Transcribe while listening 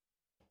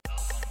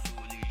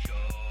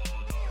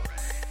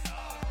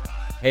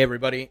Hey,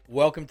 everybody.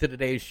 Welcome to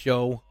today's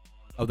show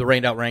of the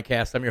Rained Out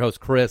Rantcast. I'm your host,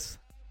 Chris.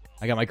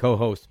 I got my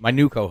co-host, my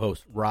new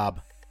co-host,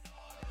 Rob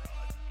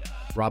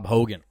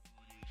Hogan.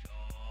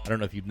 I don't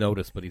know if you've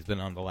noticed, but he's been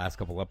on the last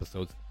couple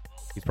episodes.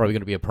 He's probably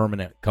going to be a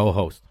permanent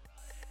co-host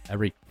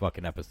every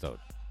fucking episode.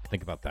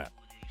 Think about that.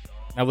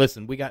 Now,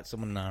 listen, we got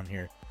someone on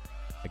here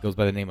that goes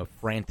by the name of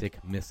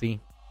Frantic Missy.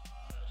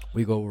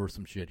 We go over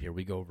some shit here.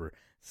 We go over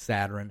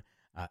Saturn.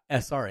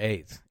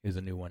 SRAs is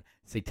a new one.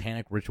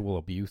 Satanic Ritual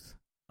Abuse.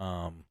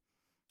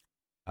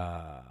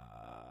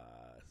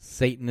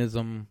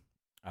 Satanism,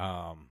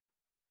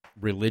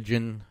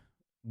 religion.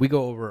 We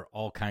go over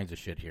all kinds of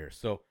shit here.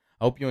 So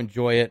I hope you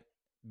enjoy it.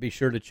 Be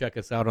sure to check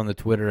us out on the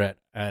Twitter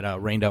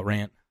at Rained Out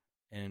Rant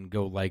and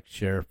go like,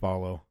 share,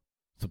 follow,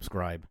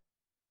 subscribe,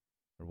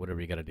 or whatever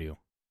you got to do.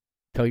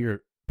 Tell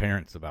your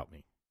parents about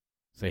me.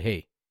 Say,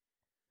 hey,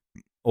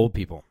 old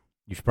people,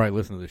 you should probably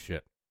listen to this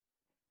shit.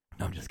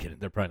 No, I'm just kidding.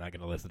 They're probably not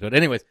going to listen to it.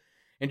 Anyways,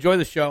 enjoy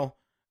the show.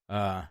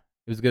 It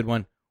was a good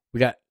one. We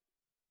got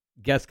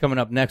guests coming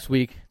up next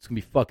week. It's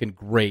going to be fucking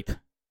great.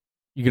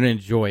 You're going to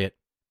enjoy it.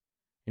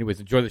 Anyways,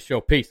 enjoy the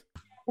show. Peace.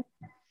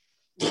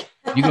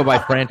 You go by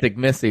Frantic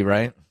Missy,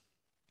 right?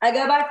 I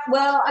go by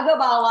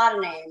a lot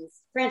of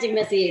names. Frantic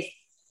Missy is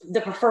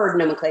the preferred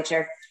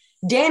nomenclature.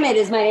 Damn It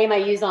is my name I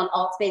use on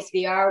Altspace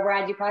VR where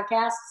I do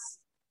podcasts.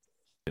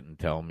 Didn't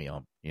tell me,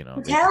 I'm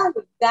telling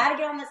you, got to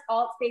get on this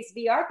Altspace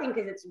VR thing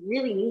because it's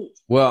really neat.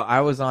 Well, I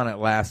was on it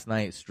last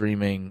night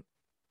streaming.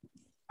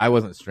 I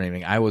wasn't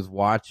streaming. I was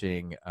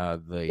watching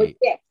the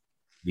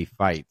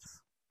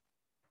fights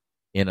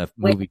in a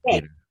movie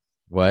theater.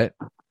 What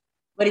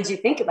did you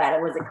think about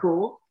it? Was it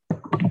cool?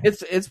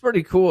 It's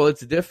pretty cool.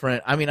 It's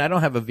different. I mean, I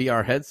don't have a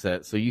VR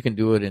headset, so you can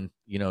do it in,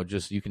 you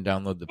can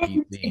download the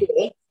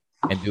PC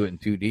and do it in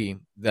 2D.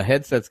 The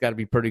headset's got to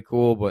be pretty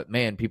cool, but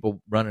man, people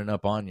running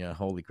up on you,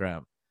 holy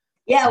crap.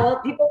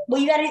 Yeah,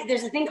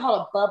 there's a thing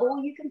called a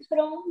bubble you can put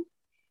on.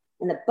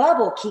 And the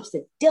bubble keeps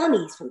the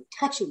dummies from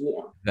touching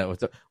you.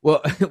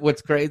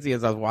 What's crazy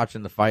is I was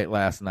watching the fight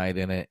last night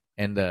in it,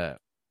 and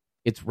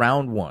it's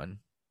round one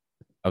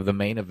of the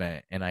main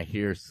event, and I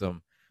hear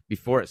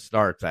before it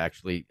starts,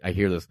 actually, I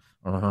hear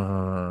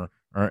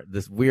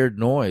this weird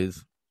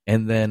noise,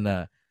 and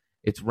then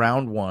it's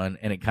round one,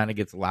 and it kind of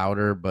gets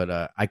louder,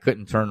 but I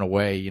couldn't turn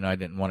away. I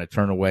didn't want to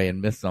turn away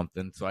and miss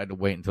something, so I had to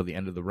wait until the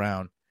end of the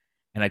round.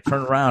 And I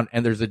turn around,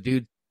 and there's a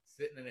dude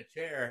sitting in a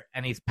chair,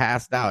 and he's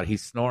passed out.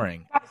 He's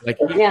snoring. Like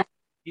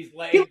he's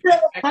laid.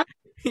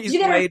 He's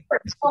laid.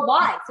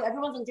 Why? So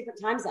everyone's in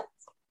different time zones.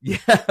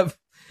 Yeah,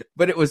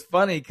 but it was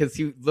funny because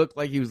he looked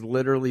like he was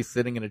literally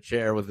sitting in a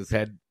chair with his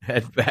head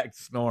back,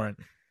 snoring.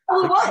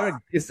 Oh, what?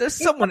 Is there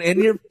someone in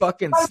here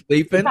fucking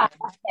sleeping?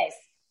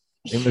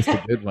 They missed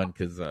a good one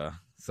because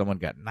someone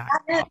got knocked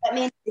out. That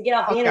means to get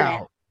off the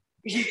internet.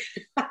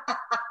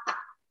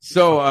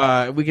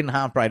 So we can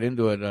hop right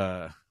into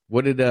it.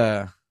 What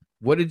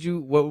did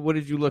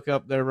you look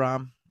up there,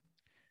 Rom?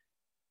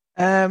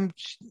 When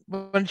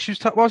she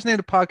was what was the name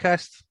of the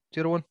podcast?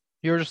 The other one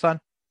you were just on?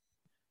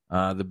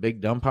 The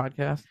Big Dumb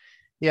Podcast.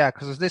 Yeah,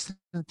 because I was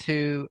listening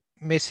to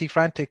Missy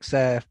Frantic's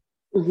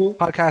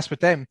podcast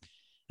with them,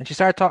 and she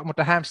started talking about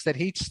the Hampstead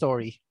Heath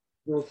story,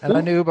 and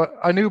I knew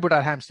about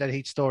that Hampstead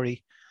Heath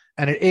story,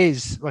 and it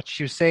is what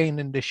she was saying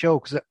in the show.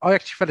 Because I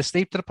actually fell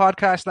asleep to the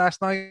podcast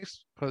last night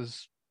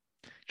because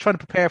trying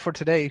to prepare for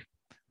today.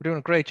 We're doing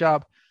a great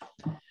job.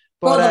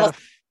 But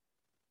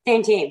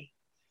same team.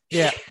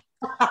 Yeah.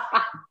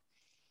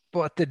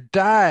 But the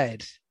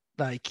dad,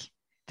 like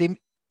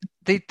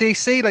they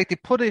say, like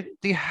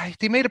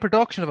they made a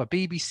production of a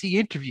BBC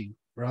interview,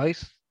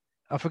 right?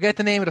 I forget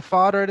the name of the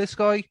father of this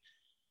guy.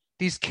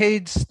 These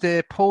kids,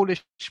 the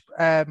Polish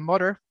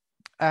mother,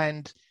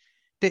 and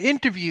the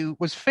interview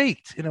was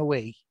faked in a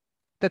way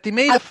that they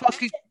made a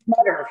fucking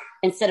mother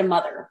instead of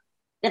mother.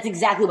 That's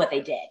exactly what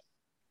they did.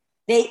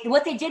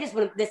 What they did is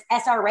with this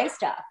SRA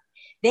stuff.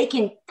 They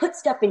can put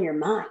stuff in your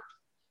mind.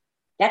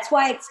 That's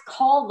why it's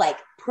called like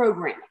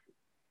programming,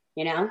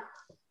 Yeah.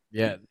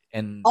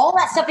 And all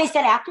that stuff they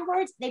said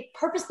afterwards, they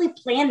purposely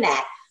planned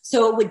that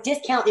so it would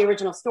discount the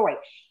original story.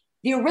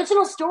 The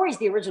original story is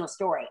the original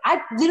story.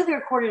 I literally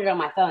recorded it on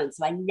my phone,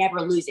 so I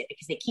never lose it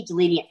because they keep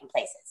deleting it from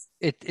places.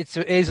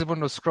 It is one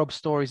of those Scrub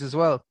stories as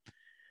well.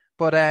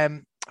 But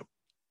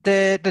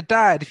the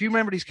dad, if you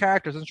remember these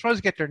characters, I'm trying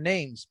to get their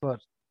names, but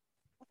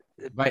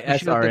by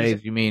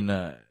SRAs you mean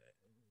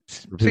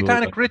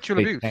Satanic Ritual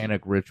Abuse.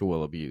 Satanic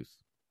Ritual Abuse.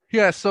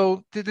 Yeah,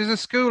 so there's a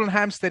school in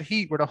Hampstead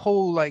Heath where the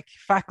whole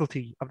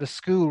faculty of the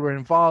school were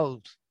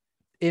involved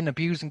in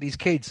abusing these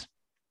kids.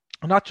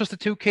 And not just the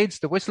two kids,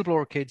 the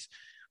whistleblower kids.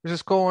 There's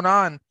this going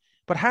on.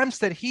 But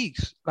Hampstead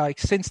Heath,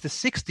 since the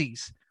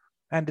 60s,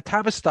 and the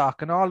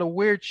Tavistock and all the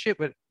weird shit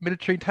with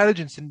military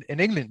intelligence in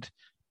England,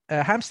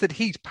 Hampstead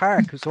Heath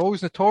Park was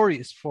always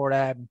notorious for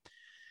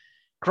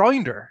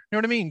Grindr. You know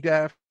what I mean?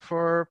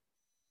 For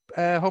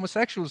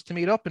homosexuals to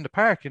meet up in the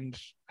park and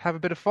have a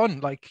bit of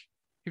fun. Like,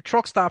 you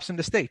truck stops in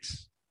the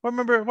States.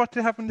 Remember what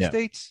they have in the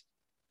States?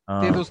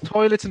 They have those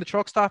toilets in the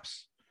truck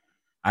stops.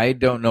 I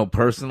don't know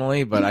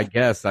personally, but I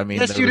guess I mean.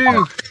 Yes, you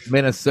do.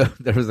 Minnesota.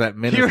 There was that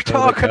Minnesota. You're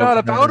talking all governor.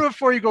 about it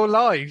before you go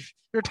live.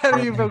 You're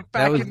telling you about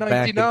back in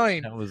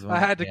 '99. I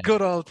had the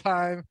good old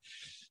time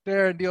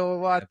there in the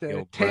old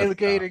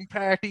tailgating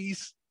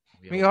parties.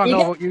 We all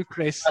know about you,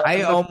 Chris.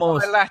 I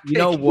almost, you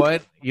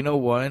know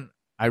what?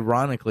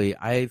 Ironically,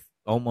 I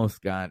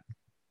almost got.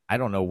 I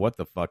don't know what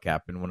the fuck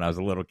happened when I was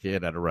a little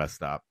kid at a rest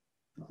stop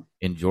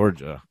in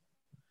Georgia.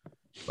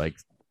 Like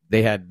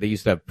they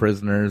used to have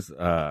prisoners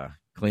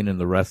cleaning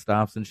the rest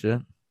stops and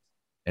shit.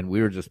 And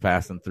we were just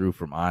passing through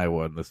from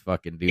Iowa, and this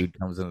fucking dude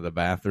comes into the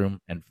bathroom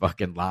and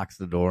fucking locks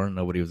the door, and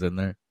nobody was in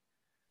there.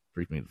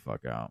 Freaked me the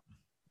fuck out.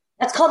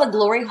 That's called a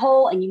glory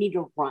hole, and you need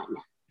to run.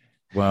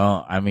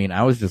 Well, I mean,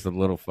 I was just a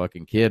little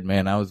fucking kid,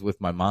 man. I was with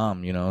my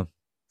mom, you know.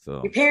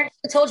 So your parents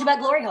told you about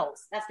glory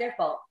holes. That's their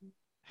fault.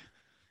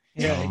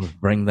 Yeah, I'll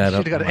bring that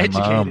up to my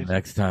mom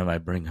next time I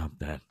bring up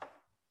that.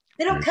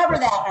 They don't cover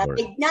that.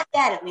 Not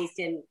that, at least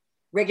in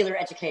regular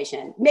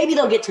education. Maybe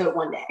they'll get to it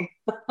one day.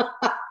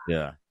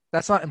 Yeah.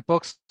 That's not in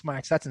book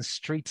smarts. That's in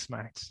street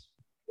smarts.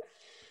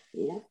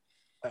 Yeah.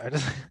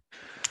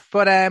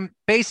 But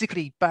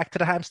basically, back to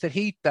the Hampstead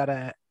Heat,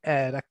 that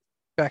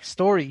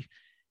story,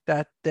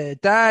 that the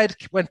dad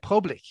went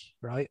public,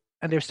 right?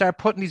 And they started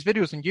putting these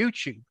videos on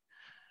YouTube.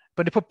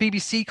 But they put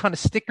BBC kind of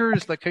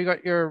stickers, like you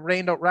got your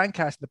Rained Out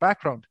Rantcast in the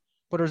background.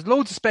 But there's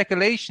loads of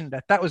speculation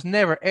that was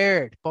never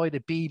aired by the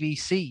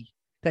BBC.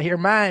 That your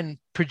man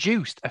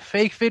produced a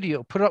fake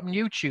video, put it up on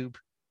YouTube,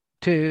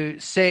 to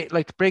say,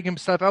 like, to bring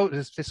himself out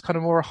as this kind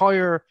of more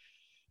higher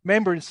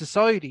member in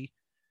society,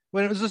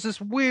 when it was just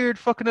this weird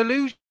fucking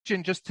illusion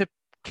just to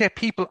get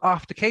people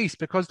off the case,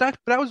 because that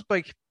was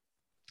the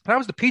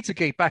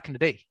Pizzagate back in the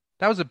day.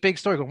 That was a big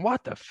story going,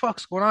 what the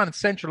fuck's going on in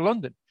central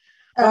London?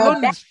 I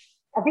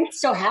think it's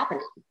still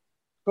happening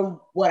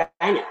from what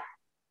I know.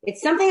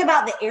 It's something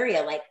about the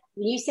area. Like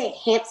when you say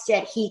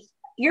Hampstead Heath,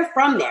 you're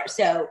from there.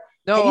 So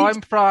no,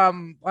 I'm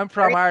from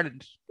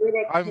Ireland.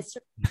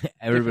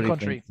 Everybody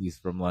thinks he's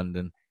from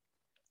London.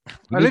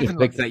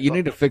 You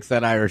need to fix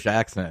that Irish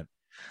accent.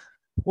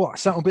 What?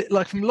 Sound a bit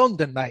like from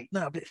London, mate?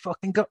 No, a bit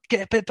fucking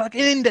get a bit fucking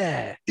in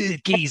there,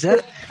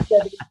 geezer.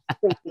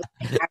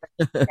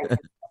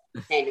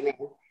 At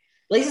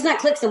least it's not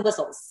clicks and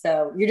whistles,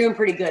 so you're doing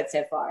pretty good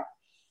so far.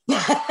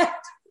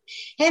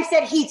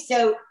 Hampstead Heath.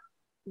 So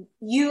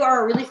you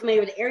are really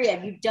familiar with the area.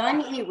 Have you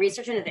done any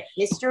research into the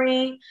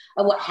history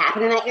of what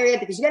happened in that area?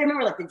 Because you got to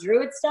remember, like the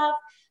Druid stuff,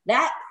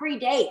 that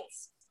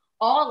predates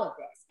all of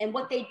this. And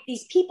what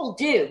these people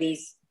do,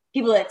 these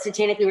people that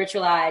satanically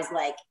ritualize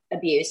like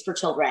abuse for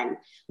children,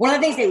 one of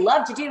the things they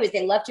love to do is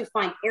they love to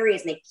find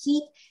areas and they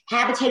keep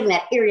habitating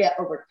that area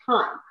over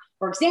time.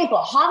 For example,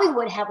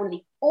 Hollywood had one of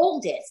the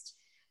oldest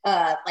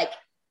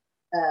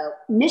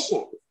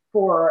missions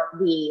for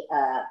the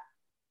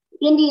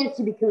Indians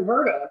to be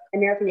converted,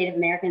 Native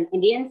American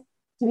Indians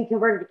to be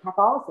converted to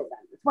Catholicism.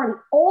 It's one of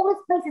the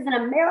oldest places in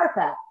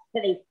America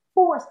that they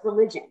forced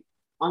religion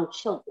on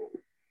children.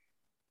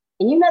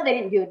 And you know they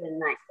didn't do it in a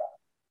nice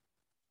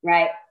way,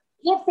 right?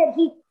 Hampstead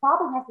Heath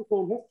probably has the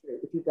same history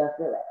if you go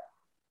through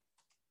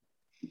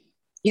it.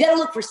 You got to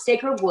look for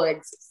sacred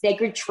woods,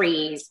 sacred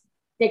trees,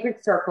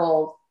 sacred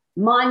circles,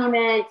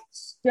 monuments,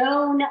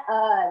 stone,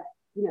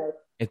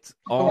 it's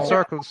all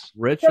circles,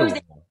 ritual.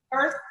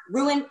 Earth,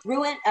 ruin,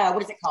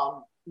 what is it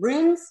called?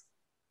 Rune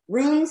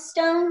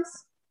stones.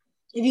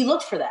 Have you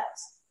looked for those?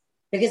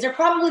 Because they're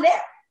probably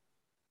there.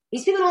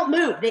 These people don't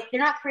move. They're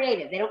not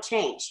creative. They don't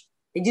change.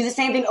 They do the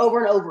same thing over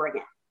and over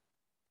again.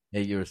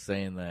 Hey, you were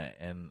saying that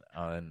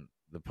on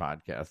the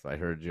podcast I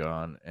heard you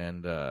on,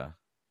 and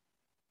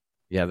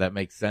yeah, that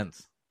makes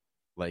sense.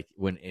 Like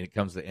when it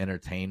comes to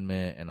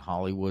entertainment and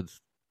Hollywood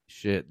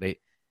shit, they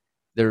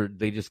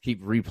just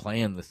keep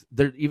replaying this.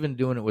 They're even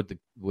doing it with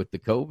the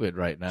COVID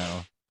right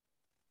now.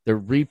 They're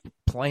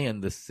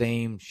replaying the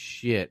same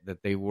shit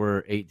that they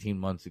were 18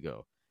 months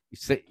ago. You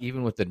say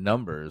even with the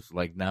numbers,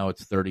 like now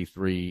it's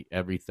 33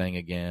 everything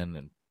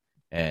again,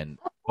 and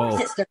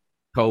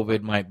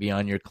COVID might be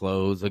on your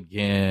clothes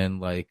again.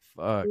 Like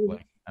fuck,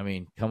 like I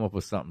mean, come up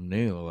with something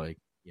new, like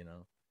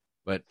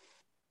But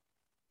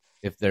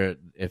if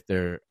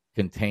they're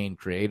contained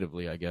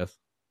creatively, I guess.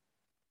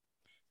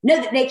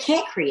 No, they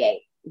can't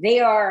create.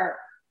 They are.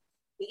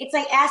 It's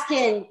like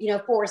asking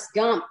Forrest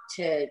Gump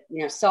to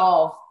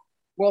solve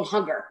world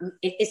hunger.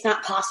 It's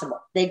not possible.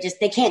 They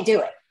can't do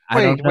it.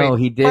 I don't know.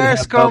 He did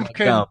Forrest Gump.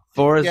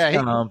 Forrest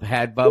Gump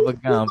had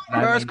Bubba Gump.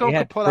 Forrest Gump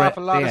could pull off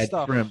a lot of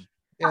stuff. Shrimp,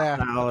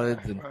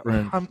 salads and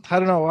shrimp. I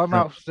don't know. I'm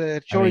out.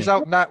 Joey's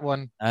out in that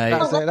one. That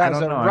was a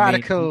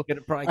radical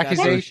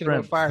accusation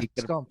of Forrest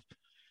Gump.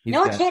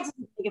 No one can't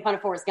make fun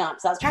of Forrest Gump.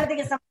 So I was trying to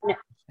think of something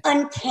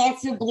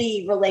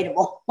uncancelably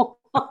relatable.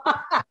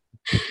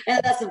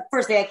 And that's the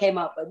first thing I came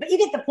up with. But you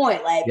get the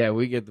point. Like, yeah,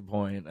 we get the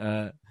point.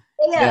 They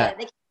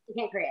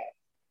can't create.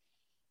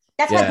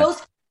 That's why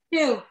Ghostbusters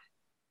 2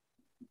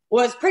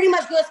 was pretty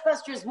much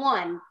Ghostbusters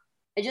 1.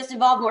 It just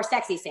involved more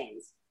sexy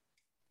scenes.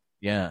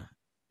 Yeah.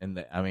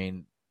 And I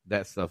mean,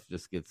 that stuff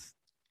just gets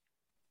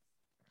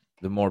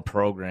the more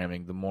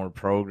programming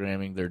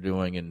they're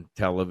doing in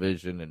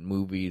television and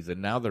movies,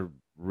 and now they're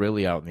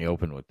really out in the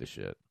open with the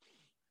shit,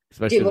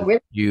 especially Dude,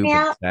 the Cube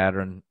and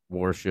Saturn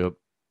worship.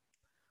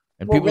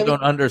 And people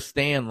don't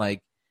understand,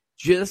 like,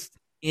 just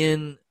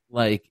in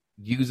like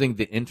using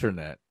the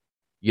internet,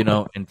 you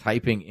know, and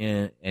typing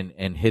in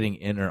and hitting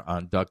enter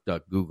on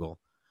Google,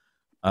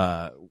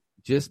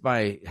 just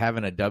by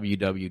having a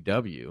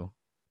www,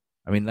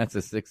 I mean, that's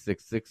a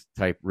 666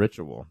 type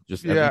ritual.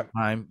 Just every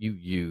time you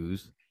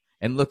use,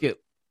 and look at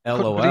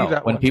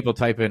LOL. When people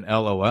type in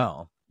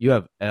LOL, you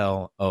have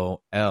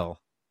LOL.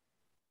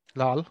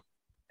 Lol.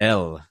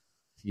 L,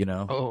 you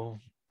know?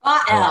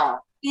 Oh.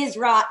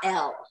 Israel.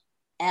 L.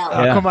 Oh,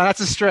 come on, that's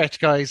a stretch,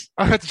 guys.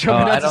 I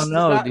don't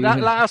know, dude. That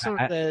last one,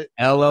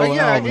 LOL,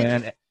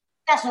 man.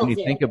 When you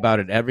think about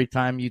it, every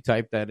time you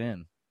type that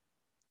in,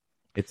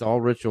 it's all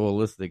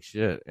ritualistic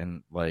shit,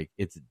 and like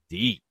it's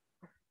deep.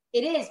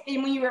 It is,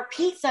 and when you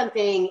repeat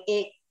something,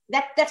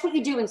 that's what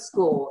you do in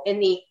school. In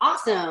the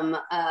awesome,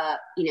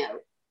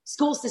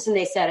 school system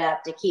they set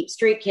up to keep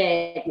street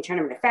kids and turn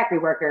them into factory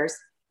workers.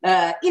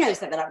 Set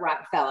that up,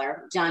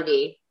 Rockefeller, John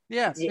D.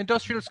 Yeah,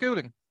 industrial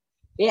schooling.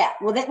 Yeah,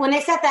 well, when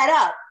they set that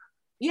up,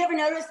 you ever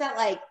notice that,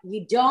 like,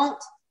 you don't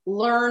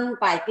learn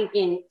by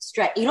thinking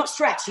stretch. You don't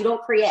stretch. You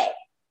don't create.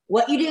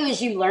 What you do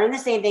is you learn the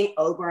same thing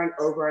over and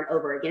over and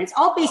over again. It's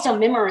all based on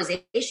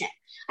memorization.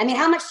 I mean,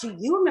 how much do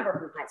you remember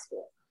from high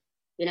school?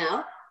 You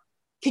know,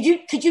 could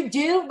you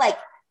do like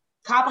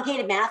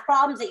complicated math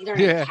problems that you learn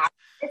in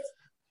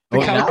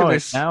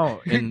calculus?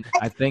 Now in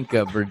I think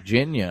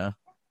Virginia,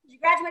 you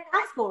graduated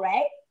high school,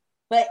 right?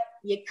 But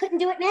you couldn't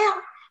do it now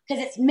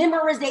because it's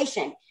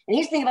memorization. And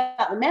here's the thing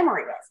about the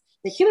memory is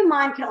the human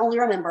mind can only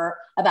remember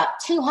about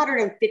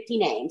 250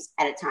 names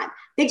at a time.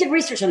 They did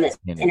research on this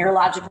in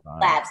neurological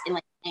labs in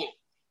like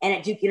and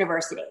at Duke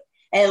University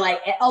and like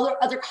at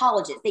other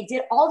colleges. They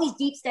did all these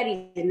deep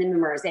studies in the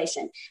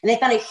memorization, and they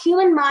found a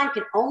human mind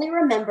can only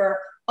remember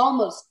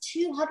almost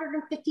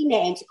 250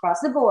 names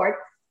across the board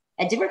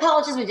at different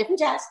colleges with different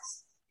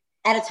tests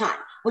at a time,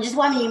 which is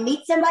why when you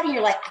meet somebody,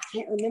 you're like, I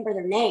can't remember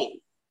their name.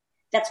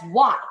 That's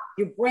why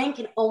your brain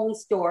can only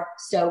store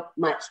so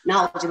much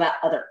knowledge about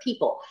other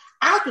people.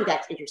 I think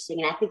that's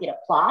interesting, and I think it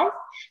applies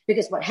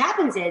because what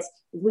happens is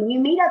when you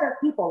meet other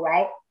people,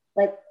 right,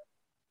 like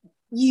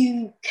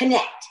you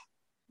connect.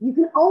 You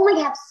can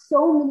only have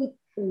so many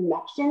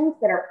connections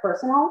that are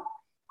personal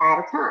at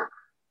a time.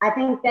 I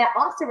think that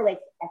also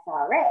relates to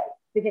SRA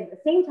because at the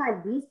same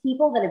time, these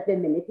people that have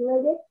been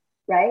manipulated,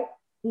 right,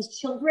 these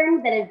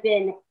children that have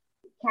been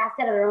cast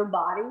out of their own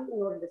body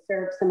in order to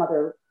serve some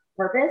other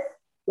purpose,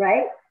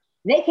 right,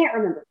 they can't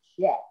remember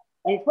shit.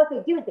 And it's what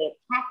they do is they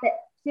attack that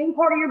same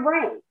part of your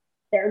brain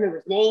that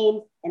remembers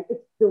names, and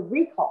it's the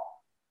recall.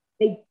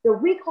 The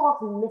recall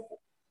is missing,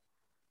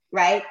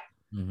 right?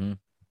 Mm-hmm.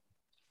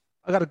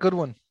 I got a good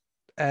one.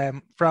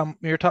 From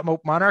you're talking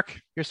about Monarch,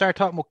 you started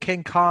talking about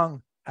King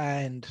Kong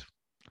and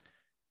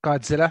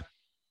Godzilla.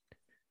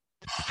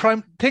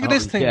 Think of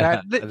this thing,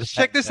 man.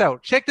 Check this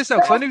out. Check this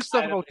out. I knew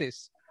stuff about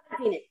this.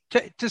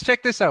 Just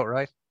check this out,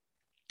 right?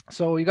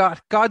 So you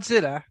got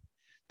Godzilla,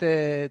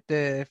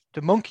 the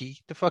monkey,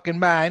 the fucking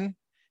man.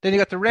 Then you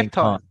got the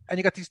reptile, and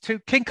you got these two,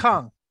 King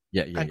Kong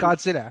and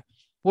Godzilla.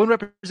 One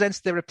represents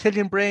the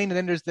reptilian brain, and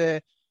then there's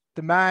the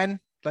man,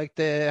 like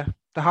the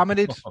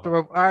hominid,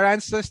 our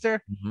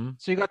ancestor. Mm-hmm.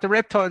 So you got the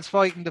reptiles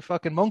fighting the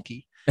fucking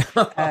monkey.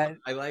 I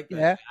like that.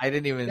 Yeah. I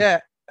didn't even. Yeah.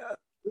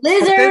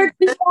 Lizard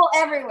people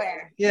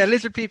everywhere. Yeah,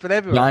 lizard people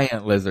everywhere.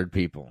 Giant lizard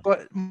people.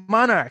 But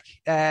Monarch,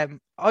 I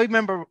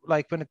remember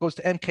like when it goes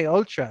to MK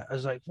Ultra, I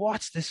was like,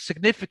 what's the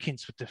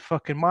significance with the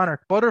fucking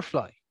Monarch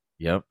butterfly?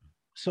 Yep.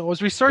 So I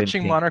was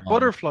researching Monarch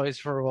butterflies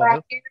for a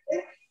while.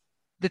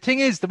 The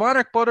thing is, the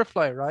Monarch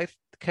butterfly, right,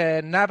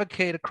 can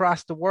navigate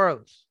across the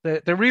world.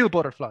 The real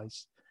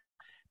butterflies.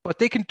 But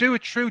they can do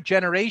it through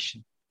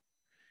generation.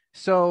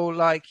 So,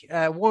 like,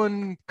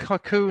 one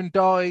cocoon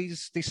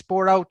dies, they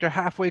spore out, they're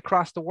halfway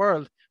across the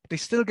world, but they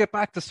still get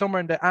back to somewhere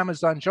in the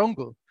Amazon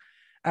jungle.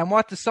 And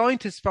what the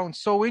scientists found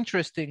so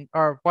interesting,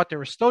 or what they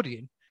were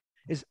studying,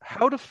 is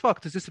how the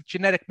fuck does this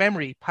genetic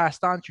memory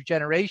passed on through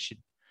generation?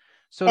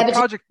 So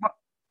the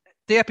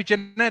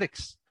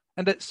epigenetics.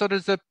 And so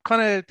there's a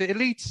kind of the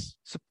elites,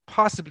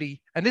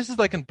 possibly, and this is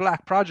like in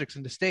black projects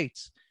in the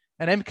States,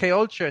 and MK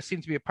Ultra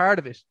seems to be a part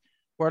of it,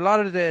 where a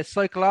lot of the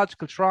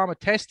psychological trauma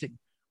testing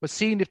was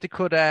seeing if they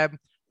could,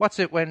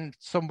 when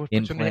someone puts you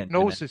into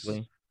hypnosis.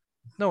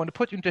 No, when they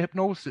put you into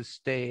hypnosis,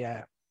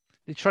 they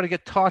try to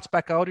get thoughts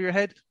back out of your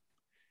head.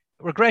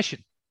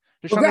 Regression.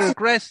 They're trying to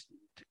regress,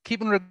 keep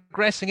them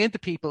regressing into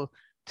people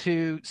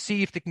to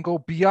see if they can go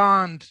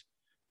beyond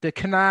the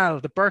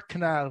canal, the birth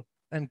canal,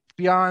 and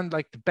beyond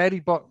like the belly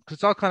button. Because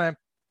it's all kind of,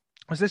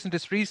 I was listening to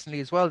this recently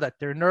as well, that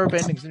there are nerve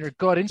endings and your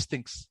gut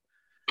instincts.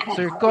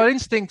 So your gut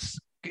instincts,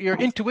 your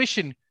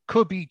intuition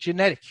could be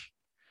genetic.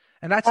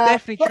 And that's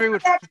definitely true.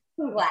 Project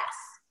Looking Glass.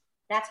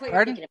 That's what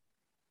you're thinking of.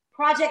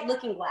 Project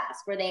Looking Glass,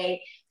 where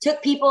they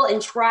took people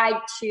and tried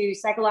to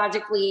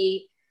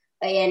psychologically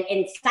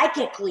and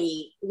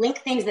psychically link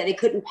things that they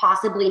couldn't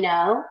possibly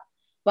know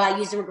by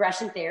using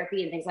regression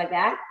therapy and things like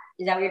that.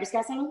 Is that what you're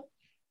discussing?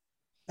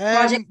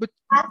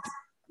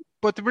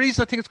 But the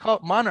reason I think it's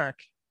called Monarch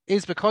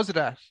is because of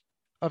that,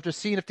 of just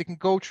seeing if they can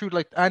go through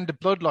and the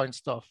bloodline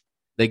stuff.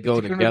 They go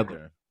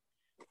together.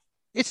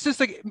 It's just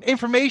like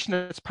information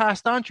that's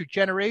passed on through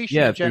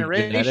generation to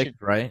generation. Genetic,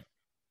 right?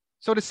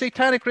 So the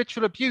satanic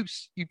ritual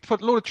abuse, you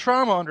put a load of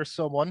trauma under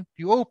someone,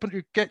 you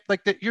get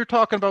you're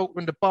talking about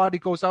when the body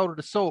goes out of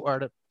the soul,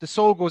 or the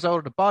soul goes out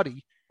of the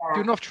body. Yeah.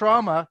 Do enough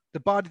trauma,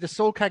 the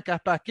soul can't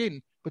get back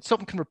in, but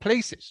something can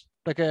replace it,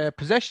 like a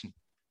possession.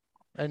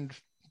 And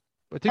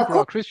I think we're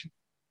all Christian.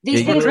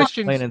 These you're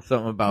Christians, explaining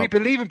something about we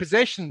believe in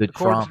possession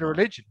according to the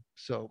religion.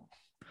 So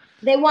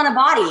they want a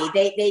body.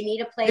 They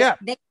need a place. Yeah,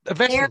 a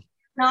vessel. They're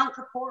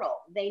non-corporeal.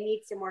 They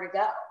need somewhere to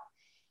go.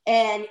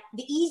 And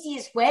the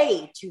easiest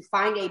way to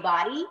find a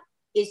body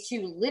is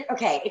to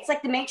it's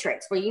like the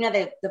Matrix, where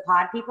the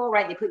pod people,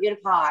 right? They put you in a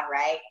pod,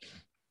 right?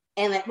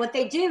 And what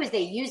they do is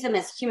they use them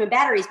as human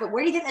batteries. But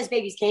where do you think those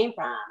babies came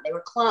from? They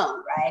were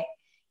cloned, right?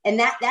 And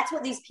that's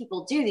what these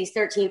people do. These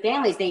 13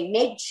 families, they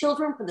make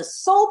children for the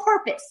sole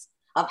purpose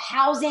of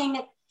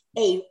housing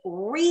a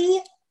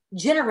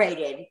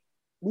regenerated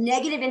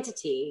negative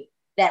entity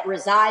that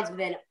resides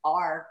within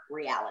our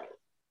reality.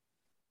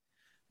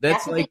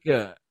 That's why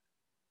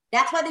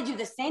they do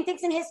the same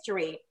things in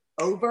history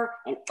over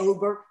and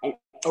over and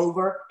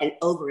over and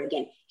over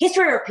again.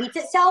 History repeats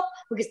itself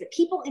because the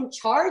people in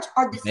charge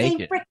are the same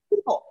freaking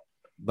people.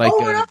 Like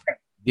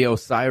the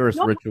Osiris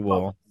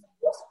ritual.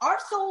 Our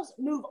souls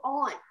move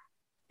on.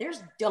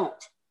 Theirs don't.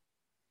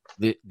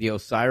 The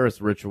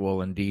Osiris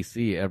ritual in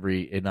DC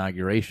every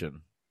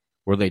inauguration,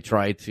 where they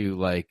try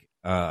to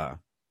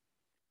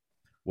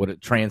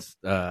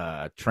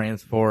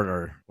transport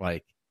or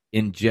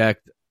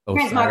inject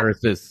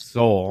Osiris's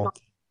soul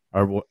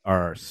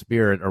or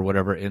spirit or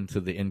whatever into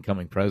the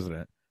incoming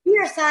president. We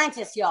are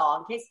scientists, y'all.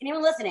 In case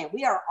anyone listening,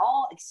 we are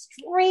all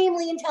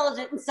extremely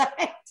intelligent and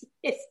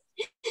scientists.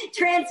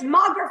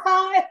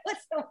 Transmogrify.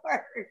 What's the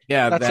word?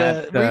 Yeah,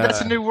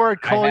 that's a new word.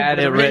 I had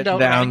it written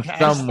down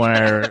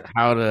somewhere.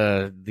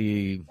 Somewhere.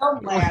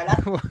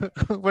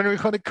 When are we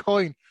going to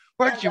coin?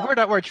 Where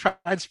that word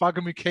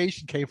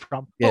transmogrification came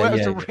from? Yeah, that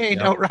was a Rain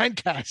Out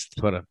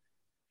Rantcast.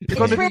 It's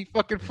going to be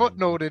fucking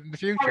footnoted in the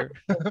future.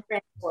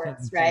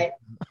 Right?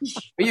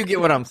 But you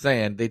get what I'm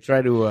saying. They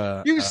try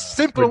to use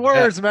simple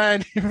words,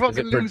 man. You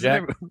fucking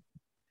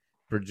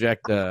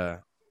project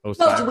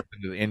Osiris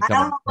into the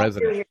incoming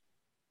president.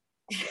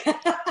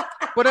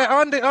 But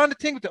on the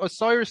thing with the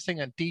Osiris thing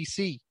in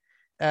DC,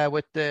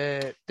 with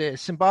the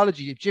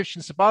symbology,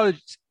 Egyptian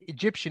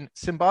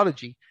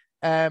symbology.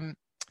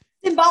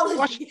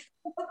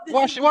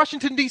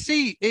 Washington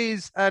DC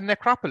is a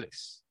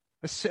necropolis,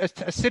 a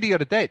city of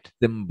the dead.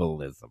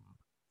 Symbolism.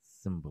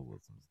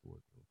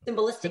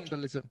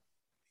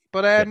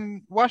 But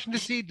Washington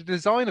DC, the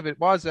design of it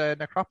was a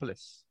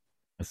necropolis,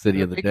 a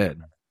city of the dead,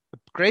 a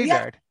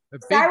graveyard, a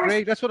big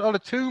grave. That's what all the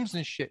tombs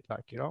and shit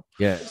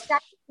Yeah. His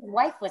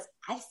wife was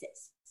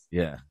Isis.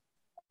 Yeah.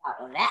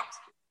 That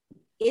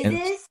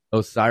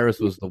Osiris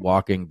was the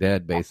Walking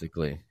Dead,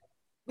 basically.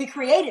 We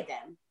created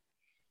them,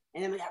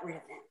 and then we got rid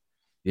of them.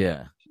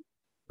 Yeah,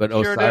 but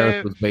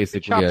Osiris was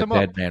basically a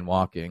dead man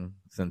walking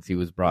since he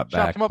was brought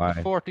back. Chopped him up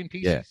in 14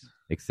 pieces. Yeah,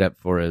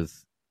 except for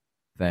his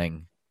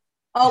thing.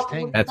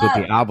 Oh, that's what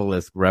the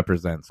obelisk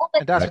represents.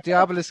 And that's what the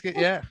obelisk is,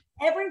 yeah.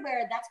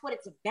 Everywhere, that's what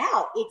it's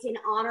about. It's in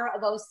honor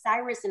of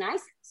Osiris and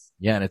Isis.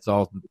 Yeah, and it's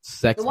all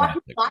sex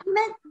magic.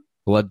 Monument?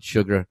 Blood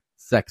sugar,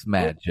 sex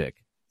magic.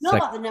 You know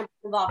about the numbers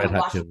involved in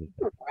Washington,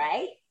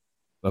 right?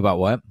 About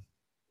what?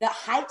 The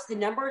heights, the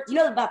numbers. You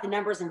know about the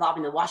numbers involved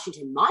in the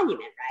Washington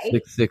Monument,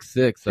 right?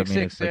 666. I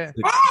mean, it's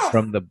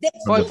from the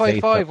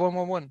 555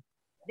 111.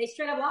 They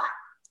straight up lied.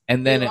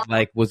 And then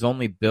it was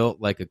only built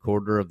a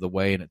quarter of the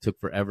way, and it took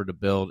forever to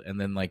build.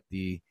 And then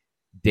the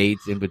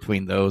dates in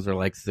between those are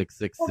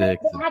 666. Well, they have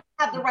to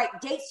have the right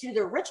dates to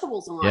their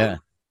rituals on.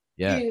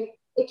 Yeah. To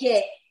make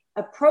it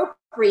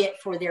appropriate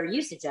for their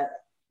usage of it.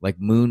 Like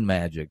moon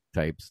magic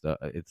type stuff.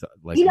 It's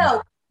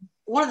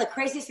one of the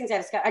craziest things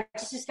I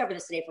just discovered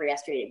this today for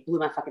yesterday. It blew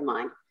my fucking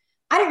mind.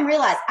 I didn't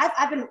realize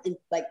I've been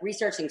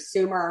researching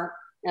Sumer.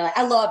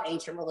 I love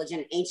ancient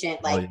religion,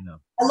 I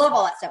love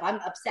all that stuff. I'm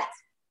obsessed.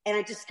 And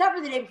I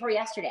discovered the day before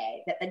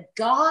yesterday that the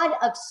god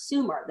of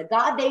Sumer, the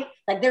god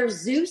their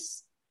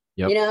Zeus,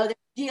 the god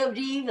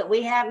that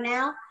we have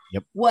now,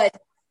 was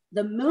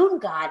the moon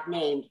god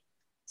named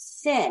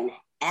Sin,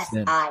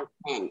 Sin.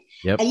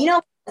 Yep. And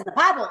in the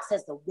Bible it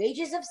says the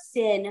wages of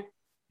sin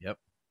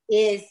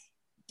is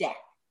death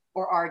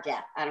or our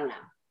death. I don't know.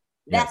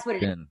 That's what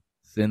it is.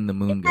 Sin, the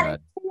moon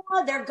god.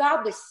 Their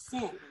god was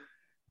Sin.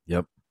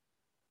 Yep.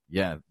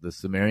 Yeah, the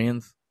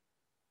Sumerians.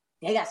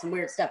 They got some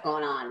weird stuff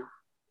going on.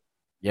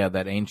 Yeah,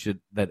 that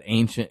ancient,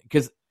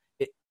 because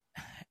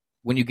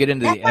when you get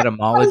into the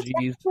etymologies,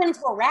 we went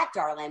into Iraq,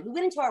 darling. We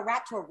went into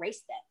Iraq to erase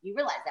them. You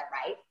realize that,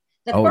 right?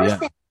 The first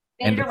thing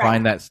and to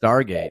find that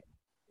Stargate,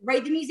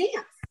 raid the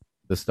museums.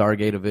 The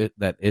Stargate of it,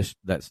 that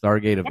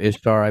Stargate of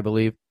Ishtar, I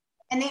believe.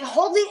 And they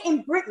hold it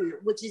in Britain,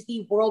 which is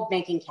the world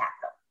banking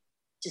capital.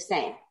 Just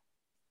saying.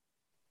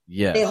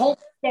 Yes. They hold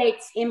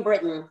states in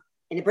Britain,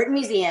 in the British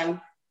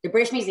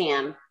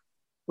Museum,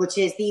 which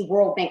is the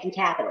world banking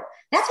capital.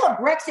 That's what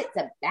Brexit's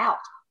about.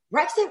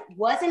 Brexit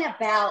wasn't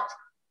about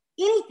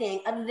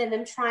anything other than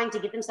them trying to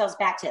get themselves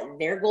back to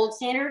their gold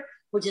standard,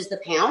 which is the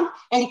pound,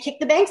 and to kick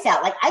the banks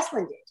out like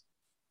Iceland did.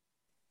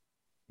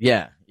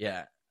 Yeah.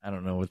 I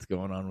don't know what's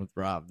going on with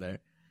Rob there.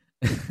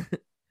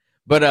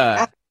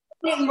 But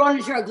you run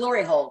into a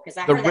glory hole because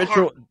I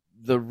heard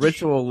the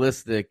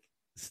ritualistic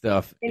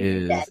stuff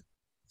is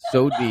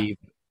so deep,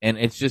 and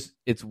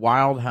it's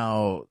wild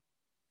how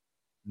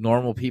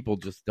normal people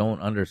just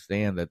don't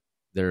understand that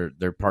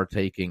they're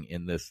partaking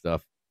in this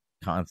stuff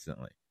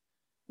constantly.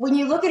 When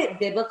you look at it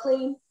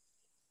biblically,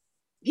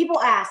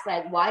 people ask,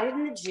 like, why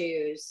didn't the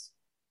Jews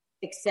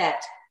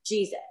accept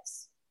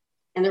Jesus?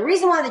 And the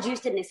reason why the Jews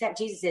didn't accept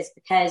Jesus is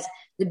because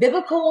the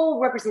biblical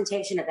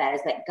representation of that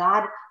is that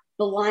God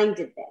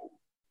blinded them.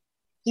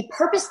 He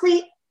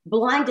purposely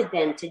blinded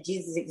them to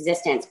Jesus'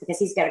 existence because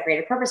he's got a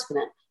greater purpose for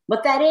them.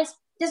 What that is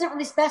doesn't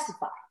really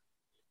specify.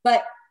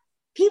 But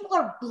people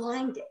are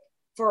blinded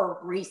for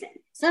a reason.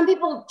 Some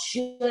people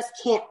just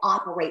can't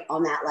operate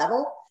on that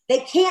level. They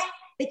can't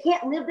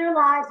live their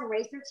lives and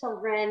raise their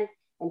children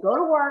and go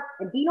to work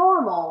and be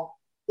normal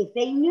if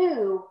they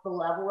knew the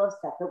level of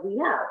stuff that we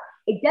know.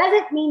 It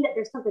doesn't mean that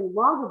there's something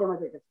wrong with them or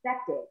they're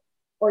defective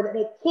or that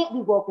they can't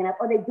be woken up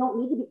or they don't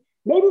need to be.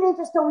 Maybe they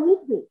just don't need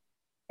to be.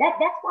 That's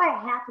why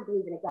I have to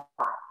believe in a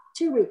God.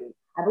 2 reasons.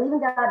 I believe in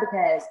God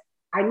because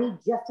I need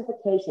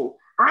justification.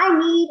 I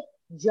need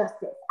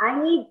justice.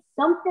 I need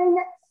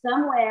something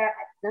somewhere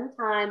at some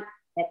time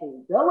that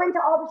can go into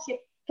all the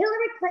shit.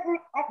 Hillary Clinton,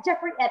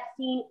 Jeffrey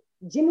Epstein,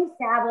 Jimmy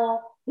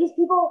Savile, these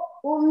people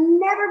will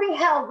never be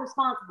held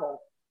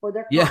responsible for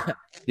their crimes. Yeah.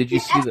 Did you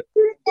see that?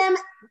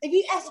 If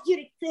you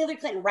executed Hillary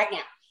Clinton right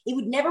now, it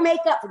would never make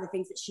up for the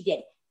things that she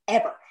did,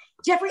 ever.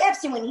 Jeffrey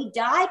Epstein, when he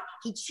died,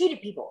 he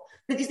cheated people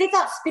because they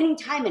thought spending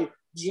time in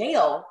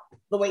jail,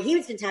 the way he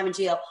would spend time in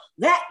jail,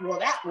 that will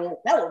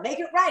make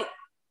it right.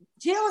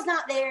 Jail is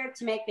not there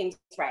to make things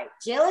right.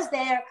 Jail is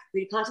there for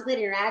you to contemplate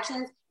your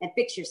actions and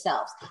fix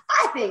yourselves.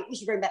 I think we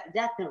should bring back the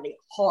death penalty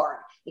hard,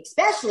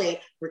 especially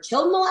for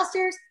child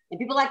molesters and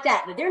people like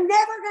that. But we're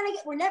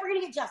never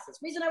gonna get justice.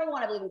 Reason number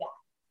 1, I believe in God.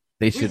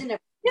 Reason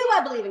number 2,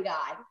 I believe in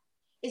God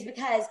is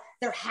because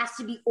there has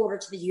to be order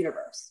to the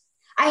universe.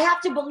 I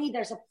have to believe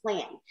there's a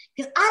plan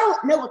because I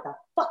don't know what the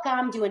fuck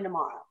I'm doing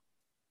tomorrow.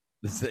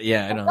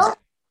 Yeah, I know.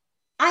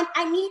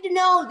 I need to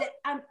know that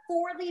I'm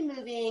forwardly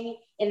moving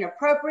in an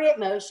appropriate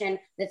motion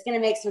that's going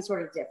to make some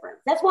sort of difference.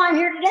 That's why I'm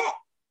here today.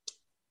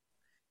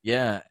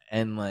 Yeah,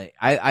 and like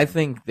I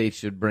think they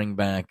should bring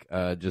back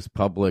just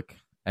public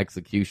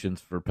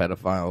executions for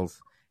pedophiles,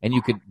 and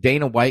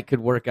Dana White could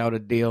work out a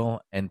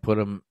deal and put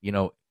them,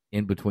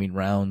 in between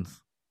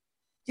rounds.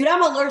 Dude,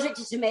 I'm allergic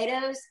to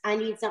tomatoes. I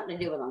need something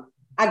to do with them.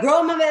 I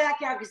grow them in my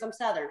backyard because I'm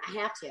Southern. I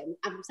have to.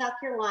 I'm from South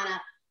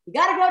Carolina. You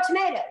got to grow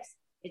tomatoes.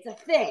 It's a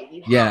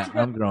thing.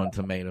 I'm growing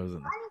tomatoes. I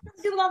need something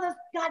to do with all those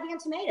goddamn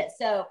tomatoes.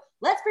 So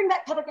let's bring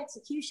back public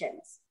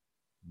executions.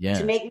 Yeah.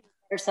 To make me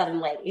a better Southern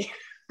lady.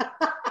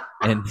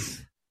 And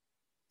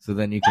so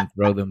then you can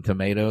throw them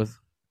tomatoes.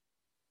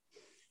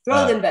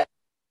 Throw them both.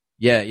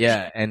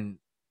 Yeah. And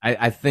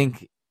I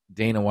think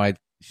Dana White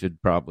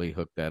should probably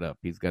hook that up.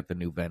 He's got the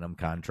new Venom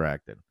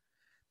contract, and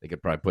they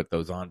could probably put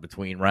those on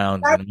between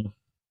rounds.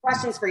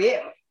 Questions for you.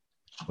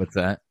 What's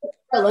that?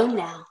 We're alone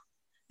now.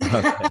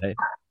 Okay.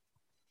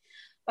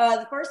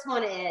 The first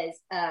one is,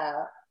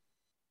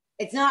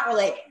 it's not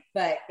related,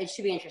 but it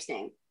should be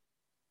interesting.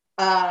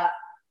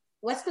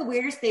 What's the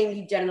weirdest thing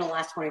you've done in the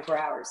last 24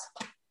 hours?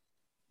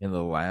 In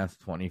the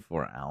last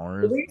 24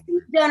 hours? The weirdest thing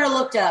you've done or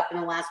looked up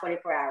in the last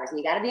 24 hours. And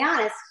you got to be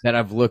honest. That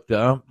I've looked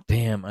up?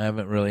 Damn, I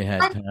haven't really had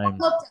time.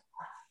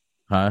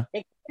 Huh? It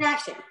could be an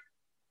action.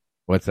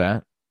 What's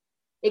that?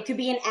 It could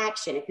be an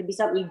action. It could be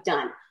something you've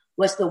done.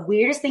 What's the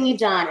weirdest thing you've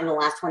done in the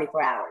last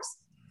 24 hours?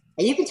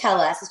 And you can tell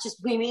us. It's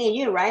just between me and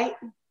you, right?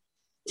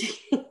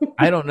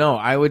 I don't know.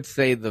 I would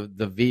say the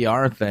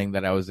VR thing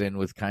that I was in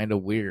was kind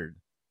of weird.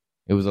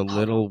 It was a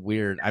little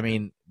weird. I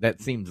mean,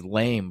 that seems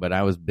lame, but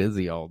I was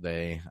busy all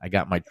day. I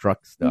got my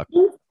truck stuck.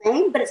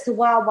 Lame, but it's the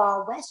Wild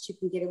Wild West. You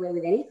can get away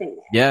with anything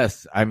there.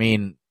 Yes. I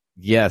mean,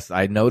 yes,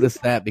 I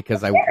noticed that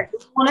because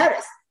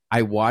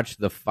I watched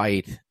the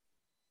fight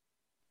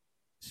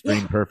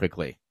stream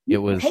perfectly. It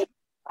was.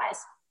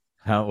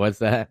 How was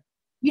that?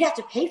 You'd have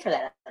to pay for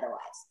that otherwise.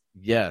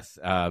 Yes,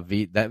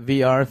 that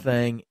VR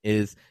thing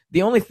is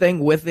the only thing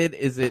with it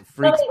is it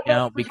freaks me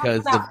out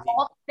because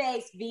the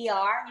face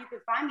VR. You can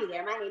find me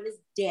there. My name is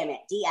Dammit,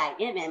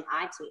 Dimmit.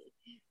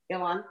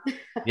 Go on.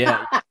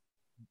 Yeah,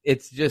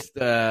 it's just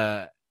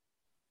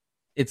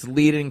it's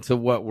leading to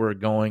what we're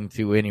going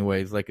to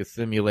anyways, like a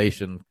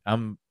simulation.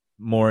 I'm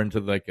more into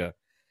like a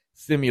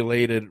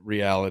simulated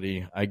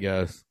reality, I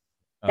guess.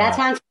 That's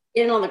why I'm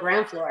in on the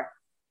ground floor.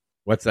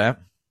 What's that?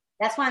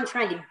 That's why I'm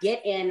trying to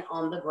get in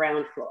on the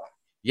ground floor.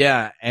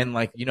 Yeah, and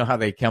like how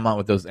they come out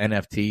with those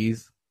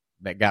NFTs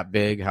that got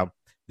big, how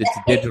it's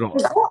digital.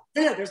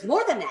 There's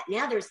more than that.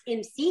 Now there's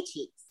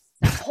MCTs.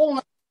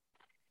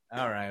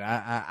 All right,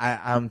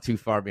 I'm too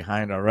far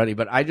behind already,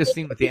 but I just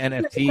seen with the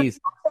NFTs.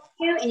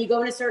 And you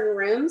go into certain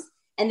rooms,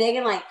 and they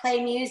can like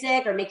play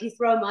music or make you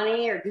throw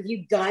money or give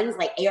you guns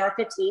like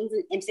AR-15s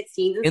and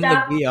M16s and in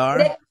stuff. the VR.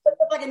 They can put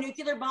up like a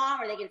nuclear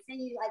bomb, or they can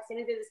send you like send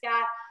it through the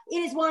sky. It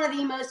is one of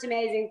the most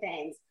amazing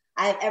things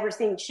I've ever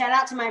seen. Shout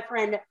out to my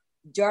friend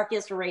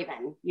Darkest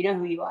Raven. You know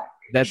who you are.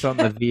 That's on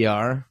the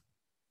VR.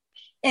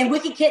 And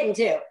Wicked Kitten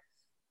too.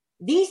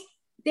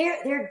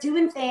 They're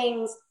doing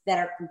things that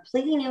are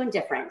completely new and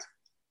different,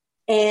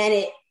 and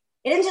it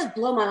doesn't just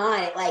blow my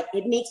mind.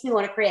 It makes me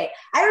want to create.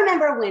 I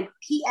remember when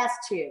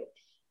PS2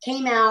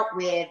 came out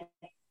with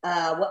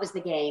what was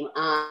the game?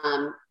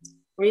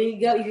 Where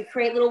you could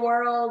create little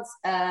worlds.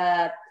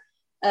 The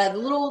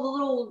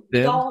little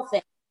Sims? doll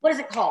thing. What is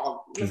it called?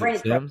 Is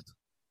it Sims?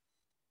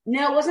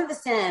 No, it wasn't The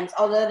Sims.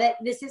 Although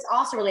this is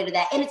also related to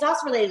that, and it's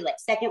also related to like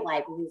Second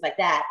Life and things like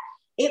that.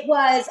 It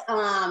was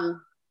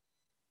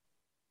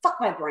fuck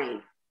my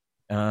brain.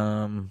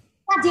 God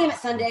damn it,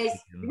 Sundays.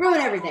 You ruin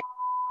everything.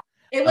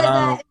 It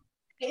was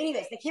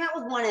anyways, they came out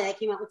with one and they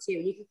came out with two,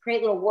 and you could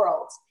create little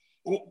worlds.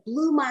 And it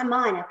blew my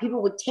mind how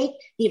people would take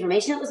the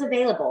information that was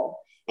available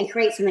and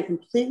create something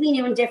completely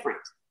new and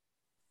different.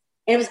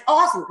 And it was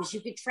awesome because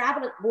you could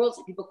travel to worlds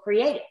that people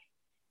created.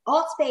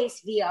 Altspace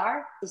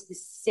VR is the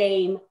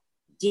same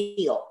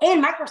deal.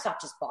 And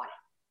Microsoft just bought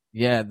it.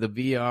 Yeah, the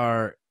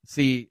VR.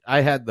 See,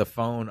 I had the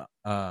phone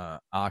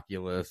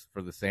Oculus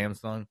for the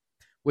Samsung,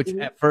 which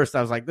at first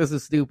I was like, this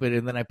is stupid.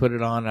 And then I put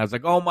it on and I was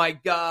like, oh my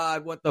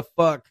God, what the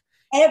fuck?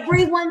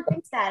 Everyone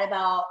thinks that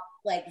about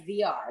like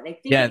VR. They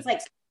think it's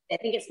like, they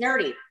think it's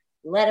nerdy.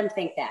 Let them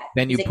think that.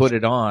 Then you put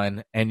it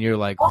on and you're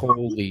like,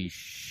 holy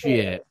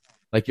shit.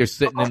 Like you're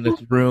sitting in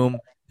this room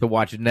to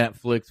watch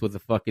Netflix with a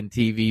fucking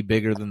TV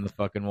bigger than the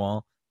fucking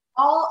wall.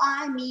 All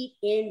I meet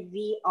in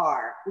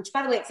VR, which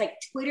by the way, it's like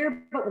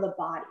Twitter, but with a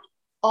body.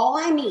 All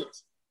I meet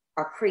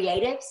are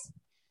creatives,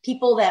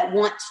 people that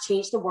want to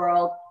change the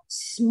world,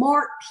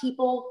 smart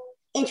people,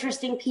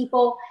 interesting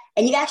people.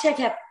 And you actually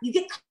have you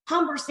get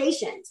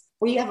conversations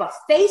where you have a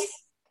face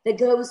that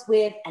goes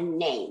with a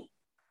name.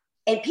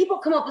 And people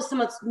come up with some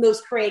of the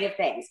most creative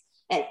things.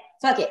 And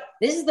fuck it,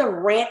 this is the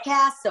rant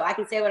cast, so I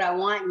can say what I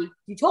want. And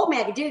you told me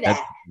I could do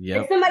that. Yep.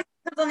 And somebody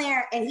comes on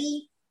there and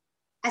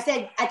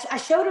I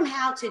showed him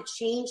how to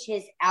change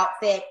his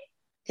outfit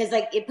because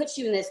like it puts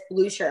you in this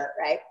blue shirt,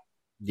 right?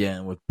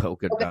 Yeah, with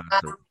polka dots.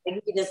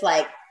 And you just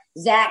like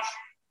Zac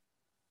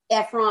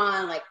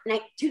Efron,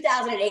 like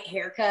 2008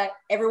 haircut.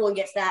 Everyone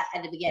gets that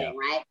at the beginning,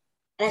 right?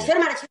 And I showed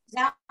him how to change his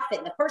outfit.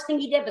 And the first thing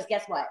he did was,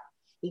 guess what?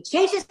 He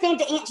changed his name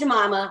to Aunt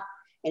Jemima,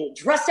 and he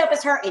dressed up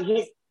as her. And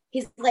his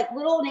like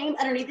little name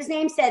underneath his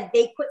name said,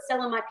 "They quit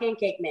selling my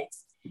pancake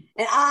mix."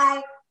 And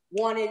I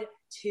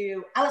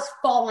was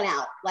falling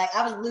out. Like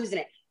I was losing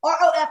it.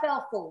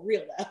 ROFL for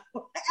real though.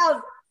 I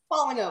was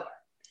falling over.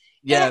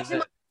 Yeah.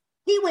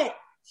 He went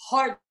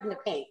hard in the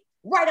paint,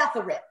 right off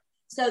the rip.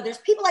 So there's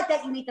people like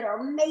that you meet that are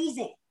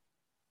amazing.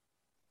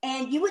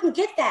 And you wouldn't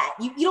get that.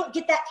 You don't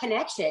get that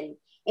connection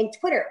in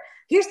Twitter.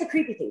 Here's the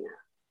creepy thing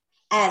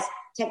though. As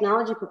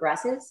technology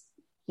progresses,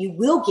 you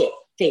will get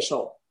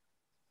facial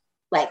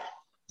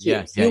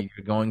cues. You're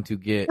going to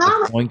get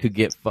it's going to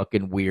get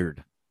fucking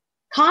weird.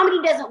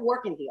 Comedy doesn't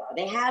work in VR.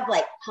 They have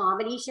like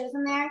comedy shows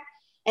in there.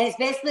 And it's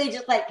basically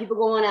just like people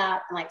going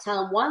up and like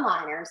telling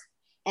one-liners.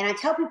 And I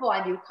tell people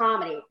I do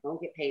comedy. I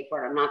don't get paid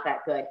for it. I'm not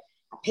that good.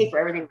 I pay for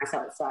everything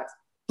myself. It sucks.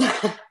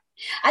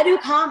 I do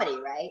comedy,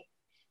 right?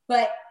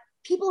 But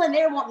people in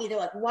there want me. They're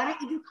like, why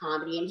don't you do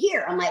comedy in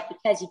here? I'm like,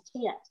 because you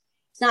can't.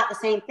 It's not the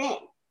same thing.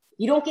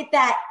 You don't get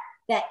that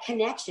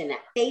connection,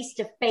 that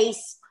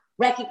face-to-face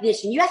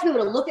recognition. You have to be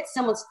able to look at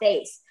someone's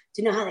face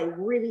to know how they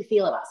really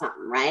feel about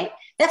something, right?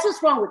 That's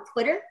what's wrong with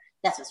Twitter.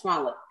 That's what's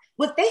wrong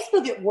with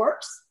Facebook. It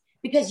works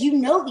because you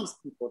know these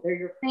people. They're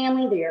your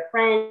family. They're your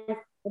friends.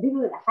 The people you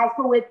went to high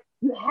school with.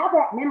 You have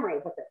that memory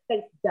of what the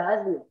face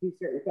does when they do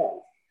certain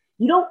things.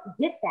 You don't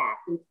get that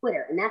in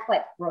Twitter, and that's why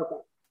it's broken.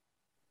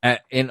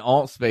 In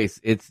Altspace,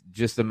 it's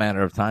just a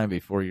matter of time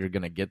before you're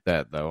going to get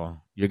that,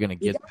 though. You're going to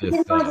get this.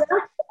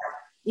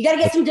 You got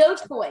to get some Doge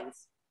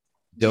coins.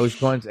 Doge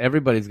coins?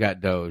 Everybody's got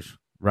Doge.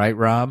 Right,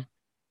 Rob?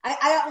 I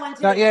got one,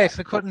 too. Not yet.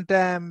 I couldn't...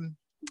 I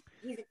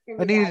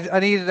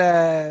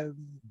needed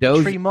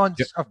Doge, 3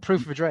 months of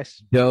proof of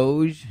address.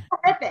 Doge.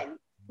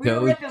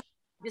 Doge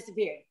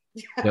disappeared.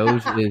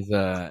 Doge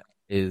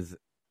is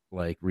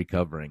like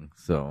recovering,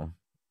 so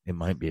it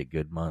might be a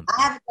good month.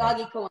 I have a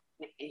doggy coin,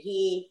 and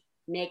he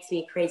makes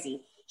me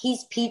crazy.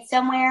 He's peed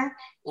somewhere,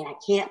 and I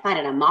can't find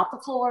it. I mop the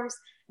floors.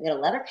 I got a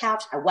leather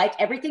couch. I wiped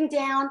everything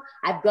down.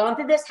 I've gone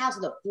through this house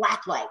with a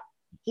black light.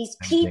 He's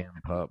peed.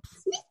 Damn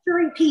pups.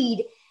 Mystery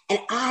peed, and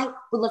I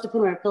would love to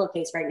put him in a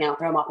pillowcase right now and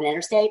throw him off an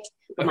interstate.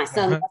 But my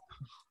son,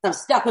 I'm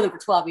stuck with him for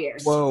 12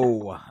 years.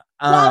 Whoa.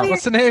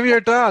 What's the name of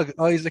your dog?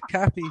 Oh, he's a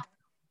Cappy.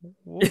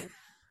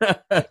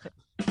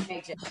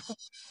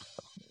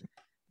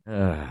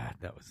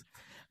 That was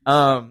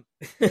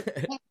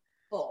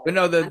but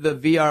no, the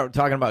VR,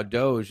 talking about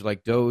Doge,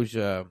 like Doge,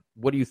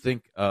 what do you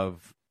think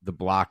of the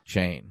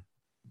blockchain?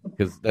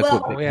 because that's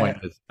Well, what Oh,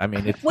 Bitcoin yeah. is. I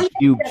mean, it's Well, the yeah,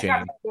 cube that's chain.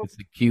 right. It's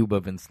the cube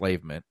of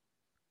enslavement.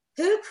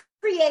 Who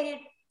created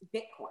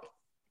Bitcoin?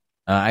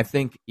 I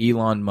think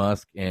Elon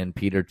Musk and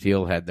Peter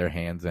Thiel had their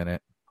hands in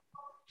it.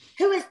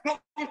 Who is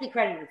technically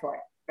credited for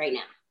it right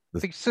now?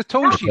 Like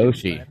Satoshi,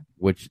 Satoshi, man.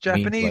 which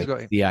Japanese means like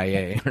guy.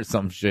 CIA or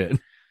some shit.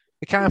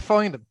 They can't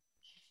find him.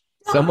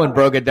 Someone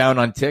broke it down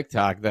on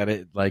TikTok that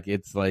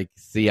it's like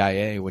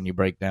CIA when you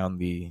break down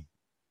the.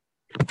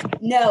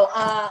 No,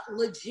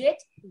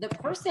 legit, the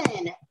person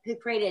who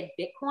created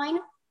Bitcoin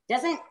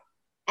doesn't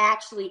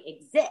actually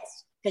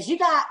exist. Because you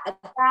got a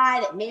guy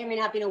that may or may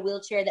not be in a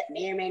wheelchair, that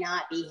may or may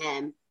not be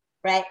him,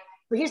 right?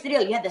 But here's the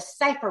deal. You have the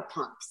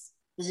cypherpunks.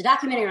 There's a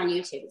documentary on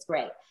YouTube. It's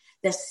great.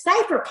 The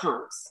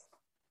cypherpunks,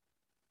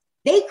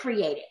 they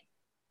created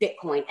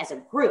Bitcoin as a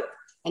group.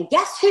 And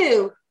guess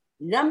who,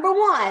 number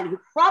one, who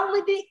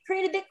probably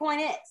created Bitcoin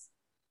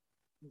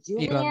is?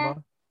 Elon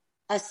Julian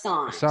Musk.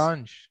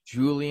 Assange.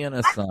 Julian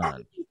I Assange.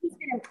 think he's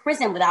been in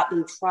prison without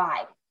being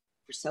tried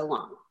for so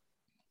long.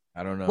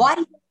 I don't know. Why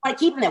do you want to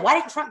keep him there? Why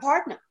didn't Trump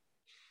pardon him?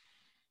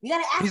 You got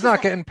to ask. He's not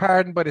yourself. getting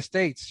pardoned by the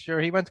states. Sure,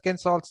 he went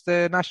against all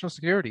the national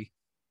security.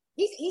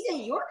 He's in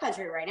your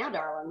country right now,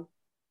 darling.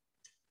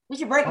 We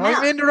should break him out.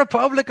 I'm in the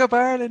Republic of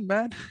Ireland,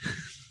 man.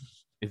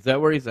 Is that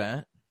where he's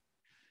at?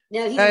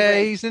 No, he's in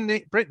Britain. He's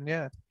in Britain,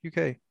 yeah, UK.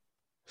 Oh, yeah,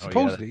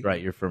 Supposedly. that's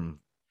right. You're from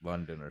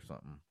London or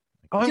something.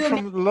 I'm Dude,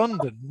 from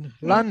London.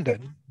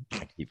 London.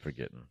 I keep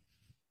forgetting.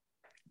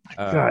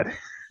 God.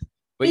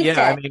 But He yeah,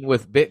 said- I mean,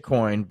 with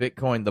Bitcoin,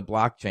 the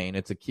blockchain,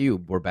 it's a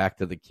cube. We're back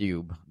to the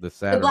cube, the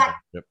Saturn.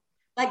 chip.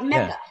 like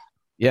Mecca,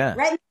 Yeah,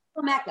 right next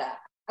to Mecca.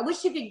 I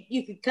wish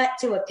you could cut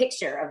to a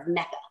picture of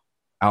Mecca.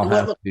 I'll What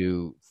have look-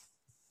 to.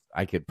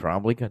 I could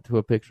probably cut to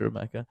a picture of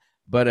Mecca,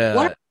 but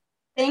One of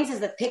the things is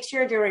the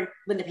picture during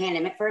when the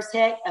pandemic first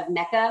hit of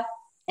Mecca,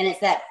 and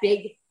it's that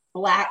big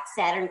black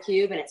Saturn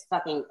cube, and it's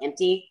fucking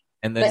empty.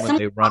 and then but when some-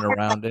 they run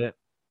around it,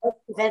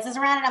 Fences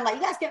around it. I'm like,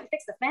 you guys can't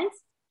fix the fence.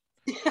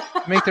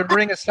 Make the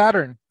ring of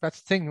Saturn.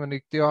 That's the thing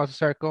when they all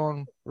start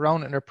going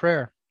around in their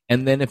prayer.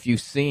 and then if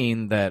you've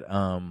seen that,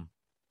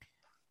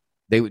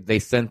 they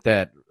sent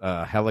that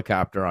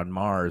helicopter on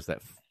Mars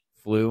that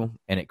flew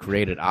and it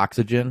created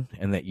oxygen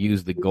and that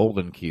used the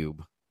golden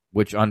cube,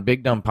 which on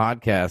Big Dumb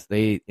Podcast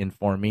they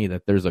inform me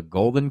that there's a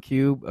golden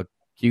cube, a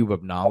cube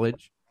of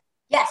knowledge,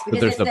 Yes, but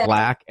because there's it's the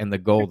black and the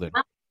golden.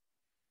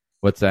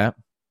 What's that?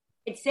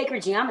 It's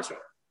sacred geometry.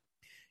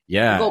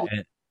 Yeah, gold.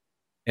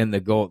 and the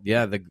gold,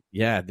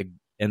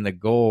 and the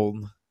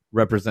gold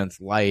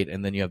represents light,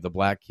 and then you have the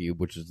black cube,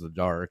 which is the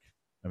dark.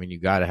 I mean, you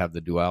got to have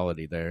the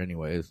duality there,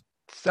 anyways.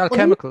 It's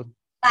alchemical.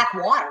 Black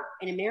water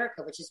in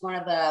America, which is one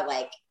of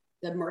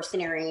the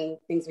mercenary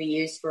things we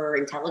use for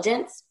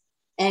intelligence.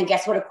 And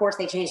guess what? Of course,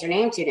 they changed their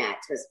name to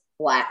next was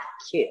Black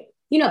Cube.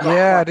 You know, Black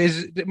Yeah, water. it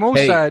is the most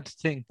Hey. sad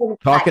thing. Black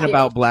Talking Cube.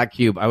 about black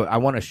cube, I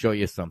want to show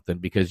you something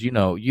because you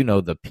know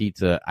the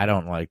pizza. I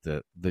don't like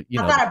the I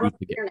thought I the broke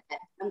the pizza. internet.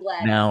 I'm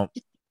glad. Now,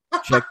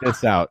 check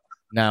this out.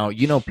 Now,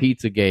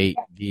 Pizzagate,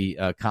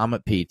 the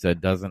Comet Pizza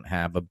doesn't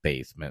have a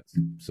basement,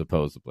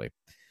 supposedly.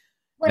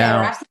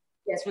 Whatever. now- I've seen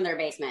this from their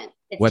basement.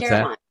 It's What's that?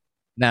 terrifying.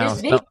 Now,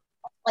 There's video,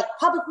 like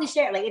publicly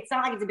shared. Like it's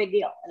not like it's a big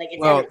deal. Like it's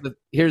well, everywhere.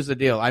 here's the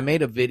deal. I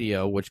made a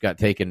video which got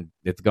taken.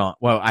 It's gone.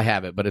 Well, I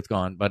have it, but it's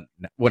gone. But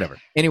whatever.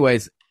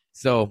 Anyways,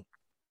 so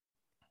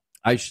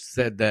I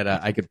said that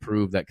I could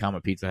prove that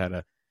Comet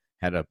Pizza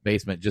had a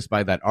basement just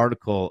by that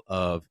article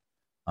of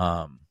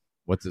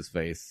what's his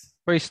face.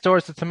 Where he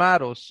stores the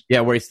tomatoes.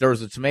 Yeah, where he stores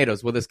the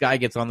tomatoes. Well, this guy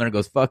gets on there and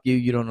goes, "Fuck you!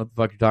 You don't know what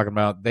the fuck you're talking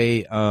about."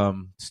 They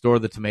store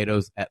the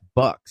tomatoes at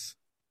Bucks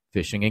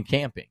Fishing and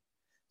Camping.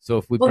 So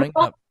if we Well, bring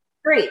well- up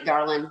Street,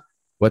 darling.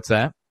 what's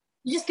that?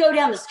 You just go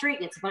down the street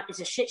and it's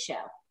a shit show.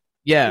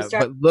 Yeah, You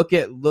start- but look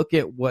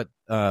at what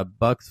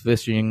Bucks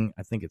Fishing.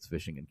 I think it's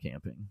Fishing and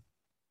Camping.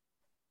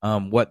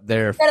 What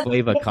their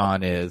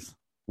Flavacon is.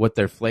 What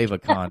their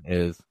Flavacon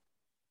is.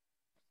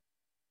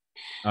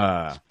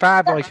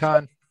 Fab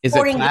icon. Is it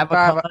According to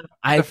Flavacon?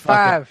 I the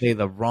fucking Fav. say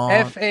the wrong.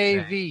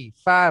 FAV.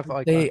 Fab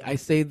icon. I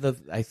say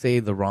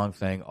the wrong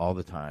thing all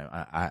the time.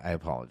 I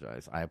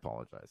apologize.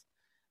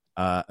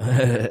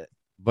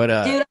 But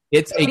Dude,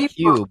 it's a what do you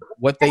cube. want?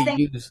 What they That thing-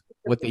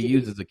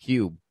 use is a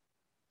cube.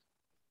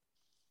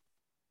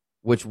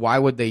 Which why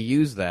would they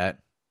use that?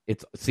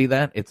 See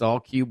that? It's all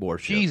cube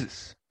worship.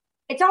 Jesus.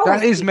 It's always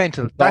That is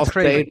mental. It's all That's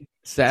crazy.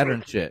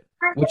 Saturn shit.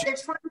 Which they're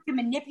trying to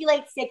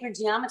manipulate sacred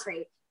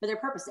geometry for their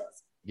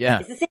purposes. yeah.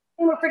 It's the same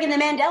thing with freaking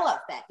the Mandela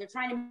effect. They're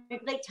trying to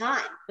manipulate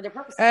time for their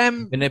purposes.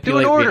 Do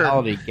Manipulate an order.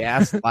 reality,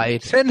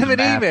 gaslight. Send him an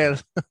math- email.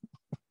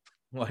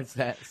 What's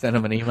that? Send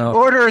him an email.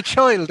 Order a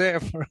child there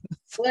for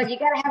Well, you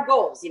got to have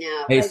goals, you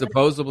know. Hey, Like,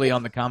 supposedly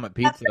on the Comet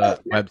Pizza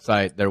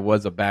website there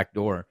was a back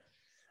door.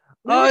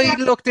 Oh, you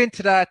looked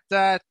into that.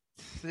 That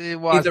it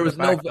was. There was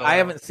no. I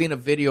haven't seen a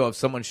video of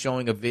someone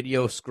showing a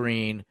video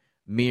screen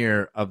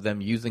mirror of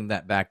them using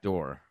that back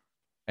door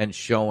and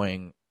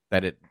showing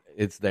that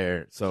it's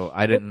there. So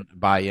I didn't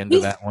buy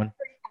into that one.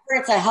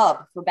 it's a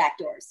hub for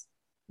backdoors.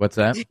 What's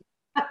that?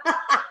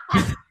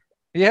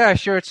 Yeah,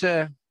 sure. It's in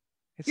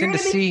You're the gonna be-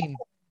 scene.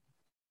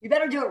 You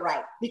better do it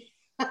right.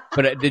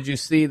 But did you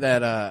see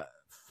that?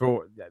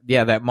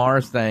 That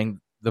Mars thing.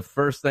 The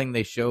first thing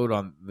they showed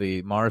on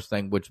the Mars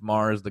thing, which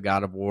Mars, the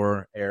god of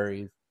war,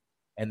 Ares,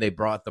 and they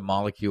brought the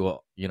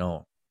molecule,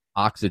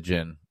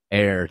 oxygen,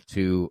 air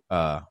to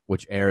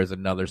which air is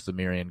another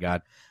Sumerian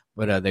god,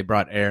 but they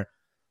brought air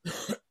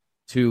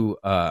to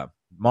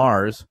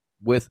Mars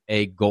with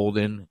a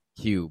golden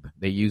cube.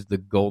 They used the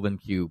golden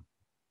cube.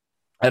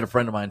 I had a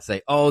friend of mine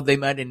say, "Oh, they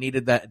might have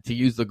needed that to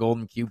use the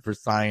golden cube for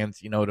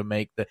science, to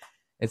make the."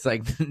 It's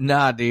like,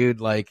 nah,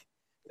 dude. Like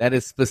that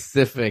is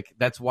specific.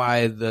 That's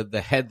why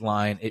the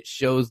headline it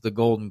shows the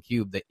golden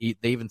cube. They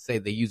even say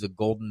they use a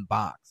golden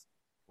box.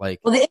 Like,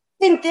 well, the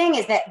interesting thing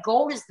is that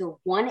gold is the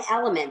one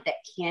element that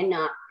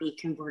cannot be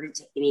converted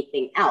to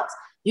anything else.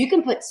 You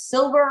can put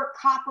silver,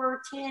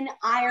 copper, tin,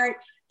 iron,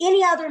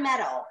 any other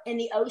metal in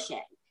the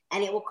ocean,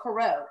 and it will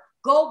corrode.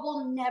 Gold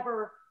will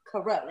never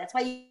corrode. That's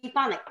why you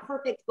find like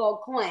perfect gold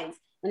coins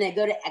when they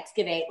go to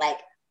excavate, like,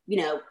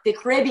 the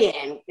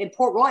Caribbean in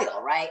Port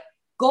Royal, right?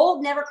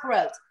 Gold never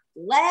corrodes.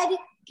 Lead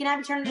cannot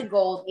be turned into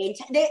gold.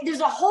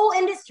 There's a whole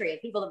industry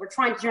of people that were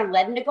trying to turn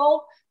lead into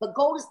gold, but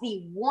gold is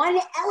the one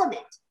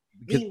element,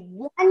 the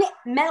one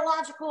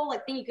metallurgical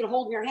thing you can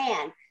hold in your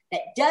hand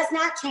that does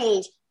not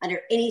change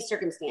under any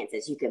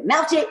circumstances. You can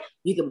melt it,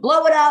 you can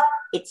blow it up,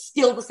 it's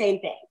still the same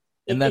thing.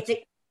 It's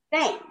a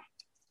thing.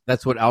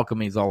 That's what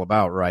alchemy is all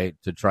about, right?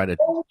 To try to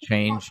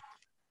change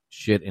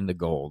shit into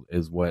gold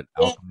is what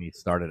alchemy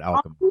started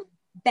alchemy.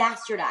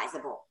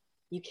 Bastardizable.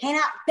 You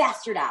cannot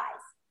bastardize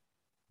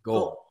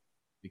gold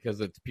because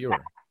it's pure.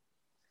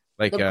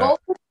 Like the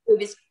golden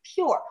cube is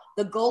pure.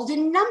 The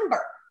golden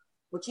number,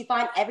 which you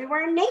find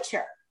everywhere in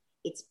nature,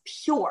 it's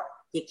pure.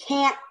 You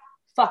can't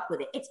fuck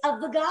with it. It's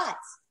of the gods,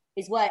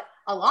 is what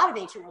a lot of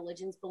ancient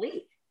religions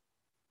believe.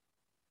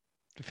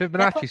 The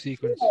Fibonacci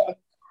sequence.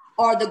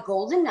 Or the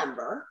golden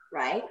number,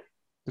 right?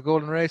 The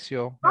golden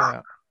ratio.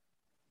 Yeah.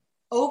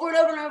 Over and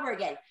over and over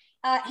again.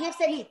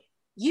 Hampstead Heath,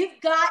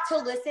 you've got to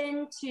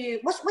listen to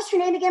what's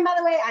your name again, by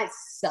the way? I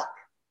suck.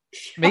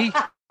 Me?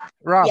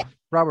 Rob. Yeah.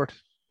 Robert.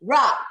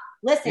 Rob,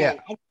 listen. Yeah.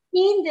 Have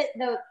you seen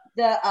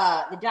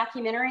the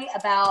documentary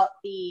about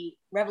the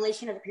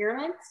revelation of the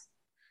pyramids?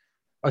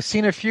 I've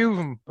seen a few of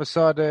them. I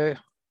saw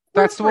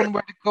that's the one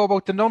where they go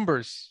about the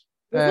numbers.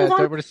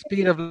 There were the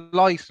speed of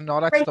light and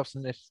all that stuff's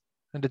in it.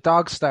 And the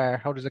dog star,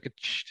 how there's like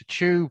a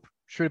tube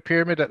through the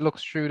pyramid that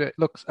looks Sirius.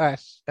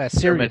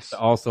 Pyramids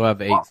also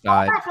have 8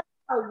 sides.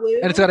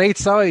 And it's got 8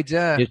 sides,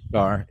 yeah.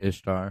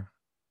 Ishtar.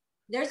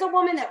 There's a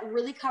woman that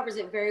really covers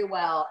it very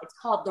well. It's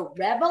called The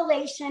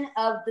Revelation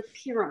of the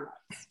Pyramids.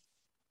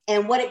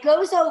 And what it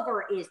goes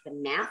over is the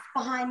math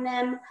behind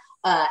them,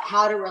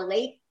 how to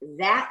relate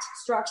that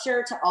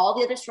structure to all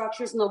the other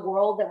structures in the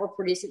world that were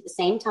produced at the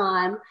same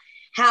time,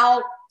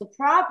 how the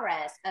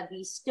progress of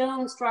these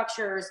stone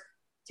structures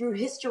through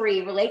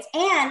history relates.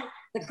 And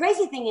the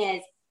crazy thing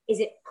is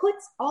it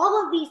puts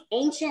all of these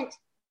ancient,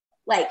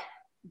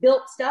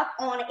 built stuff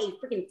on a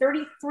freaking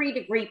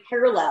 33-degree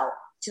parallel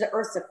to the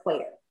Earth's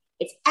equator.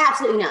 It's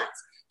absolutely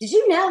nuts. Did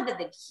you know that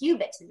the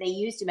cubit that they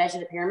use to measure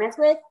the pyramids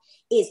with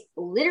is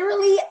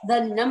literally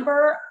the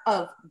number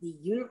of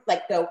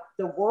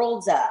the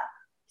world's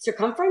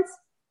circumference?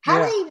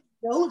 How do they even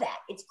know that?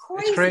 It's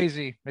crazy. It's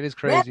crazy. It is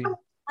crazy.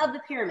 Of the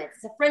pyramids.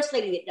 It's a French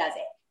lady that does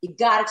it. You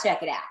got to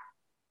check it out.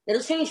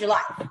 It'll change your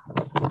life.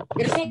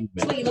 It'll change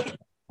the way you look at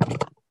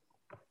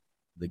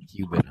the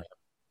cubit.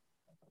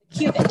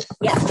 Cubit,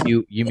 yeah.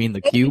 You mean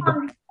the cube?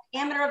 The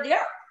diameter of the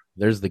Earth.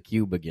 There's the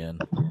cube again.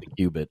 The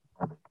cubit.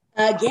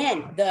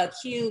 Again, the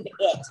cube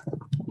it.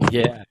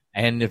 Yeah,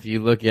 and if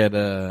you look at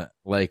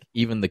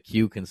even the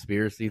Q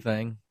conspiracy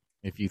thing,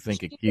 if you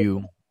think a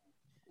Q.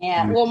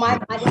 Yeah, well, my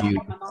dad and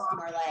my mom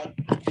are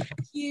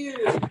huge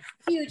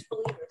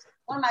believers.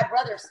 One of my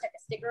brothers stuck a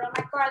sticker on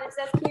my car that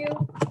says Q.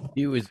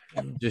 Q is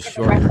just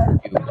short.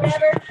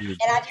 Whatever, and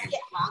I just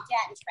get honked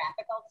at in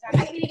traffic all the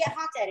time. I need to get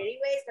honked at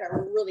anyways, but I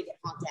really get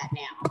honked at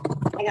now.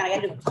 Hang on, I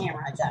got to do a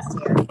camera adjust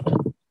here.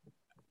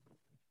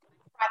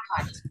 My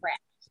tripod is crap.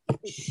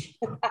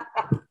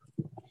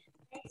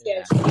 Thanks,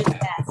 Yoshi. You're the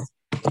best.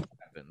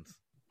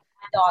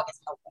 My dog is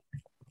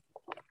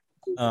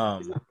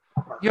helping.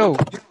 Yo,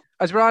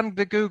 as we're on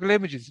the Google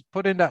Images,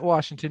 put in that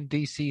Washington,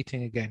 D.C.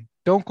 thing again.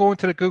 Don't go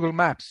into the Google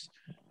Maps.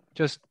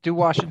 Just do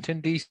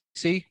Washington,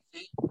 D.C.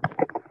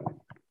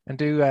 and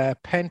do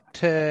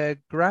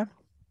pentagram.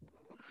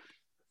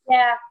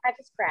 Yeah, I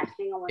just crashed.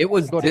 It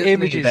was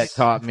Disney that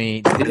taught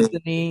me.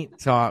 Disney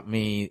taught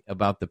me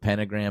about the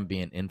pentagram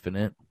being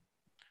infinite.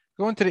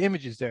 Go into the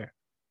images there.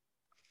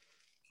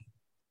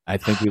 I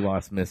think we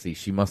lost Missy.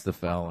 She must have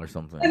fell or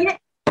something.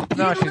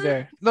 No, she's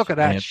there. Look at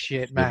that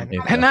shit, man.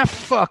 And that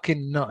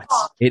fucking nuts.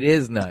 It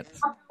is nuts.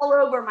 I'm all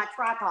over my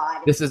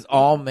tripod. This is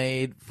all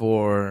made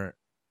for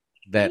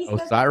that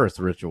Osiris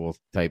ritual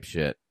type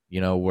shit.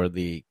 Where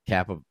the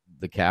capital,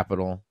 the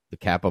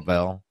Kappa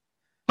Bell,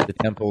 the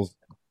temples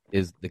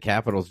is the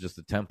capital is just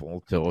a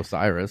temple to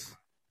Osiris.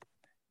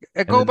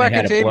 Go back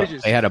into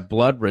images. They had a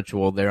blood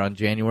ritual there on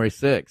January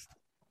 6th.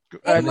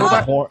 And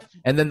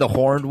then the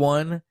horned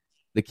one,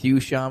 the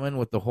Q shaman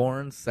with the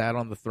horns, sat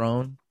on the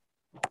throne.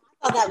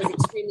 Oh, thought that was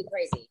extremely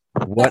crazy.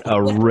 What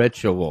a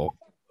ritual.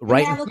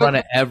 Right Yeah, in look front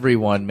at- of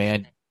everyone,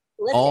 man.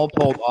 Listen, All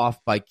pulled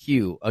off by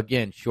Q.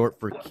 Again, short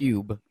for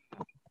Cube,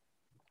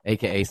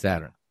 a.k.a.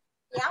 Saturn.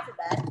 the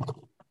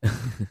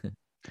alphabet.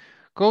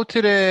 Go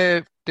to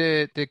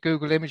the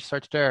Google image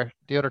search there,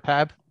 the other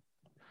tab.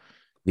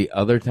 The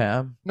other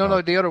tab?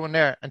 No, the other one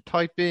there, and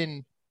type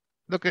in.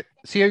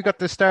 See how you got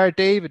the Star of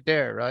David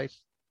there, right?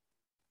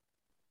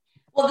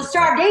 Well, the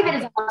Star of David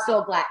is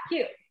also a black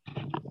cube.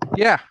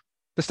 Yeah,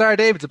 the Star of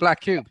David's a black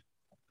cube,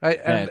 right?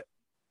 And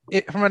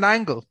from an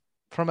angle,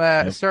 from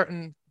a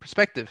certain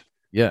perspective.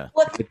 Yeah.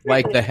 What's It's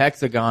like the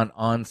hexagon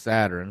on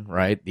Saturn,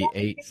 right? The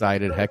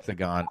 8-sided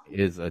hexagon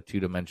is a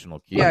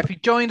 2-dimensional cube. Yeah, if you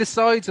join the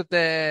sides of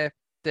the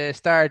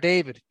Star of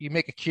David, you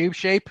make a cube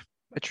shape,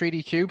 a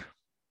 3D cube.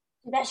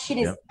 That shit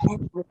is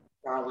everywhere,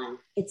 darling.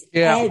 It's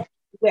Yeah. everywhere.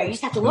 You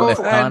just have to The look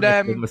for it.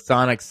 Masonic, the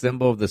Masonic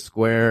symbol of the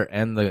square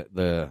and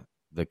the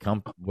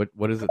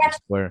what is it? The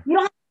square You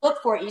don't have to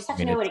look for it. You just have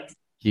to know what it's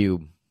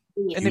cube.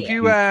 And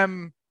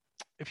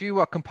if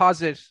you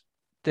composite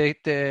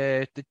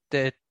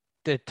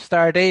the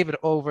Star of David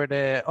over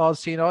the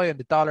all-seeing eye and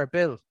the dollar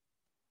bill.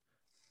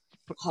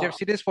 Do you ever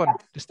see this one?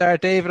 The Star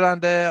of David on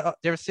the.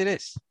 Do you ever see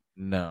this?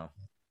 No.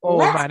 Oh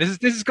What? man,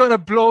 this is gonna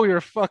blow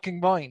your fucking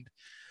mind.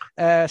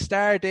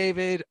 Star of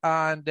David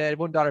on the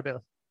 $1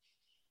 bill.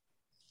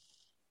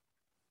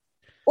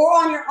 or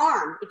on your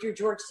arm if you're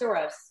George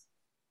Soros,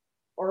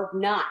 or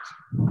not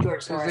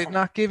George Does Soros. it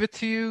not give it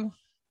to you?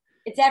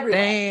 It's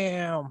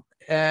everywhere.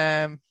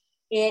 Damn.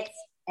 It's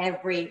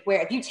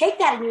everywhere. If you take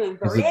that and you Is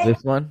invert it it,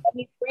 this one?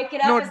 and you break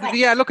it up, No, it's like,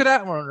 yeah, look at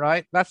that one,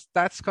 right?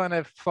 That's kind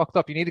of fucked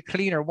up. You need a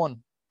cleaner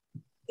one.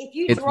 if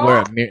you It's draw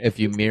where if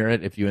you mirror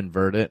it, if you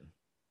invert it,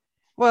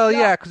 Well, Yeah.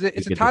 yeah, because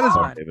it's you a get the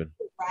Star talisman. David.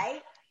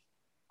 right,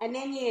 and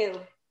then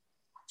you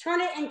turn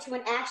it into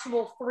an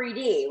actual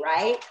 3D,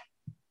 right?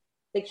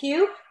 The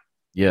cube,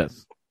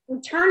 Yes.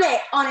 you turn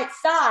it on its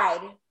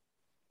side,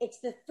 it's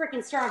the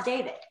freaking Star of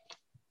David.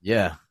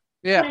 Yeah.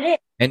 Yeah. What it is.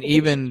 And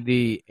even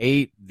the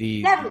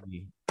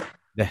Seven.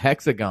 the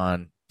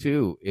hexagon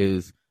too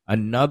is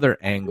another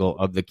angle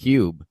of the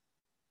cube.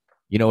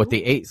 You know, with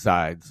the 8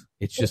 sides,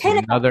 it's just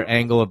another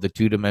angle of the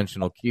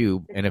 2-dimensional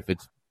cube. And if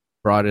it's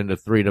brought into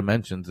 3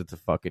 dimensions, it's a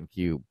fucking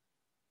cube.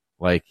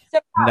 Like, So,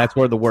 and that's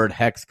where the word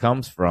hex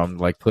comes from.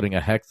 Like putting a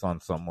hex on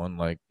someone,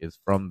 like, is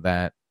from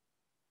that.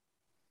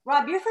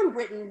 Rob, you're from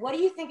Britain. What do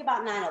you think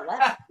about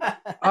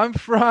 9/11? I'm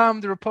from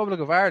the Republic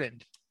of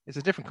Ireland. It's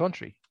a different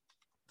country.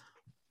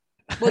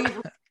 Well, you're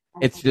from-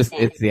 It's just,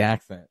 it's the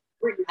accent.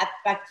 Britain.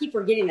 I keep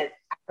forgetting that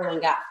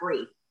Ireland got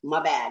free.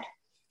 My bad.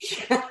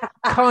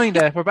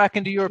 Kinda. We're back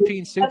into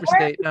European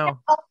superstate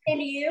now. All the same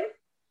to you?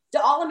 Do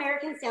all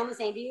Americans sound the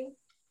same to you?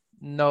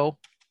 No.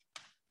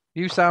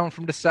 You sound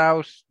from the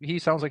South. He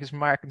sounds like he's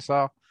from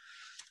Arkansas.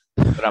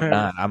 But I'm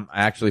not. I'm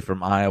actually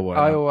from Iowa.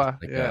 Iowa,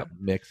 Like yeah. a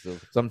mix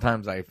of.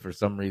 Sometimes I, for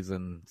some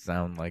reason,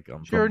 sound like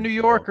I'm Sure, from New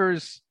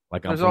Yorkers.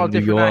 Like I'm There's all from New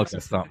different York or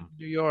accents. something.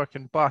 New York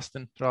and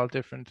Boston, they're all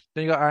different.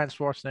 Then you got Arnold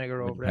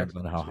Schwarzenegger It over there.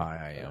 depends on how high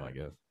I am, I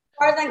guess. As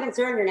far as I'm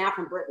concerned, you're now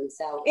from Britain.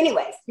 So,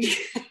 anyways,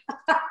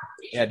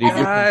 Yeah, dude, you're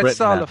from It's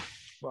Britain all now. a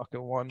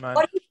fucking one, man.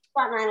 what do you think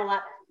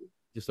about 9/11?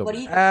 Just over What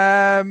do you?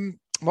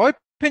 My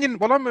opinion.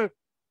 Well, I'm a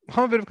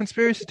bit of a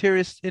conspiracy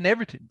theorist in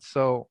everything,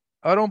 so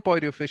I don't buy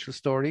the official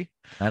story.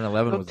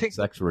 9/11 don't was a think-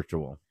 sex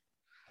ritual.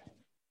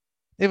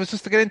 It was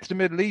just to get into the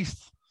Middle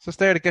East. Just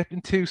there to get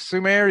into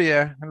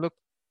Sumeria and look,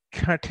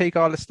 kind of take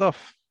all the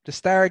stuff, the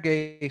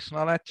Stargate and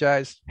all that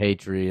jazz.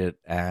 Patriot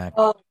Act.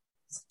 Oh,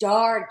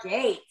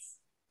 Stargates.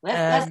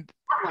 Let's And get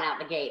that one out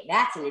the gate.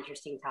 That's an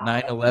interesting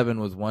topic. 9/11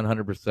 was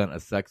 100% a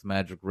sex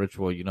magic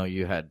ritual. You know,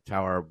 you had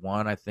Tower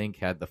 1, I think,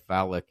 had the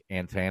phallic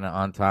antenna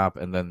on top,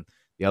 and then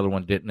the other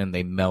one didn't, and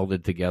they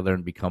melded together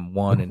and become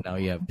one, and now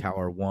you have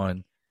Tower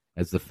 1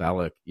 as the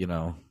phallic, you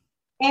know.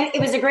 And it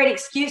was a great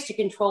excuse to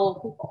control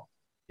people.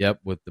 Yep,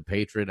 with the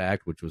Patriot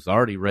Act, which was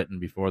already written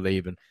before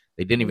they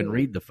didn't even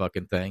read the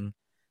fucking thing.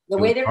 The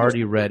It way was they're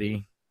already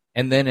ready.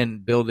 And then in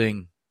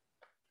building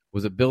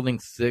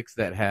 6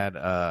 that had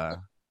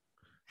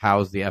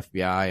housed the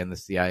FBI and the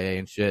CIA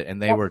and shit,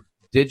 and they were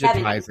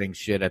digitizing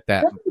shit at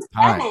that Building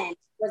time. 7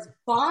 was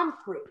bomb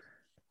proof.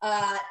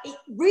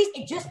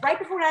 It just right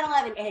before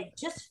 9/11, it had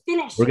just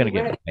finished. We're gonna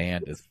the get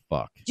banned as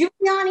fuck.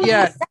 Giuliani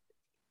Yeah.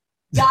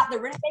 got the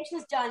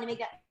renovations done to make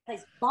that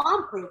place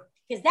bomb proof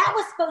because that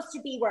was supposed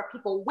to be where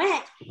people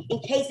went in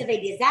case of a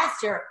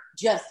disaster,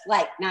 just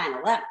like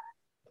 9/11.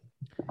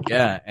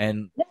 Yeah,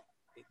 and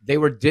they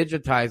were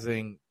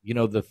digitizing, you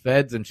know, the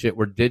feds and shit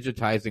were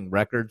digitizing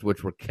records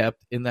which were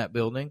kept in that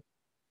building.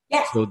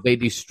 Yes. So they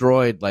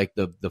destroyed like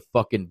the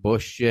fucking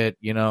Bush shit,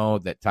 you know,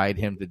 that tied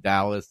him to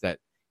Dallas, that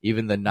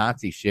even the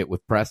Nazi shit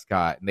with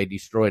Prescott, and they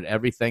destroyed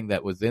everything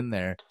that was in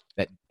there,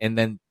 and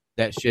then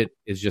that shit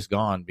is just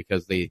gone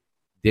because they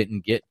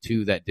didn't get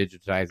to that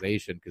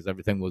digitization because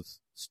everything was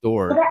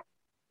stored.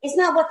 Isn't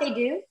that what they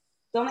do?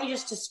 Don't they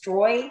just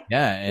destroy?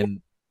 Yeah,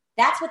 and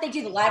That's what they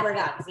do. The Library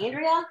of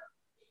Alexandria.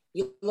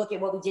 You look at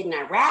what we did in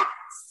Iraq,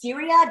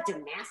 Syria,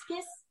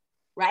 Damascus,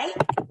 right?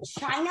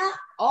 China,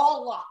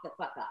 all locked the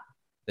fuck up.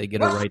 They get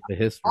to write the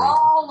history.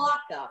 All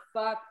lock the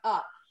fuck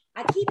up.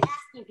 I keep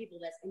asking people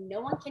this, and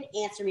no one can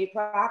answer me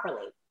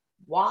properly.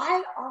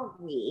 Why are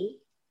we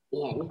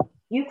in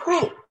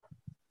Ukraine?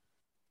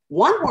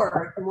 One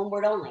word and one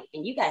word only,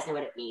 and you guys know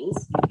what it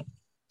means.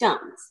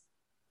 Dumbs.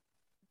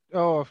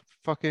 Oh,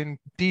 fucking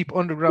deep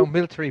underground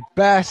military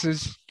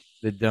bases.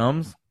 The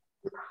dumbs?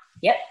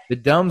 Yep. The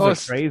dumbs are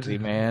crazy,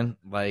 man.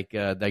 Like,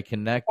 they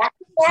connect. That's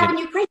what they have in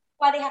Ukraine. That's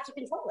why they have to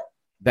control it.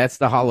 That's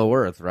the Hollow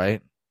Earth,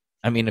 right?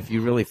 I mean, if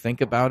you really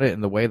think about it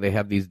and the way they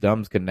have these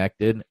dumbs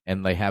connected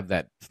and they have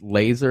that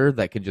laser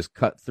that can just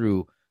cut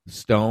through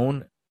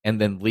stone and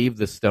then leave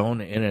the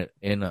stone in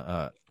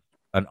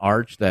an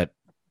arch that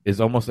is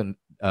almost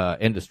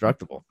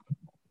indestructible.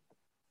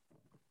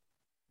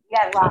 You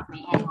guys lost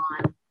me. Hang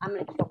on. I'm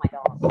going to kill my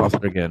dog. Lost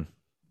it again.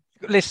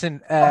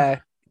 Listen,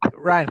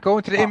 Ryan, go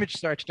into the image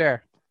search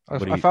there.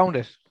 I found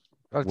it.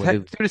 I'll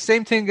do the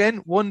same thing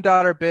again.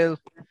 $1 bill,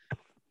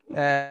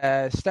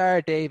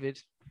 Star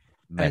David,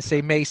 and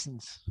say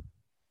Masons.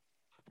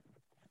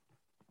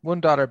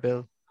 $1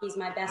 bill. He's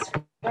my best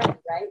friend,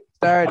 right?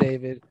 Star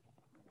David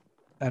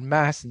and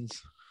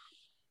Masons.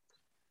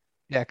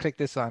 Yeah, click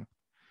this on.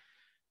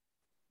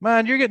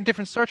 Man, you're getting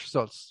different search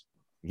results.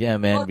 Yeah,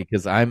 man,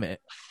 because I'm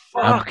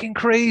fucking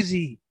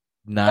crazy.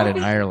 Not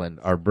in Ireland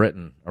or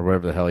Britain or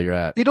wherever the hell you're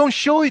at. They don't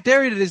show you.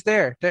 There it is.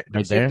 There.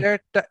 Right there?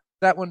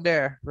 That one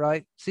there,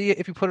 right? See,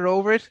 if you put it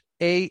over it,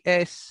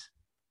 AS,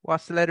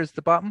 what's the letters at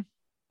the bottom?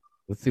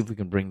 Let's see if we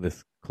can bring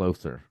this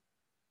closer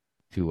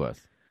to us.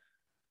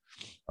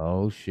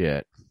 Oh,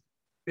 shit.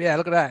 Yeah,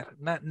 look at that.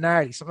 Not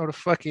gnarly. Something of the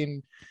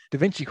fucking Da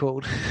Vinci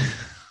Code.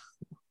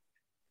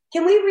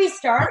 Can we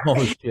restart?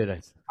 Oh,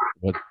 shit.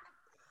 What?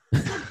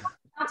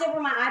 I've over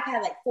my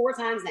iPad like 4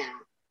 times now.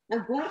 I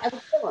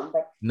would kill them,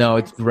 but no,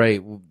 it's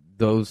great.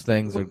 Those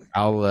things are.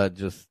 I'll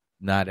just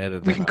not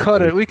edit. We can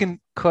cut it. We can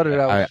cut it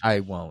out.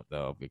 I won't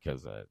though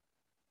because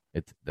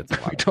that's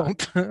a lot. We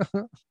don't.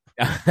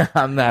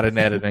 I'm not an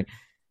editing.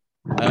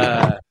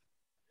 Yeah.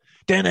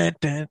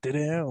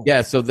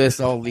 So this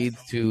all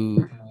leads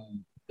to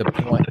the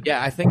point.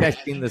 Yeah, I think I've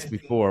seen this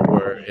before,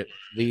 where it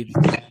leads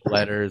to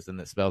letters and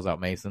it spells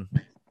out Mason.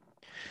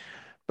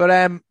 But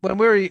I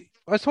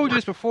told you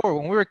this before,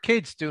 when we were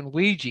kids doing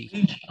Ouija,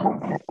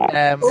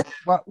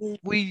 what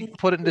we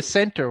put in the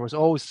center was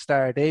always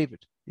Star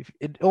David.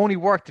 It only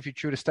worked if you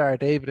threw the Star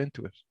David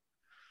into it.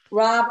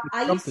 Rob,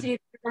 I used to do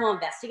criminal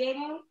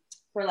investigating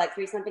for like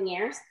 3-something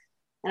years,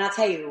 and I'll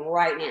tell you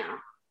right now,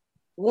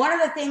 one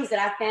of the things that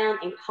I found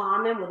in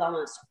common with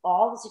almost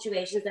all the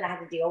situations that I had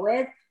to deal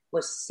with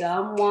was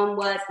someone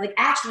was like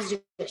actual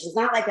situations,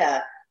 not like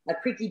a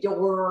creaky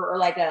door or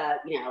like a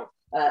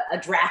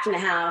draft in the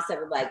house that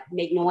would like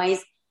make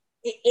noise.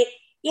 It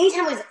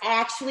anytime it was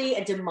actually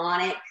a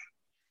demonic,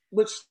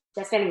 which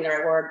that's not even the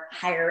right word,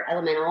 higher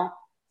elemental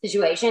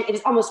situation, it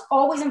was almost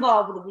always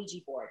involved with a Ouija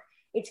board.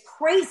 It's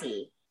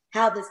crazy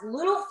how this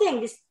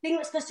thing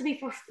that's supposed to be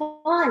for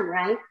fun,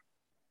 right?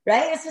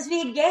 It's supposed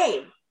to be a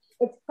game.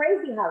 It's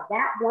crazy how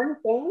that one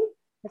thing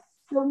has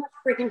so much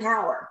freaking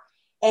power.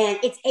 And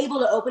it's able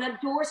to open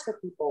up doors for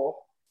people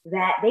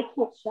that they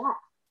can't shut,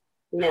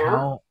 you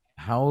know?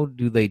 How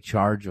do they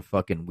charge a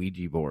fucking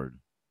Ouija board?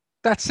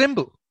 That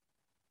symbol.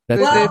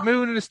 The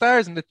moon and the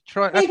stars, and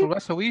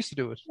that's how we used to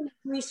do it.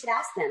 We should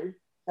ask them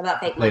about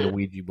fake money. I money. played a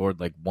Ouija board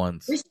like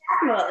once. We should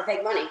ask them about the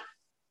fake money.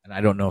 And I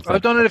don't know if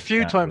I've done it a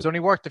few times. It only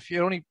worked a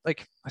few. I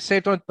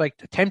saved on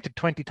attempted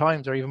 20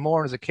 times or even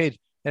more as a kid.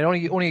 And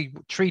only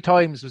 3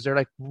 times was there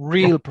like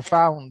real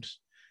profound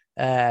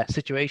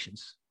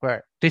situations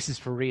where this is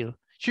for real.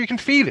 So you can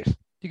feel it.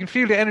 You can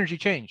feel the energy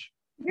change.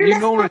 You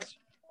and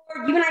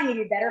I need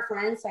to be better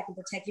friends so I can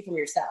protect you from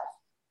yourself.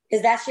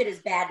 Because that shit is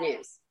bad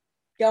news.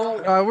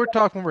 Don't. We're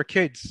talking when we're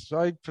kids. So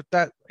I put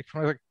that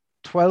when I was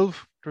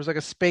 12. There was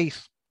a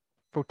space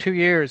for 2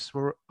 years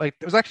where it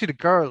was actually the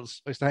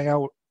girls I used to hang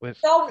out with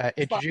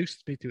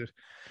introduced me to it.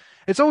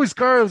 It's always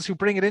girls who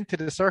bring it into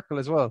the circle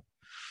as well.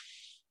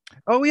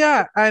 Oh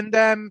yeah,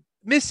 and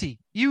Missy,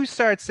 you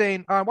start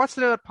saying, what's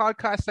the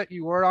podcast that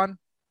you were on?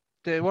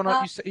 The one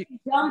you say,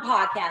 dumb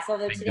podcast.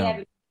 Although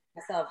today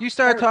you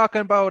started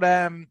talking about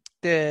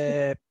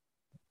the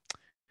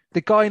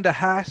guy in the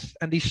hat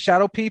and these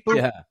shadow people.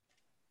 Yeah,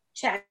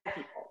 shadow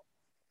people.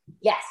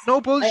 Yes.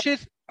 No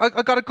bullshit. I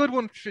got a good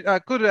one,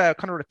 good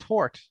kind of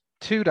retort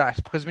to that,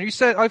 because when you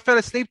said I fell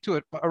asleep to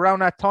it around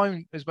that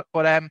time,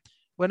 but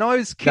when I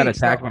was got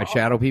attacked by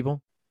shadow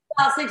people.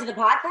 Fell asleep to the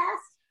podcast.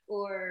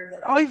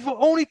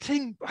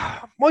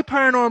 My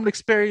paranormal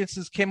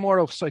experiences came more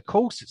of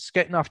psychosis,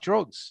 getting off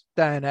drugs,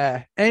 than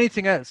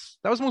anything else.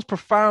 That was the most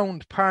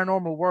profound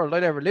paranormal world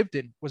I'd ever lived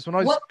in, was when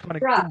I was kind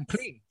of getting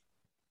clean.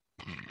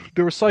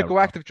 There were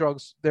psychoactive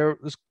drugs. There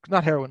was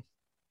not heroin.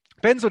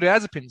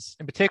 Benzodiazepines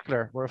in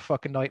particular were a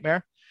fucking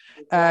nightmare.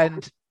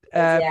 And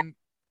I'll tell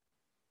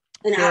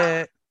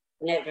you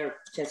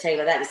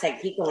about that in a second.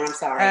 Keep going, I'm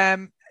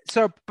sorry.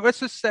 So let's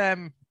just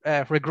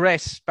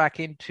regress back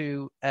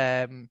into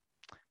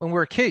when we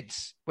were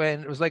kids,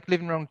 when it was like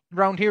living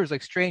around here, it was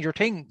like Stranger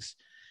Things.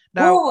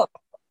 Now,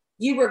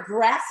 you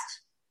regressed?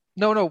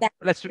 No.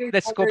 That's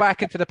Let's go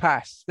back into the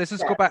past. Let's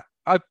just go back.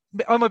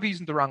 I'm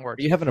using the wrong word.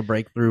 Are you having a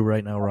breakthrough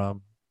right now,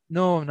 Rob?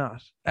 No, I'm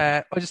not.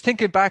 I was just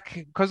thinking back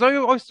because I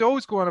used to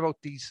always go on about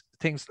these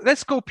things.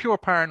 Let's go pure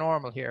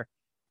paranormal here.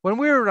 When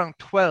we were around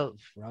 12,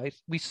 right,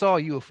 we saw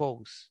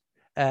UFOs,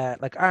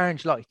 like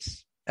orange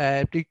lights.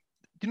 Do you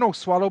know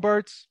swallow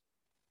birds?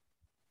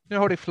 You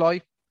know how they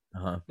fly?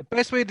 Uh-huh. The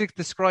best way to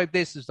describe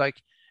this is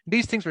like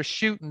these things were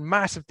shooting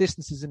massive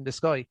distances in the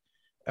sky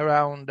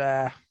around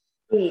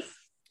blink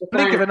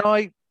of an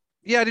eye.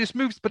 Yeah, they just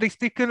moves, but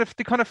they kind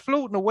of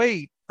floating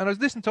away. And I was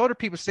listening to other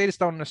people say this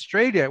down in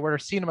Australia, where they're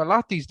seeing them a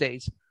lot these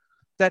days,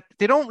 that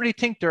they don't really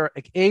think they're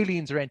like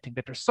aliens or anything,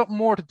 that there's something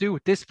more to do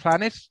with this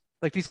planet,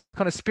 like these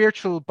kind of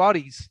spiritual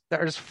bodies that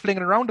are just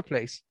flinging around the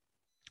place.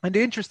 And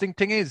the interesting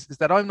thing is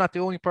that I'm not the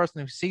only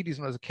person who see these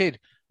when I was a kid.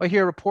 I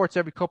hear reports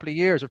every couple of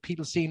years of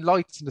people seeing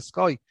lights in the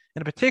sky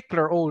in a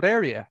particular old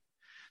area.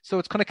 So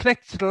it's kind of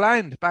connected to the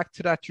land, back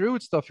to that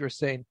druid stuff you're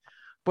saying.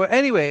 But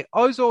anyway,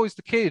 I was always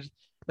the kid.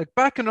 Like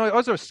back in, I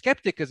was a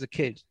skeptic as a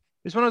kid. It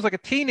was when I was like a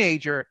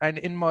teenager and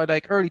in my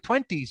like early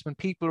 20s when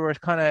people were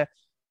I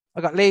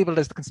got labeled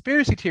as the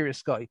conspiracy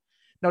theorist guy.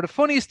 Now, the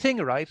funniest thing,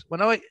 right,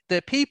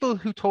 the people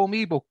who told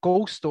me about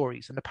ghost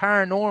stories and the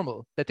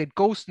paranormal, that they'd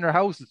ghosts in their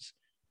houses,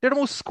 they're the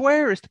most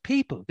squarest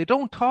people. They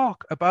don't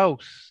talk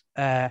about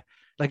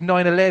like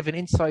 9/11,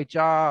 Inside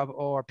Job,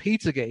 or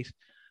Pizzagate.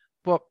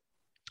 But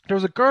there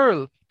was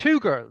two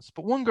girls,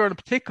 but one girl in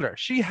particular,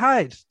 she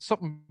had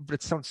something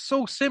that sounds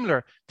so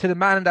similar to the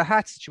Man in the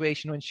Hat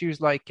situation when she was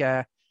like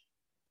 10,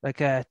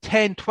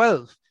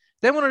 12.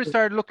 Then when I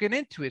started looking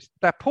into it,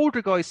 that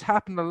poltergeist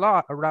happened a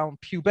lot around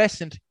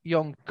pubescent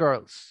young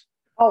girls.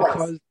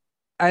 Always.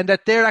 And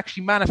that they're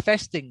actually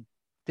manifesting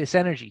this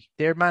energy.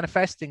 They're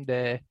manifesting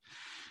the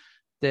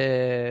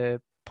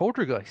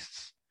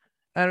poltergeists.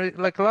 And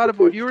like a lot of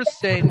what you were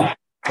saying, that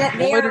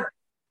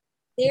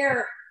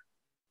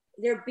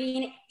they're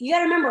being, you got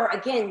to remember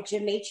again,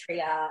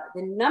 gematria,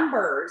 the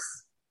numbers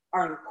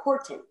are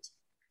important.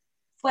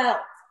 12,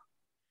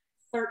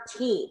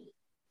 13,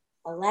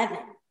 11,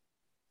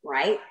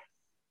 right?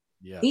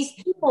 Yeah. These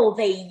people,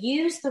 they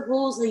use the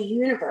rules of the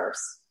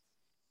universe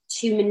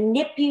to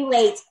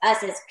manipulate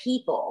us as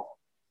people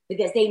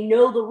because they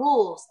know the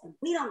rules and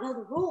we don't know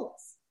the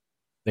rules.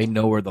 They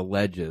know where the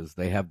ledge is.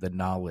 They have the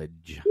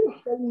knowledge.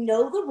 They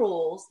know the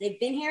rules. They've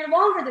been here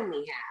longer than we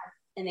have.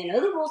 And they know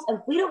the rules, and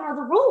we don't know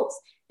the rules.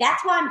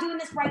 That's why I'm doing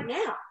this right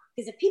now.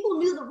 Because if people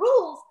knew the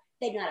rules,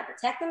 they'd know how to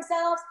protect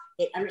themselves.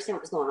 They'd understand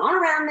what was going on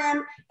around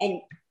them.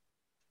 And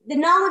the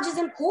knowledge is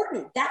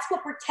important. That's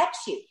what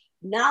protects you.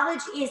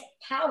 Knowledge is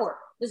power.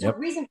 There's a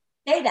reason to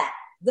say that.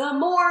 The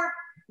more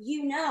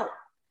you know,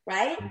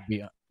 right?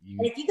 And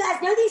if you guys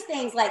know these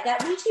things, like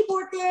that Ouija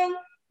board thing,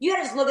 you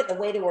gotta just look at the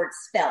way the word's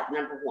spelled,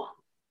 number one.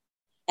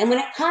 And when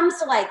it comes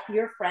to like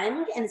your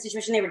friend and the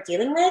situation they were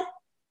dealing with,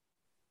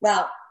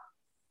 well,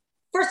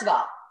 first of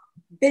all,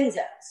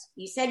 benzos.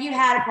 You said you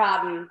had a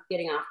problem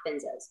getting off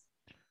benzos.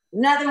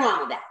 Nothing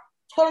wrong with that.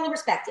 Totally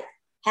respect it.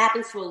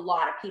 Happens to a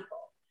lot of people.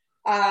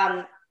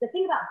 The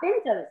thing about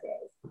benzos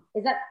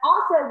is that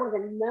also one of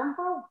the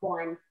number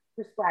one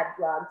prescribed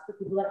drugs for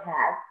people that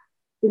have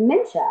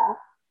dementia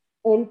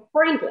and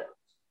brain damage.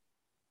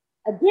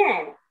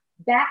 Again,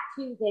 back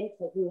to them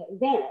taking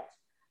advantage.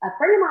 A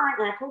friend of mine,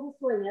 and I told this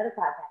story in the other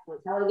podcast, I'm going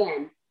to tell it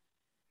again,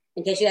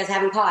 in case you guys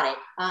haven't caught it.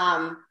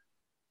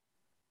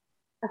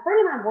 A friend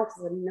of mine works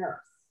as a nurse,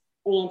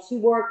 and she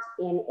worked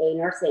in a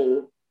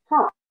nursing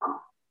home.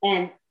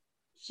 And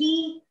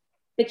she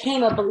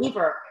became a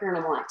believer of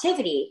paranormal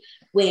activity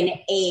when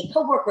a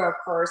coworker of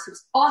hers,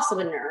 who's also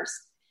a nurse,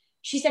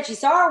 she said she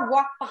saw her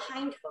walk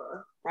behind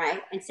her,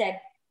 right, and said,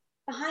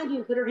 behind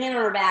you, put her hand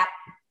on her back,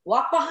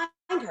 walk behind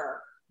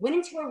her, went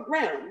into a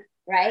room,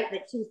 right,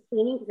 that she was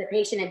cleaning because the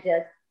patient had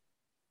just,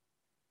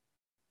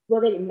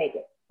 well, they didn't make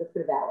it, let's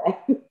put it that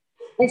way.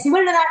 And she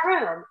went into that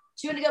room,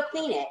 she went to go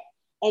clean it,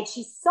 and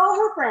she saw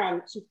her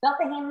friend, she felt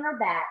the hand on her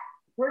back,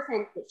 the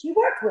person that she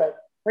worked with,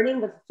 her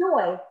name was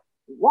Joy,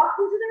 walked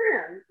into the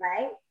room,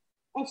 right?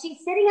 And she's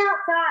sitting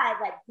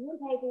outside, like doing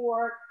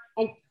paperwork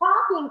and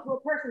talking to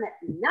a person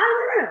that's not in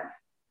the room,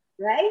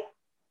 right?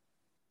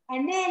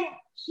 And then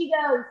she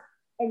goes,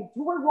 and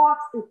Joy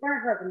walks in front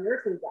of her at the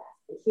nursing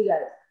desk, and she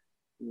goes,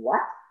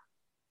 what?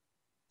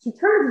 She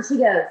turns and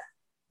she goes,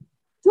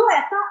 Joy,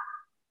 I thought,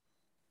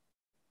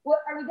 what,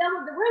 are we done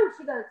with the room?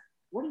 She goes,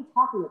 what are you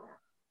talking about?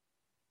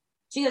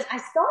 She goes, I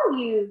saw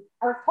you,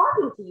 I was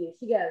talking to you.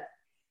 She goes,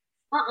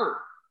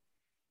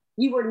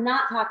 you were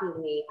not talking to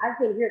me. I've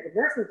been here at the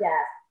nursing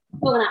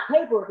desk filling out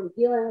paperwork and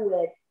dealing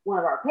with one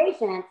of our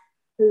patients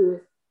who's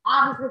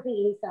obviously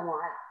thinking he's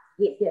somewhere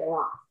else. Get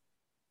along.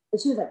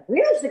 And she was like,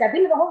 really? She's like, I've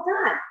been here the whole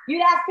time.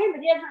 You'd ask him,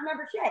 but he doesn't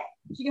remember shit.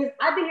 She goes,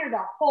 I've been here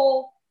the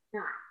whole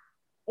time.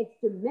 It's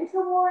dementia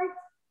wards,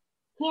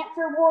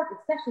 cancer wards,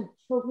 especially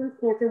children's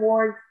cancer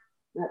wards.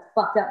 That's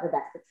fucked up, but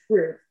that's the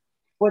truth.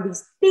 Where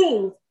these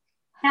things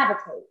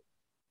habitate.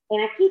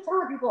 And I keep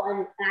telling people,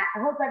 and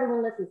I hope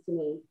everyone listens to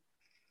me,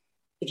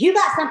 if you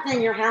got something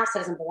in your house that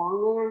doesn't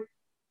belong there,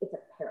 it's a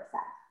parasite.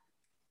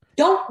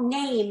 Don't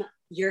name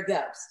your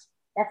ghost.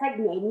 That's like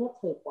naming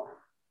a tapeworm,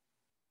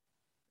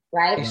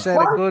 right? You said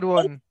a good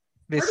one,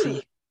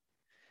 Missy,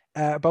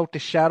 about the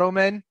shadow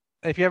men.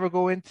 If you ever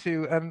go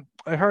into,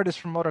 I heard this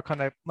from other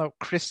kind of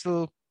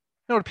crystal,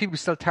 the people who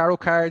sell tarot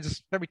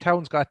cards. Every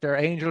town's got their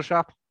angel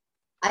shop.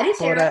 I didn't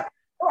share it, of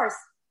course.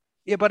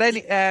 Yeah, but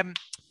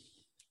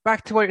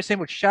back to what you're saying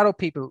with shadow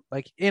people,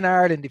 like in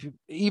Ireland,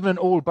 even in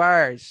old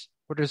bars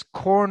where there's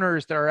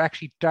corners that are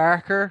actually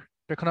darker,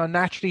 they're kind of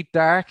naturally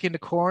dark in the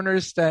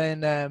corners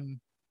than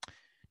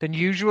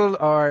usual,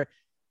 or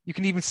you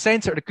can even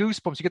sense it, the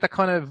goosebumps. You get that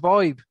kind of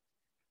vibe.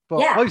 But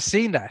yeah. I've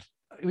seen that.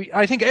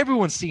 I think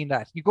everyone's seen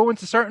that. You go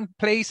into certain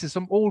places,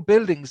 some old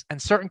buildings, and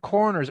certain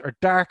corners are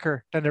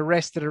darker than the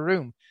rest of the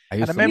room. I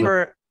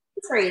remember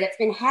that's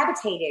been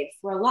habitated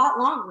for a lot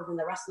longer than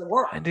the rest of the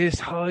world. And they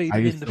just hide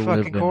in the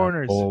fucking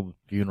corners. Old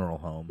funeral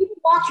home. You can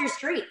walk your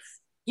streets.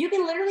 You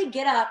can literally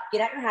get up,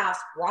 get out your house,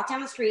 walk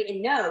down the street,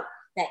 and know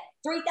that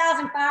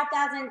 3,000,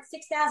 5,000,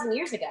 6,000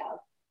 years ago,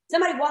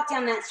 somebody walked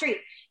down that street.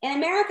 In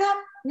America,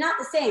 not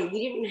the same.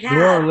 We didn't have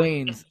New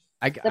Orleans.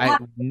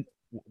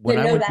 When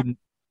I went to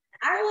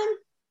Ireland,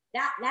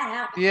 that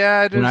happened.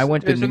 Yeah, when I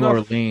went to New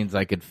Orleans,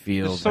 I could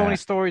feel there's so many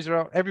stories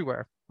around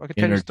everywhere. I could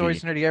tell you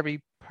stories in nearly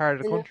every part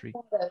of the country.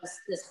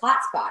 Those hot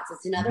spots.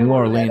 It's another New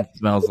Orleans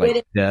smells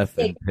like death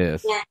and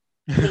piss.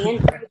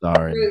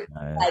 Sorry,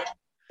 like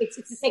it's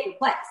a sacred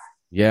place.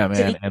 Yeah,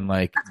 man, and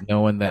like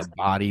knowing that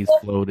bodies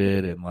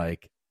floated and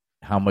like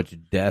how much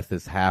death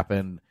has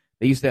happened.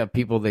 They used to have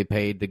people they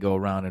paid to go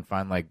around and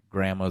find like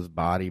grandma's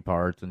body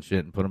parts and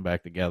shit and put them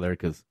back together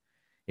because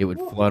it would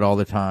flood all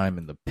the time.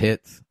 And the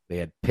pits, they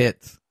had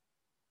pits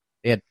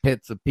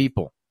of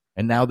people,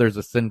 and now there's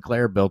a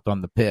Sinclair built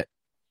on the pit.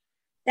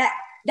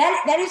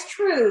 That is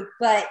true,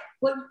 but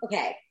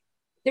okay.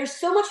 There's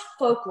so much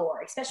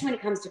folklore, especially when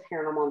it comes to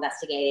paranormal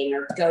investigating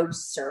or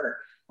ghosts or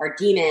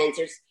demons.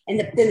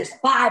 Then there's the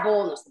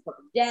Bible, and there's the Book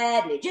of the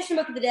Dead, and the Egyptian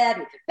Book of the Dead,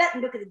 and the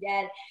Tibetan Book of the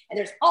Dead, and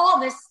there's all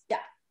this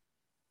stuff.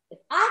 If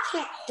I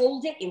can't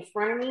hold it in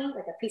front of me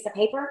like a piece of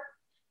paper,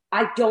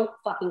 I don't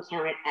fucking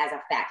count it as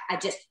a fact. I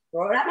just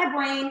throw it out my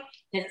brain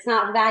because it's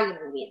not valuable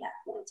to me at that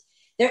point.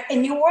 There,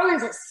 in New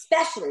Orleans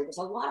especially, there's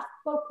a lot of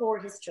folklore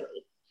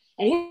history.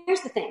 And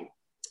here's the thing.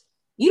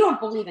 You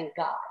don't believe in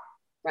God,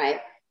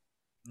 right?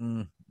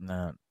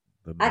 Not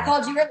I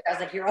called you earlier. I was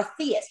like, you're a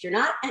theist. You're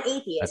not an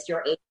atheist. You're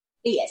a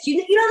theist. You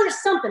know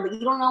there's something, but you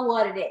don't know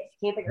what it is.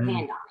 You can't put your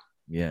hand on it.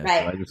 Yeah,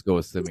 right? So I just go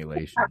with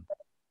simulation.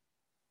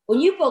 When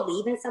you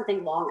believe in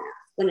something long enough,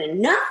 when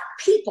enough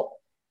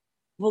people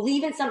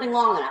believe in something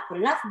long enough,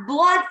 when enough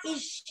blood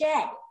is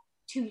shed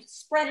to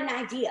spread an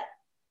idea,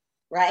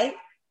 right?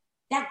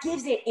 That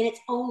gives it in its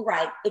own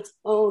right, its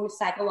own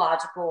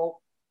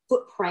psychological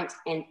footprint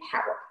and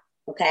power,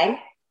 okay?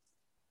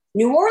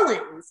 New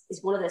Orleans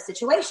is one of those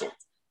situations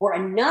where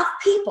enough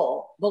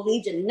people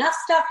believed enough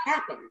stuff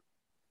happened,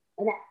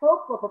 and that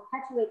folklore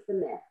perpetuates the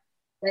myth,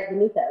 right, the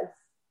mythos,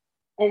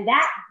 and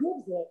that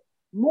gives it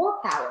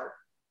more power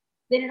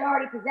than it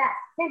already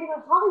possessed. Same thing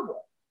with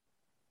Hollywood.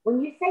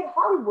 When you say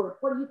Hollywood,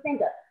 what do you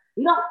think of?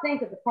 You don't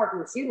think of the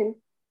Parkland shooting.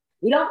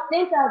 You don't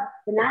think of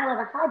the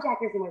 9/11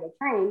 hijackers and where they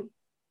trained,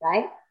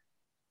 right?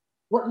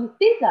 What you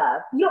think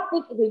of, you don't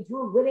think of a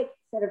druidic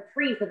set of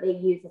trees that they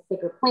use as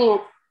sacred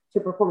plants to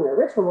perform their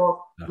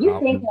rituals. You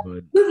think of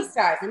movie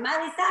stars and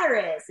Miley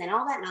Cyrus and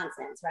all that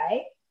nonsense,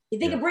 right? You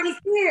think of Britney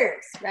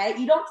Spears, right?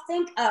 You don't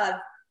think of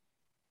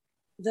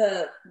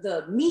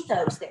the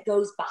mythos that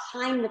goes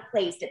behind the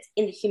place that's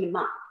in the human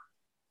mind.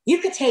 You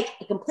could take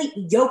a complete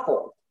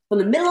yokel from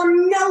the middle of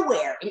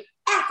nowhere in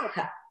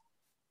Africa,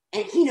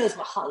 and he knows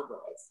what Hollywood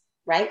is,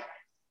 right?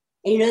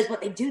 And he knows what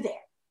they do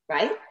there,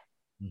 right?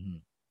 Mm-hmm.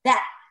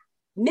 That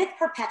myth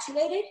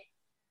perpetuated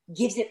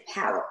gives it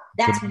power.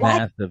 That's why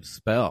massive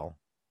spell.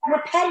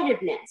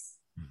 Repetitiveness.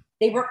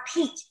 They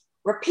repeat.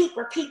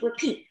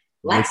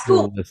 Like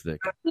school.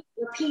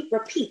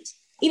 Repeat.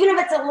 Even if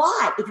it's a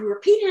lie, if you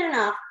repeat it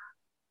enough,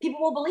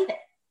 people will believe it.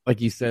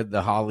 Like you said,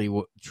 the holly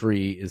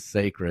tree is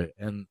sacred,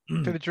 and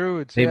to the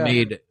Druids, they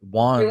made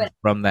wands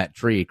from that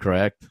tree,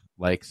 correct?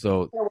 Like,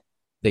 so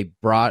they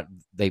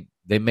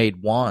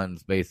made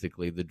wands,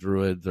 basically, the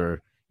Druids,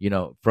 or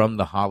from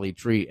the holly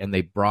tree, and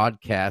they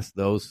broadcast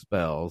those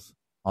spells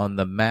on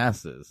the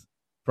masses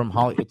from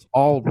holly. It's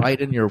all right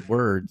in your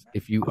words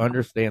if you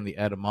understand the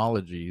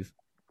etymologies.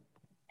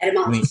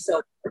 Etymology is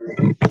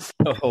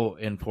so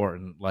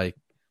important. Like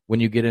when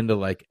you get into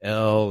like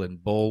El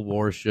and bull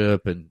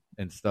worship and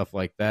stuff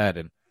like that,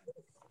 and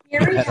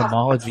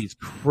etymology is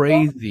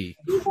crazy.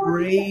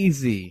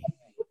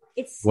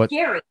 It's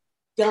scary,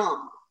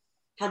 dumb.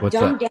 How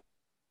dumb down.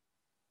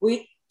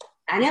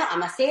 I know. I'm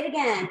gonna say it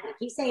again. I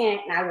keep saying it,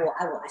 and I will.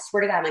 I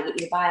swear to God, I'm gonna get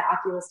you to buy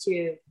Oculus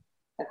 2,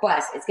 a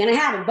Quest. It's gonna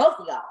happen. Both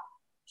of y'all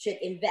should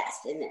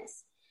invest in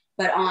this.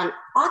 But on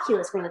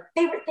Oculus, one of the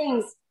favorite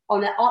things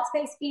on the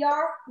AltSpace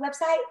VR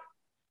website,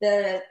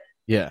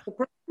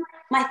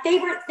 my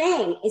favorite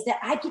thing is that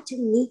I get to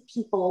meet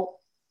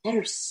people that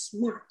are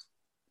smart.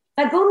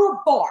 If I go to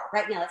a bar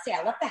right now, let's say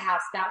I left the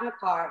house, got in a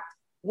car,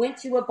 went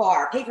to a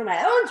bar, paid for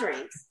my own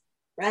drinks,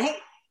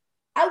 right?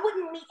 I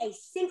wouldn't meet a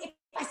single,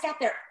 if I sat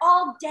there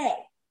all day,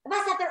 if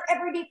I sat there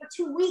every day for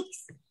 2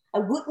 weeks, I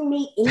wouldn't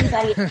meet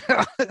anybody.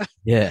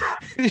 Yeah.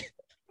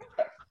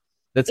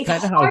 That's It's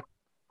kind of hard how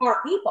for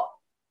smart people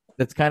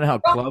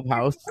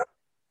Clubhouse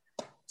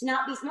to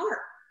not be smart.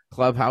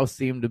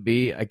 seemed to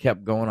be. I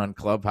kept going on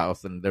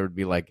Clubhouse, and there would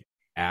be like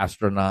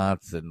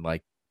astronauts and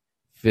like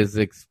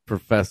physics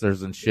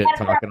professors and shit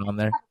talking on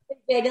there.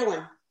 Jay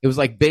Dillon. It was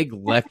like big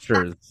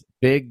lectures,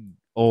 big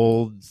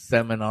old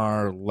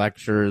seminar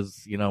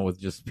lectures, you know, with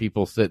just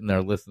people sitting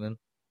there listening.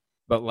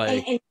 But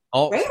like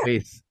alt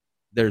space,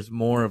 there's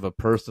more of a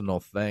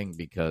personal thing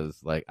because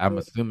like I'm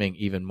assuming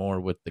even more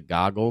with the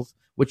goggles,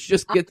 which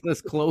just gets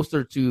us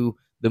closer to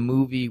the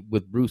movie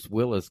with Bruce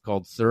Willis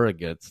called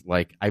Surrogates.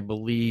 Like I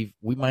believe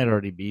we might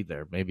already be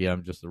there. Maybe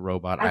I'm just a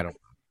robot. I don't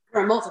know.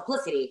 Or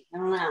multiplicity. I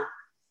don't know.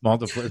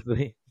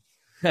 Multiplicity.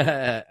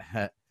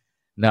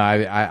 No,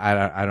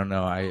 I don't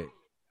know.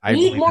 I need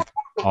believe more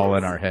it's all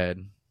in our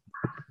head.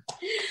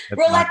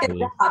 We're like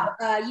the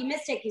Rob. You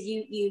missed it because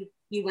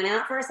you went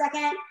out for a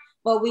second,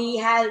 but we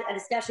had a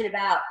discussion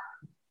about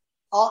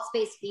Alt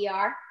Space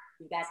VR.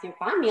 You guys can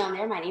find me on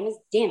there. My name is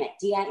Dammit,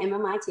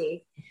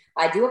 Dimmit.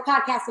 I do a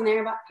podcast on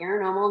there about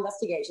paranormal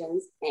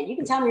investigations, and you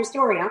can tell me your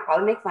story, and I'll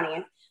probably make fun of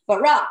you.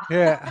 But Rob,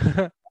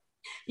 yeah,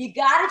 you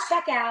got to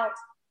check out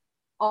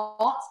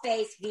Alt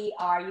Space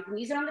VR. You can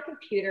use it on the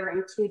computer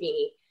in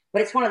 2D,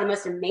 but it's one of the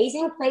most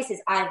amazing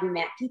places I've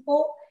met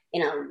people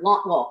in a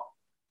long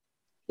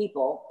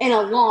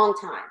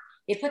time.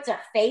 It puts a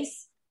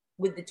face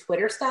with the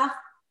Twitter stuff.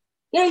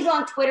 You know, you go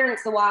on Twitter and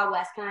it's the Wild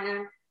West kind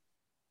of.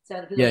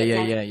 So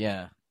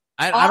yeah.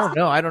 I don't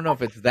know. I don't know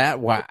if it's that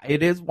wild.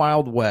 It is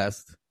Wild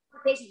West.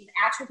 With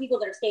actual people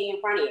that are standing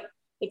in front of you.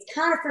 It's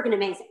kind of freaking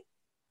amazing.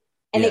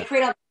 And they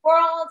create all the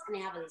worlds and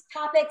they have all these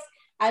topics.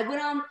 I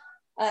went on,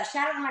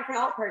 shout out to my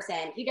friend Alt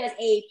Person. He does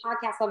a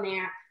podcast on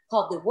there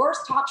called The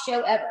Worst Talk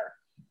Show Ever.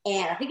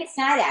 And I think it's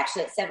tonight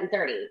actually at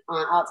 7:30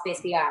 on Alt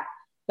Space VR.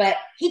 But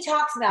he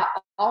talks about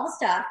all the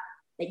stuff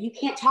that you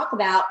can't talk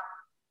about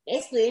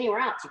basically anywhere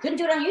else. You couldn't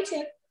do it on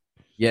YouTube.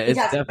 Yeah, it's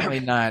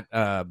definitely not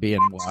being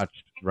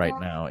watched right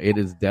now. It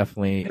is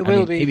definitely. It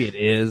will be. Maybe it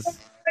is.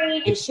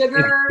 And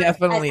sugar. It's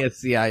definitely a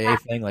CIA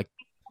thing. Like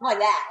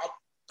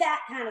that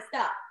kind of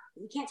stuff.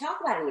 You can't talk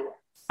about it anywhere.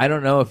 I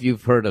don't know if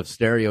you've heard of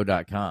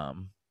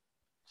Stereo.com.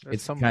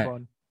 It's some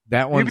fun.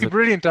 That one's You'd be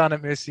brilliant on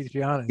it, Missy, to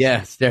be honest.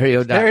 Yeah,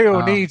 Stereo.com.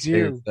 Stereo needs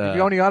you. You'll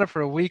be only on it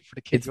for a week for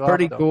the kids. It's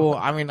pretty cool.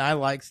 I mean, I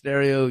like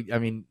Stereo. I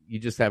mean, you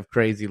just have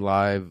crazy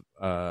live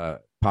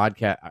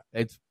podcast.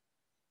 It's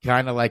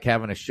kind of like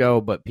having a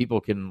show, but people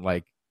can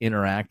like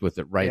interact with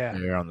it right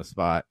there on the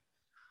spot.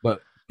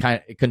 But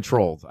kind of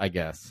controlled, I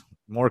guess.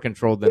 More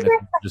controlled than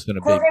it's just in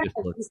a big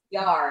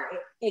Discord.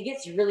 It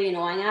gets really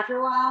annoying after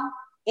a while,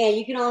 and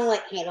you can only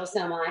like handle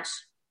so much.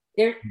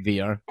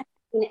 VR.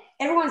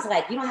 Everyone's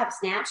like, you don't have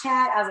Snapchat?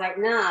 I was like,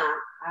 nah,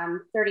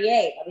 I'm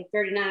 38. I'll be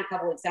 39 in a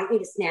couple weeks. I don't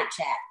need a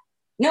Snapchat.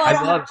 No,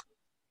 I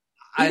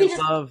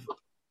love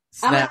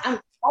Snap.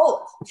 I'm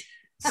old.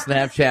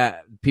 Snapchat.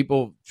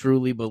 People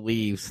truly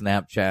believe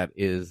Snapchat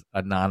is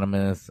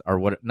anonymous or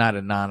what? Not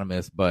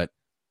anonymous, but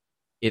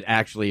it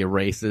actually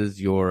erases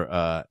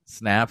your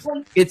snaps.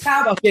 It's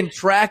fucking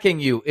tracking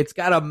you. It's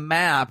got a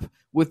map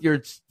with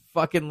your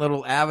fucking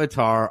little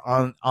avatar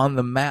on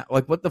the map.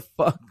 Like, what the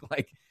fuck?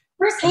 Like,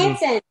 Chris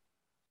Hansen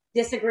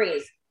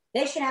disagrees.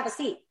 They should have a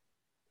seat.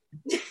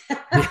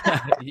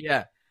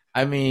 yeah.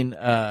 I mean,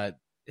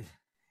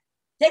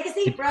 take a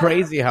seat, it's bro.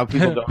 crazy how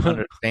people don't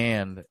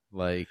understand,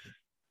 like,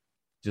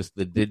 just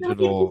the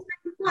digital.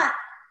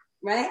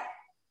 Right?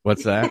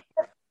 What's that?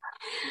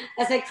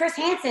 I said Chris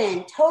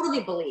Hansen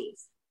totally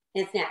believes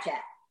in Snapchat.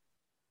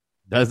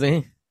 Does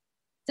he?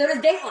 So does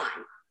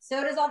Dateline.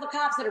 So does all the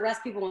cops that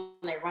arrest people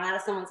when they run out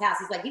of someone's house.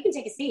 He's like, you can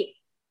take a seat.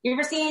 You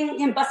ever seen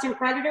him busting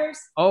predators?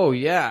 Oh,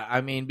 yeah.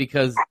 I mean,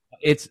 because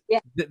it's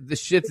the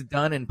shit's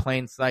done in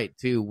plain sight,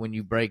 too, when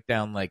you break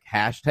down, like,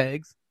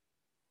 hashtags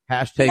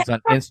on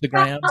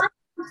Instagram.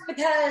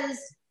 Because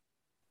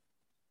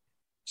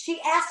she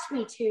asked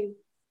me to.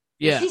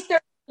 Yeah. She's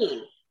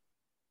 13.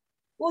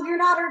 Well, you're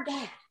not her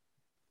dad.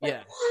 Like,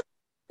 yeah.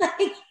 What?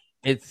 Like,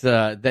 it's,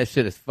 that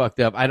shit is fucked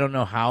up. I don't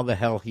know how the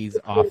hell he's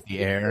off the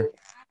air.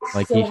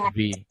 Like,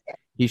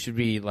 he should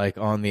be, like,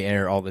 on the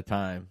air all the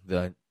time.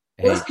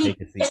 Those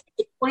people,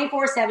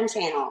 24/7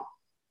 channel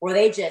where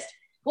they just,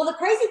 well, the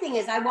crazy thing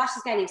is I watched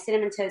this guy named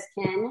Cinnamon Toast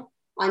Ken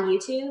on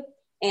YouTube,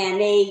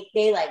 and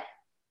they like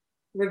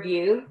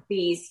review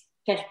these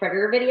catch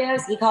predator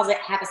videos. He calls it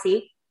Have a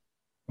Seat.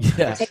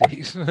 Yeah.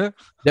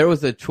 there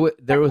was a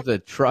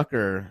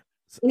trucker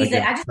against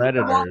like, I just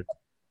predators.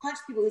 Punch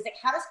people. He's like,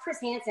 how does Chris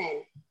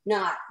Hansen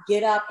not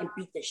get up and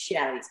beat the shit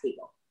out of these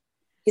people?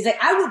 He's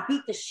like, I would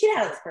beat the shit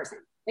out of this person.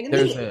 Like,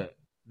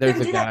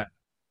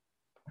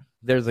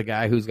 there's a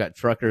guy who's got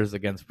truckers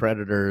against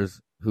predators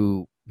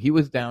who he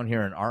was down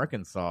here in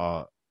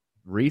Arkansas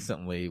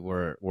recently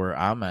where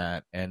I'm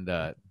at and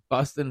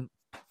busting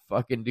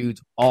fucking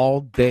dudes all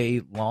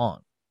day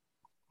long.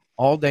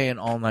 All day and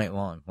all night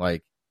long.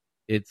 Like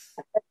it's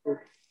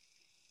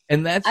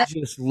And that's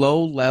just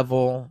low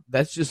level.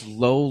 That's just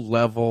low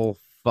level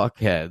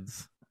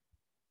fuckheads,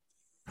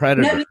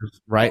 predators,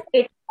 right?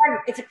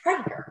 It's a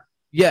predator.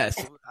 Yes,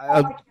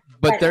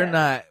 but they're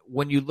not.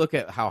 When you look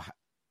at how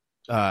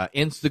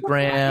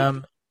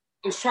Instagram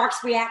and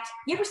sharks react.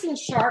 You ever seen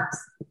sharks?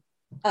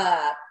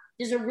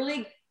 There's a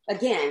really,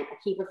 again, I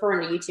keep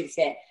referring to YouTube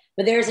shit,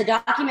 but there's a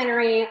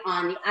documentary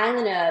on the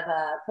island of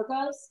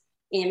Cocos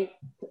in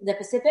the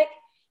Pacific,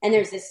 and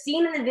there's this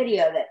scene in the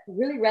video that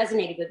really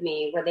resonated with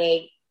me where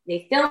they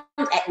filmed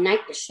at night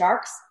the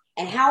sharks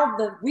and how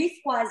the reef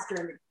was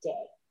during the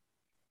day,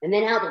 and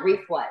then how the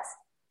reef was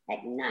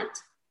at night,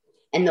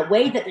 and the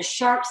way that the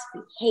sharks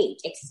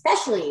behaved,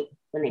 especially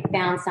when they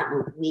found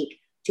something weak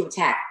to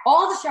attack.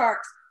 All the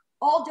sharks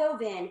all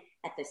dove in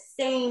at the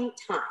same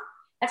time.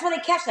 That's why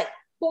they catch like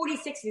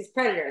 46 of these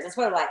predators. That's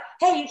why they're like,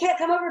 hey, you can't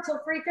come over until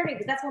 3:30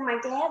 because that's when my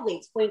dad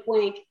leaves. Wink,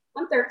 wink.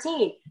 I'm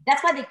 13.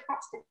 That's why they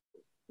catch them.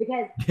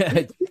 Because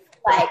it's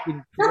like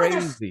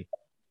crazy.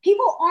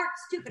 People aren't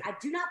stupid. I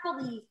do not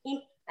believe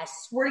in, I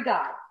swear to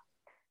God,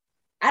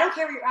 I don't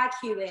care what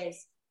your IQ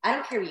is. I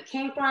don't care where you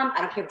came from.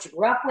 I don't care what you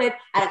grew up with.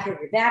 I don't care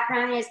what your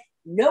background is.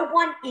 No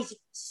one is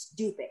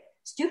stupid.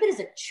 Stupid is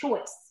a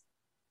choice.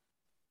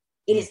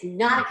 It is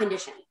not a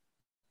condition.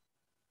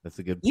 That's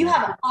a good point. You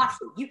have an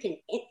option. You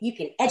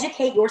can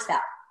educate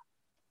yourself.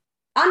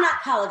 I'm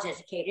not college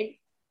educated,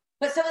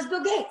 but so is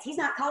Bill Gates. He's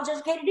not college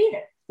educated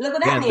either. Look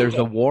what that man there's did.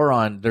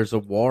 There's a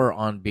war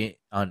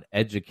on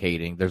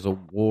educating. There's a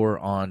war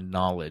on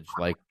knowledge.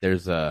 Like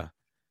there's a.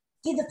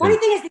 Dude, the funny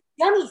thing is, the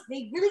dummies,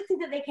 they really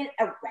think that they can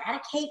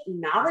eradicate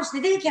knowledge. They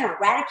think they can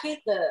eradicate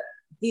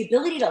the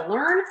ability to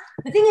learn.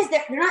 The thing is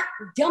that they're not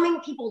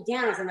dumbing people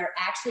down as in they're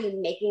actually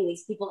making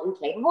these people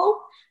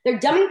incapable. They're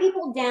dumbing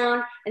people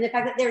down and the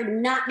fact that they're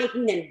not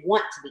making them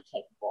want to be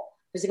capable.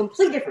 There's a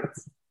complete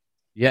difference.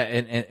 Yeah,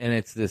 and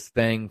it's this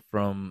thing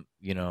from,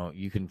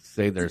 you can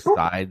say there's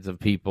sides of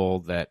people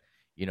that,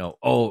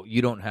 oh,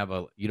 you don't have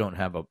a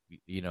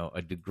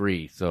a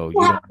degree, so you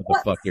don't know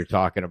what the fuck you're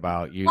talking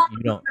about. You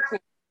don't.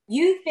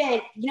 You've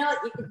been, you're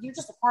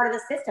just a part of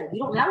the system.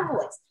 You don't have a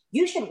voice.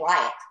 You should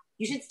riot.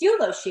 You should steal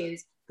those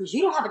shoes because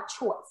you don't have a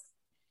choice.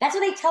 That's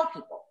what they tell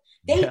people.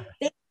 They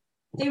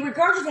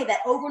regurgitate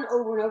that over and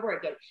over and over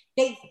again.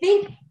 They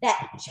think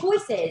that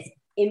choices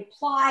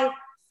imply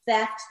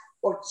theft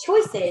or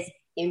choices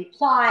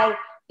imply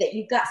that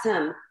you've got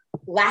some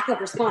lack of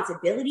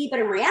responsibility.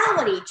 But in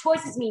reality,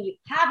 choices mean you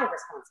have a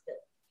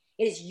responsibility.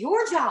 It is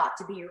your job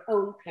to be your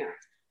own parent.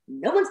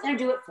 No one's going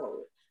to do it for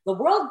you. The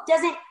world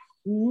doesn't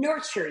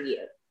nurture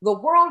you. The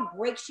world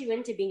breaks you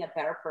into being a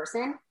better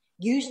person,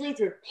 usually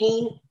through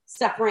pain,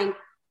 suffering,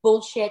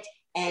 bullshit,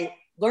 and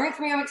learning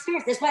from your own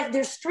experience. That's why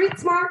there's street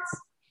smarts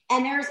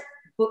and there's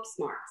book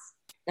smarts.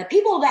 The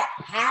people that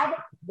have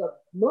the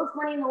most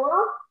money in the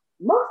world,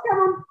 most of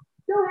them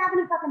don't have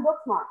any fucking book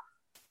smarts.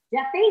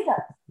 Jeff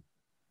Bezos,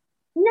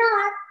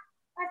 not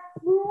a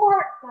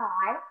smart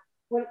guy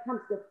when it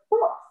comes to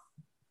books,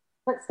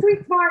 but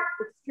street smart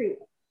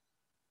extremely.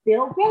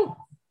 Bill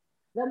Gates,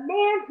 the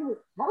man who is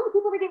telling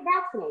people to get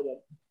vaccinated,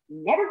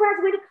 never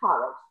graduated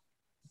college,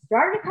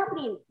 started a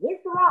company in his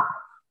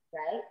garage,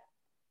 right?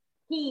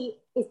 He's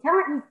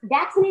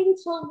vaccinating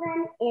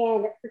children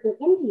in freaking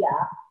India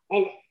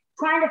and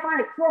trying to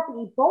find a cure for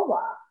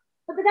Ebola.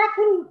 But the guy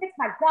couldn't even fix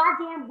my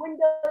goddamn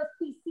Windows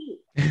PC.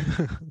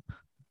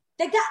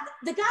 The guy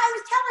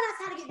who's telling us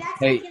how to get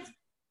vaccinated against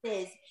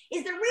viruses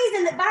is the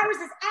reason that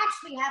viruses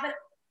actually have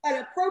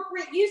an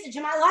appropriate usage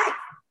in my life.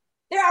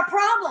 They're a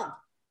problem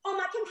on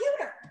my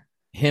computer.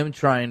 That's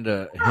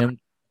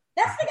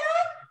the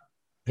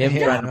guy?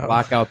 Trying to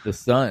block out the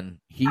sun.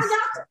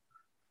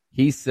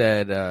 He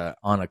said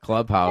on a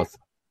Clubhouse.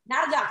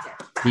 Not a doctor.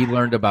 He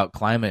learned about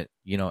climate,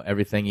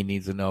 everything he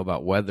needs to know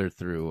about weather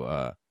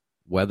through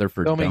Weather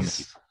for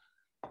Dummies.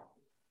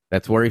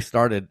 That's where he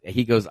started.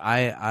 He goes,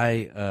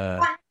 I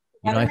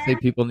say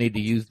people need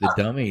to use the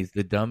dummies.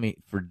 The Dummy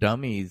for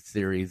Dummies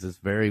series is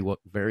very,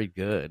 very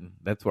good.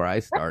 That's where I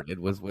started,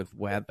 was with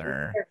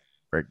Weather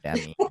for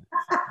Dummies.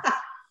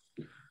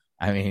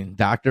 I mean,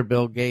 Dr.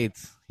 Bill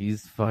Gates,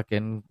 he's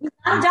fucking. He's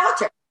not a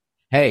doctor.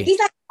 Hey, he's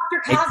like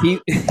Dr.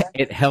 Cosby.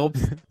 It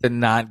helps to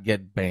not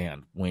get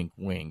banned. Wink,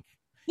 wink.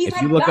 He's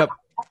if you look up,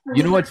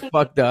 what's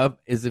fucked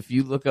up is if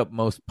you look up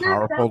most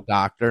powerful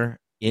doctor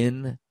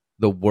in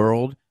the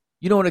world,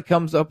 you know what it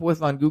comes up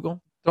with on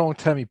Google? Don't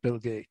tell me Bill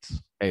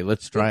Gates. Hey,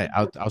 let's try it.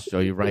 I'll show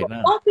you right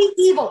now. Don't be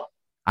evil.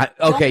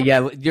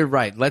 Yeah, you're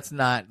right. Let's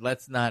not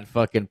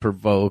fucking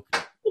provoke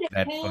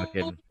that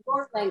fucking,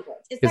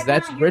 because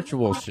that's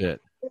ritual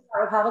shit.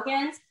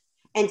 Republicans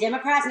and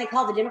Democrats, and they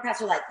call the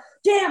Democrats are like,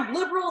 damn,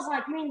 liberals. I'm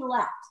like, you mean the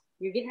left?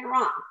 You're getting it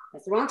wrong.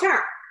 That's the wrong term.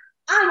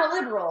 I'm a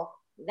liberal.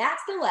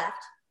 That's the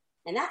left,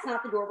 and that's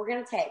not the door we're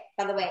going to take.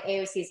 By the way,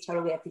 AOC is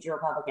totally a future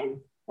Republican.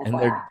 And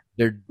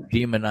they're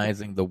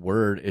demonizing the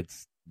word.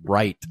 It's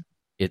right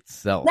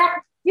itself.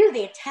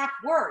 They attack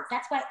words.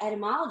 That's why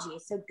etymology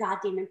is so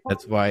goddamn important.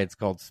 That's why it's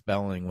called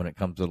spelling when it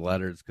comes to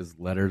letters, because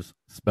letters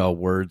spell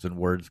words and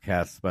words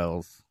cast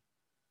spells.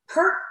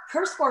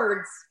 Curse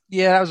words.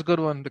 Yeah, that was a good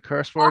one. The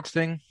curse words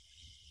thing.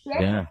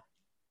 Yeah.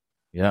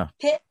 Yeah.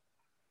 Pit.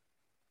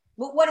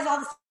 What is all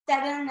the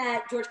 7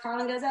 that George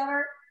Carlin goes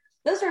over?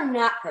 Those are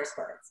not curse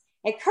words.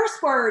 A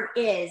curse word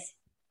is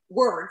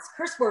words.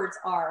 Curse words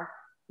are,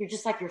 you're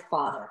just like your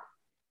father.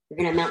 You're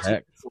going to amount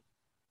to.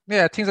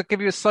 Yeah, things that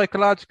give you a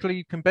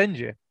psychologically can bend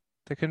you.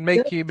 They can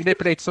make you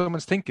manipulate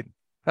someone's thinking.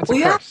 That's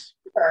a curse.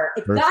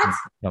 If God's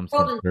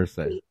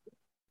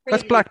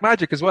that's black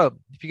magic as well.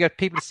 If you get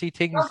people to see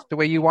things the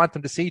way you want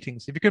them to see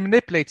things, if you can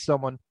manipulate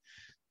someone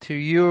to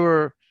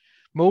your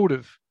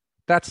motive,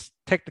 that's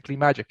technically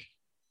magic.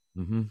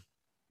 Mm-hmm.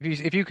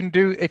 If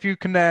you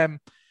can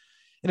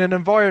in an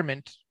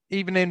environment,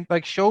 even in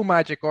like show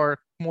magic or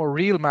more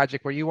real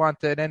magic where you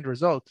want an end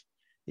result,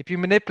 if you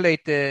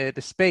manipulate the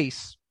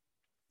space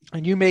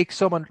and you make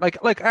someone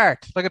like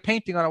art, like a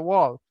painting on a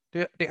wall,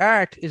 the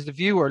art is the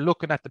viewer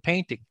looking at the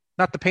painting,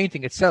 not the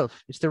painting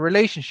itself. It's the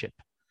relationship.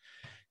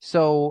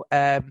 So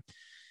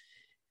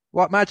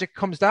what magic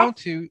comes down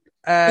to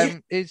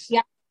is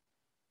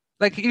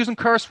like using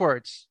curse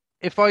words.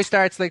 If I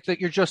start like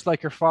you're just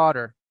like your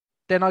father,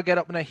 then I'll get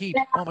up in a heat.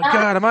 Oh my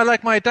God, am I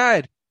like my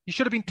dad? You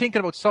should have been thinking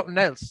about something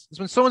else. It's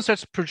when someone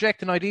starts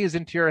projecting ideas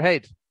into your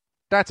head.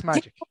 That's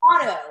magic.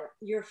 Lovato,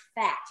 you're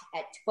fat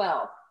at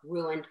 12,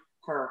 ruined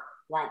her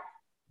life.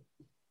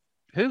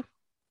 Who?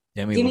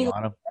 Demi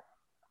Lovato.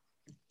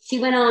 She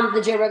went on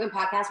the Joe Rogan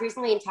podcast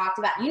recently and talked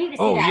about, you need to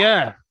see that. Oh,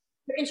 yeah. If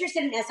you're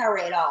interested in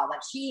SRA at all,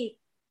 like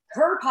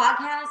her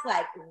podcast,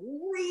 like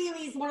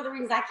really is one of the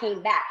reasons I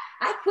came back.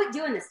 I quit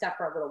doing this stuff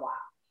for a little while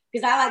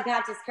because I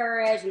got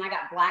discouraged and I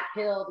got black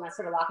pilled and I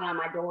started locking on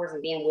my doors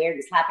and being weird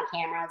and slapping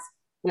cameras.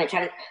 When I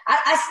tried to,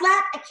 I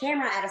slapped a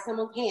camera out of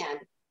someone's hand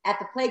at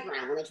the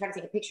playground when they tried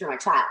to take a picture of my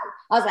child.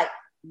 I was like,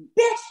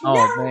 bitch, no.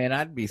 Oh, man,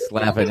 I'd be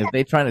slapping. If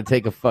they trying to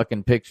take a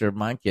fucking picture of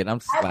my kid,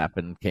 I'm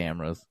slapping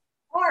cameras.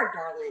 Hard,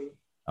 darling.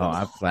 Oh,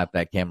 I've slapped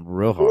that camera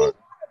real hard.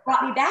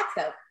 Brought me back,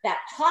 though. That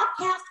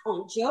podcast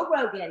on Joe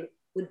Rogan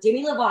with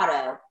Demi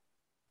Lovato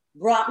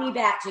brought me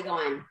back to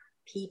going,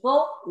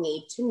 people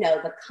need to know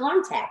the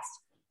context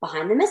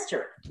behind the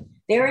mystery.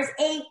 There is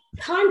a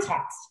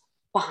context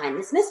behind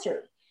this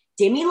mystery.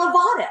 Demi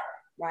Lovato,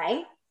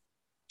 right?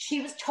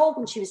 She was told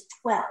when she was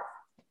 12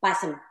 by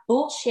some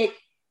bullshit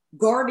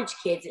garbage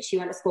kids that she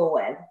went to school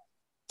with,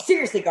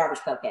 seriously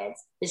garbage pail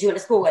kids that she went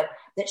to school with,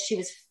 that she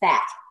was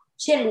fat.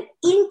 She still has an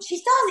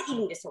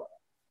eating disorder.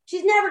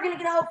 She's never going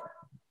to get over it.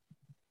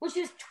 When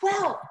she was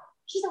 12,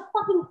 she's a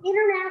fucking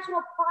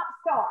international pop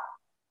star.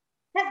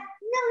 Has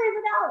millions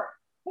of dollars.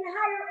 Can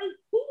hire a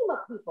team of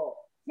people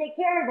to take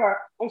care of her,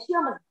 and she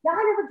almost died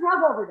of a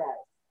drug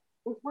overdose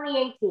in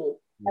 2018.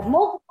 Had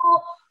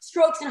multiple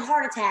strokes and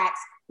heart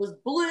attacks, was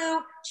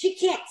blue. She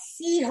can't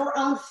see her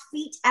own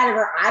feet out of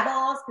her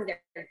eyeballs because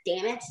they're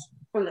damaged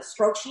from the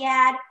stroke she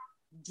had.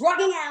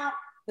 Drugging out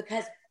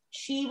because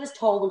she was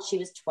told when she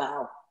was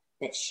 12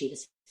 that she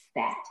was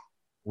fat.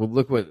 Well,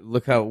 look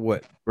how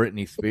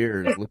Britney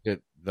Spears, look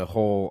at the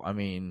whole, I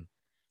mean,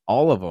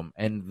 all of them.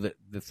 And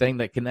the thing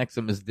that connects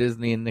them is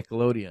Disney and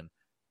Nickelodeon.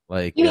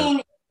 Like, you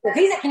mean the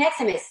thing that connects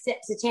them is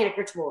satanic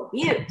ritual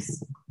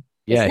abuse.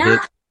 Yeah. It's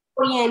not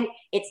Nickelodeon,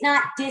 it's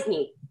not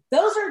Disney.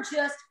 Those are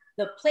just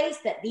the place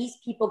that these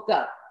people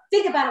go.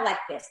 Think about it like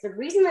this. The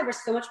reason there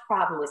was so much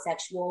problem with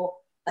sexual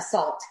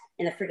assault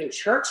in the freaking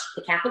church,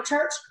 the Catholic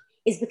Church,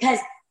 is because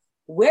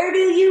where do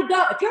you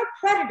go? If you're a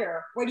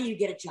predator, where do you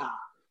get a job?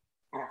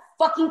 At a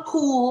fucking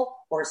pool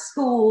or a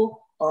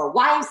school or a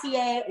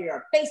YMCA, or you're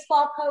a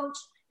baseball coach,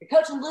 you're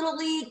coaching Little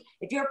League.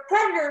 If you're a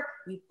predator,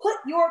 you put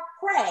your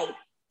prey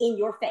in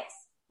your face.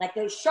 Like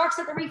those sharks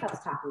at the reef I was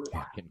talking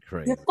about. Fucking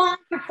crazy. You find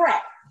your prey.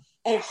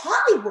 And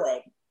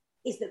Hollywood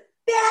is the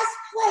best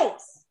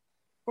place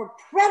for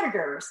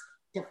predators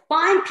to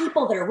find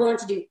people that are willing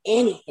to do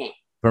anything.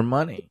 For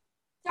money.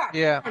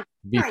 Yeah.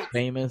 Be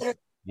famous.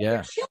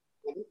 Yeah.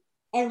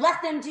 And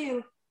let them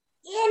do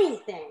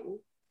anything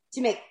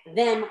to make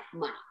them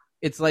money.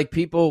 It's like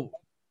people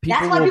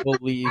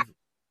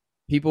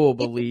will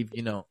believe,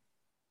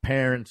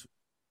 parents,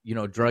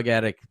 drug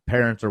addict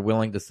parents are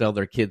willing to sell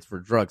their kids for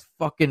drugs.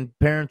 Fucking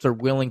parents are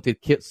willing to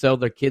sell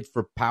their kids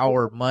for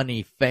power,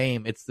 money,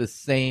 fame. It's the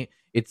same.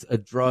 It's a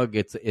drug.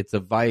 It's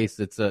a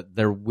vice.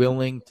 They're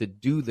willing to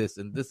do this.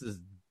 And this is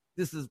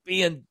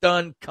being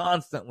done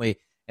constantly.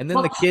 And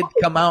then the kids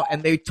come out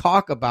and they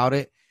talk about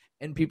it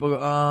and people go,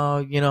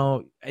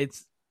 oh,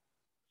 it's.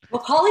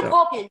 Macaulay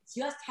Culkin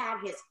just had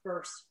his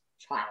first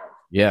child.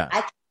 Yeah.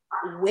 I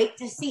can't wait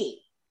to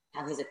see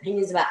how his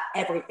opinions about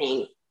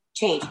everything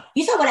change.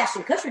 You saw what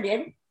Ashton Kutcher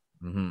did.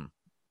 Mm-hmm.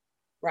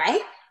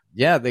 Right?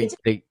 Yeah, they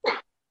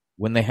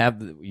when they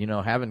have,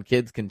 having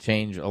kids can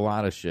change a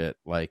lot of shit.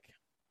 Like,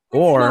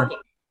 or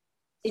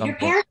if your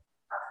parents,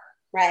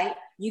 right,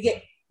 you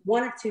get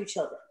one or two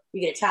children.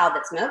 You get a child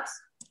that smokes,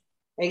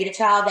 or you get a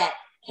child that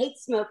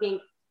hates smoking,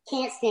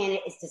 can't stand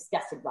it, is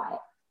disgusted by it.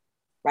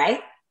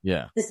 Right?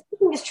 Yeah. The same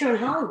thing is true in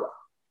Hollywood.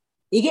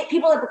 You get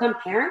people that become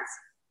parents,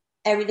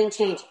 everything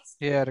changes.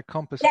 Yeah, the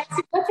compass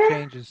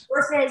changes.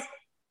 Versus,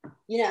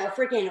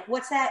 freaking,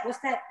 what's that?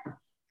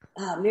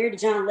 Married to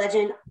John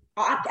Legend.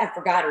 I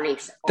forgot her name.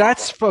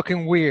 That's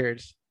fucking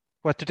weird.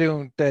 what they're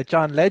doing, the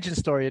John Legend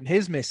story and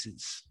his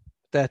missus,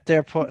 that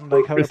they're putting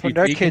like how they're putting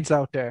their kids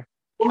out there.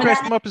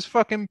 Dressed them up as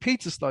fucking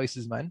pizza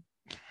slices, man.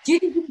 Do you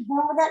think he was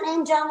born with that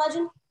name, John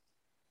Legend?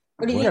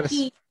 Or do you think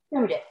he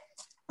assumed it?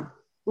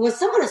 When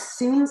someone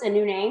assumes a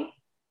new name,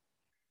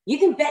 you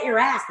can bet your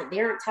ass that they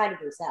aren't tied to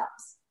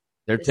themselves.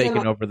 They're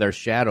taking over their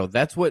shadow.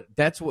 That's what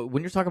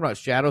when you're talking about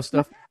shadow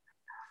stuff,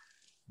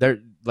 they're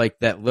like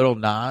that little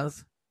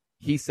Nas,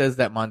 he says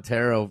that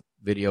Montero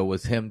video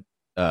was him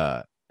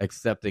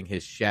accepting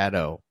his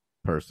shadow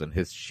person,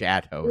 his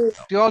shadow.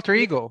 The alter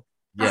ego.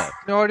 Yeah.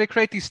 No, they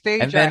create these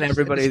stage and then acts.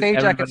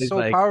 Everybody's so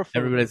like, powerful.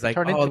 everybody's like,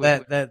 oh,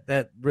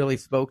 that really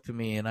spoke to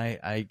me, and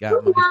I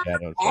got my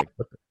shadow. Like,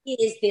 it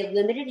is the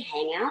limited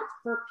hangout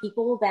for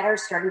people that are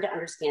starting to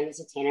understand the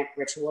satanic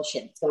ritual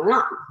shit that's going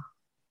on.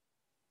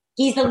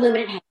 He's the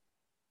limited hangout.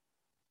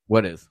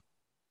 What is?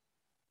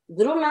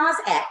 Little Nas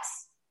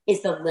X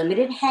is the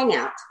limited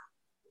hangout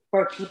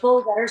for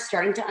people that are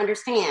starting to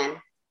understand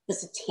the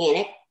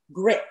satanic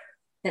grip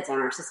that's on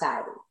our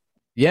society.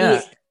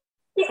 Yeah.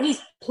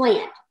 He's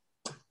planned.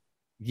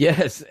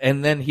 Yes,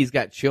 and then he's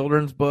got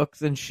children's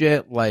books and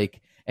shit,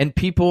 like, and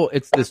people,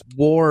 it's this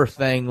war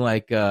thing,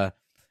 like,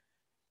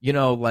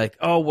 like,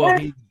 oh, well,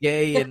 he's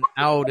gay and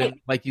out, and,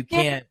 like, you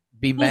can't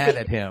be mad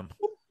at him.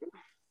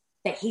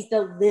 That he's the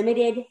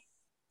limited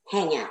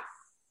hangout.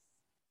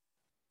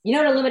 You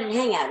know what a limited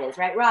hangout is,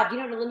 right, Rob? Do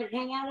you know what a limited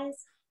hangout is?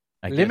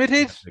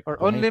 Limited or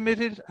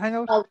unlimited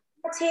hangout? A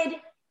limited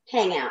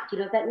hangout. Do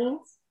you know what that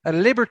means? A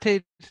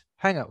limited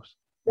hangout.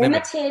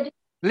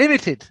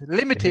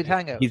 Limited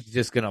hangout. He's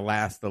just gonna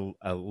last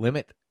a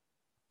limit.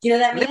 Do you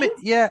know what that means?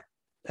 Yeah.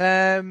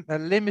 A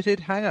limited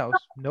hangout.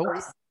 Nope.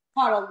 It's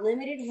called a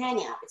limited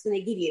hangout. It's when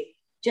they give you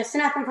just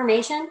enough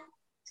information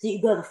so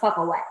you go the fuck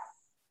away.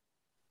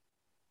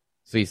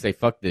 So you say,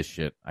 fuck this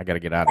shit. I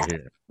gotta get out of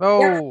here.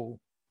 Oh.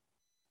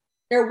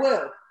 They're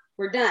woo.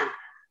 We're done.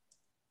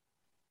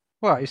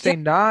 What, you're saying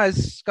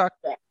he's got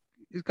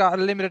a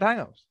limited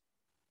hangout?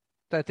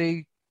 That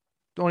they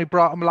only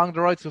brought him along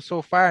the ride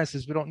so far and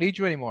says, we don't need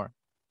you anymore.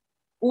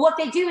 Well, what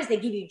they do is they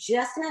give you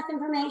just enough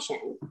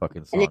information.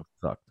 Fucking song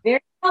sucked.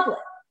 Very public.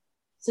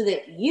 So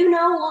that you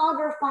no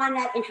longer find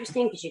that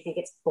interesting because you think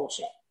it's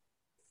bullshit.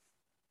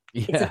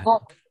 Yeah. It's a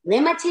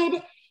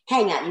limited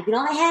hangout. You can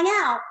only hang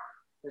out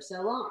for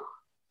so long.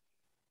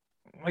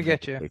 I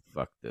get you. Like,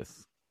 fuck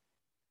this.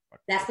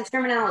 That's the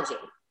terminology.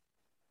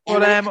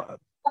 But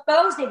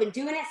UFOs, they've been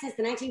doing it since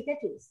the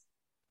 1950s.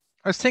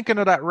 I was thinking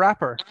of that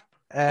rapper.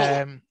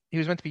 He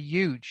was meant to be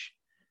huge.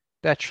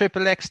 That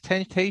Triple X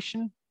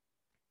Temptation.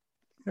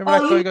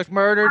 Remember that guy got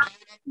murdered?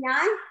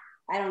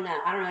 I don't know.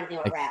 I don't know anything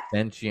about rap.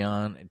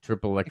 Extension and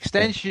Triple X.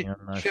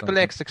 Triple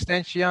X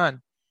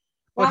Extension.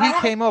 But he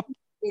came up.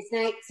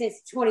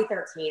 Since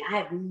 2013. I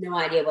have no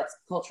idea what's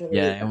culturally.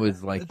 Yeah, it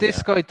was like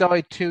this guy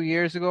died 2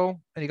 years ago,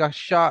 and he got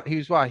shot. He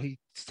was what? He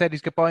said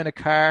he's buying a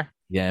car.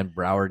 Yeah, in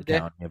Broward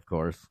County, of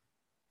course.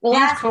 The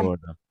last one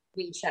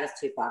being shot as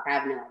Tupac. I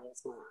have no idea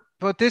what's going on.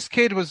 But this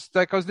kid was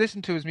like, I was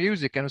listening to his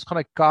music, and it was kind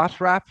of goth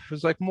rap. It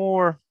was like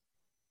more.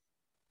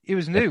 It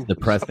was new. It's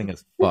depressing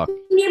as fuck.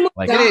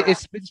 Like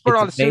it's for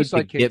all the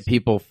suicide kids. Get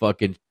people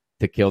fucking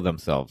to kill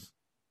themselves.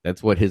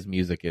 That's what his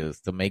music is,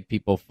 to make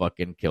people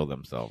fucking kill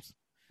themselves.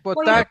 But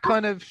that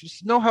kind of, you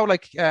know how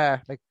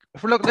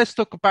let's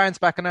look at bands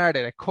back in our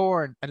day, like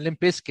Korn and Limp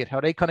Bizkit, how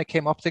they kind of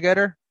came up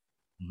together.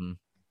 Mm-hmm.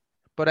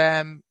 But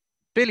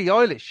Billie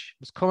Eilish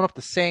was coming up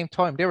the same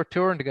time. They were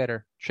touring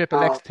together.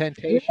 Triple X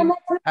Temptation.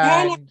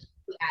 And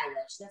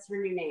Eilish, that's her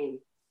new name.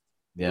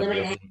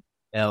 Yeah,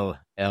 L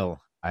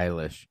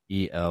Eilish,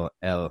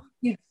 ELL.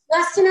 You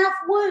just enough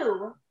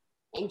woo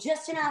and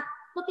just enough.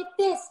 Look at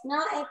this,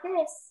 not at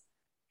this.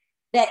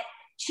 That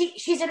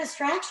she's a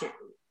distraction.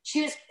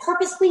 She was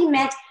purposely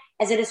meant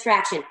as a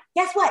distraction.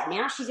 Guess what?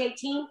 Now she's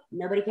 18.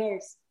 Nobody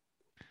cares.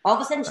 All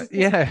of a sudden, she's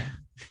yeah.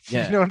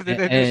 You know,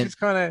 she's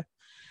kind of.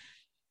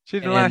 She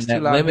didn't last too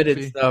long.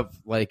 Limited stuff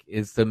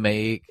is to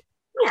make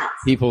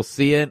people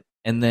see it,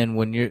 and then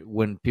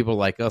when people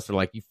like us are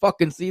like, "You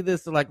fucking see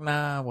this?" They're like,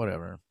 "Nah,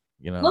 whatever."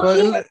 You know.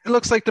 Well, it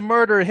looks like the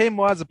murder of him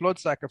was a blood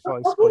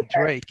sacrifice by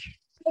Drake.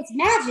 It's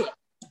magic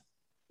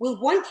with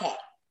 1K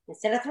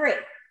instead of 3.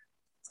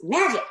 It's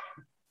magic.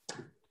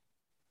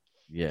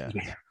 Yeah.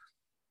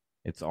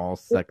 It's all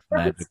sex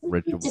magic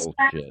ritual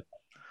shit.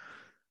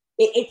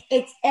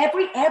 It's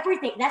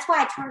everything. That's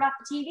why I turned off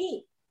the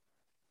TV.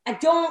 I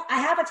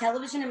have a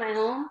television in my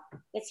home.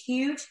 It's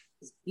huge.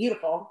 It's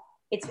beautiful.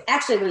 It's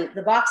actually, when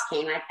the box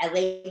came, I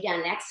laid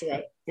down next to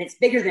it, and it's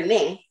bigger than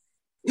me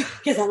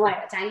because I'm like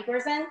a tiny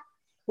person,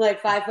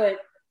 like 5'1".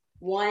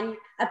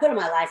 I put on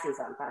my license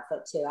on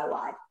 5'2". I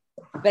lied,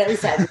 but at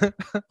least I.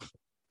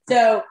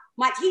 So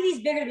my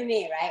TV's bigger than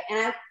me, right?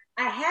 And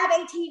I have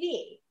a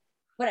TV,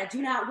 but I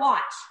do not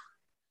watch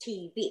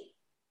TV.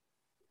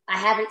 I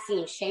haven't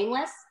seen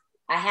Shameless.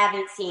 I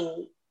haven't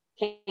seen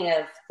King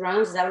of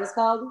Thrones. Is that what it's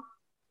called?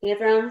 Game of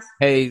Thrones?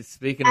 Hey,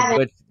 speaking of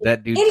which,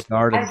 that dude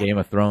starred in Game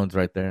of Thrones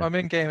right there. I'm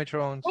in Game of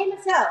Thrones. Game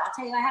of Thrones. I'll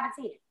tell you, I haven't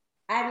seen it.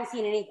 I haven't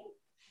seen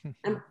anything.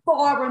 I'm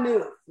far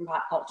removed from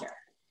pop culture.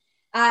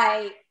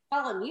 I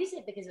followed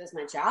music because it was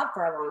my job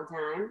for a long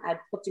time. I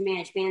booked and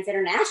managed bands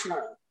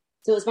internationally.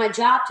 So it was my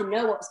job to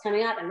know what was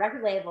coming up, and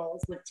record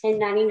labels with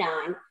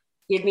 $10.99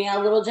 give me a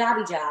little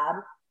jobby job.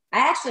 I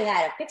actually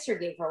had a fixer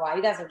gig for a while.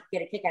 You guys will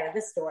get a kick out of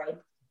this story.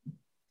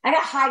 I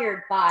got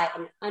hired by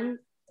I'm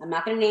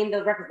not going to name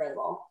the record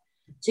label,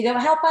 to go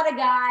help out a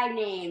guy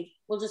named,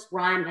 we'll just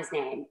rhyme his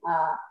name,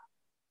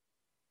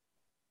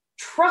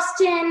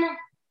 Trustin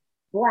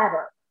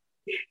Blabber.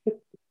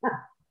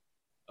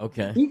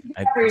 Okay.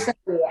 I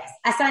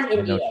signed NDAs.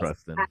 I know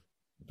Trustin.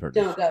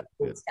 Don't go.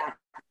 Stop.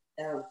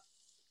 So,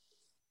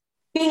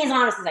 being as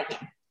honest as I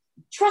can.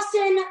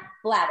 Trustin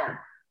Blabber.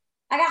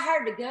 I got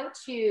hired to go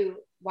to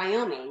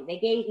Wyoming. They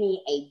gave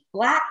me a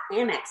black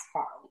Amex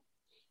card.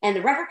 And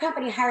the record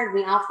company hired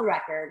me off the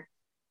record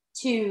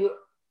to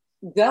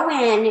go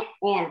in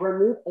and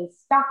remove a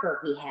stalker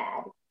he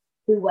had,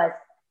 who was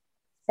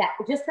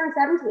just turned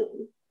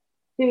 17,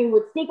 who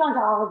would sneak onto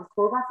all of the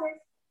school buses.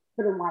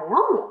 But in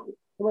Wyoming,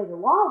 the way the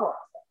law works,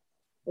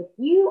 if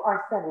you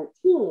are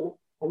 17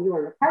 and you are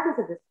in the presence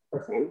of this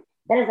person,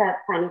 that is a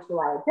financial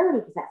liability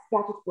because that's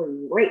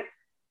statutory rape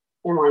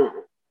in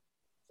Wyoming.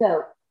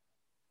 So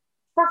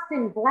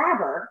Trustin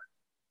Blabber,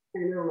 I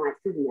remember my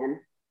pseudonym,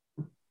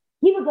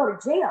 he would go to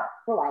jail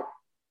for like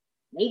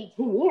maybe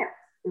 10 years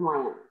in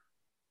Wyoming,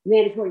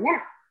 mandatory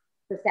minimum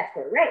for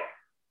statutory rape.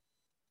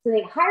 So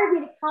they hired me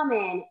to come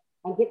in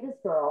and get this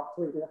girl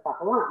to leave me the fuck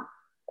alone.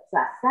 So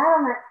I sat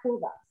on that school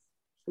bus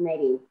for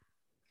maybe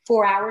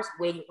 4 hours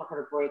waiting for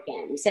her to break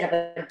in. We set up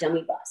a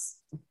dummy bus.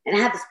 And I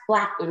had this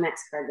black Amex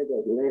card they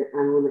gave me with an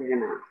unlimited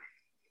amount.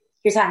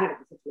 Here's how I handled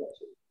the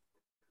situation.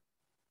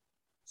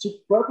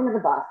 She broke into the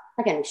bus,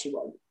 like I knew she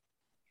would. And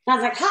I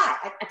was like,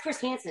 hi. I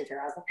Chris Hansen'd her.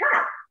 I was like,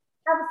 hi,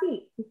 have a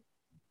seat.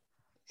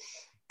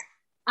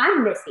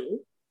 I'm Missy.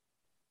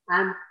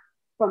 I'm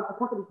from a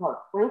company called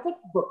Frantic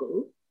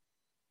Booking.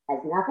 Has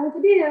nothing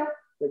to do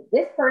with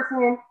this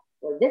person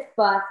or this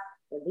bus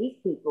or these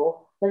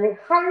people, but they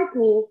hired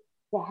me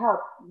to help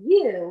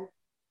you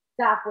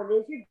stop what it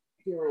is you're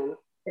doing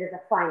that is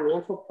a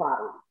financial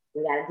problem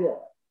we got to deal with.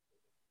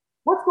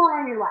 What's going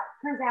on in your life?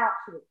 Turns out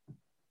she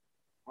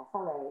was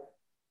SLA,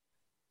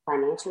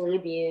 financially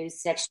abused,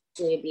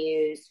 sexually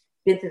abused,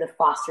 been through the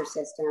foster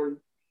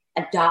system,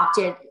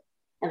 adopted,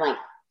 and like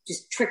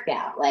just tricked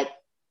out. Like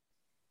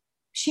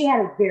she had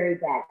a very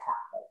bad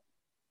childhood.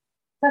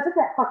 So I took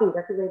that fucking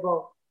record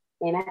label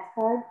Amex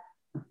card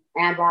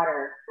and I bought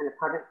her an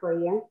apartment for a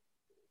year.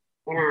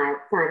 And I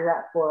signed her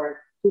up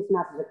for 2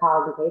 semesters of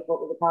college and paid for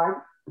it with the card.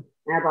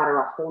 And I bought her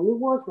a whole new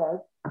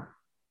wardrobe.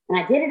 And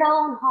I did it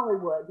all in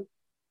Hollywood.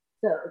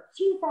 So if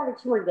she decided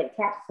she wanted to get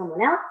attached to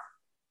someone else,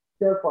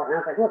 go for it. And I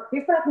was like, look,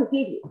 here's what I can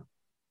give you.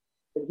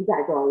 But you got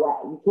to go away.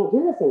 You can't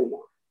do this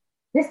anymore.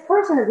 This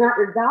person is not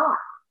your God.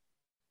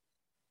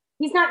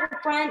 He's not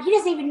your friend. He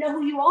doesn't even know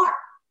who you are.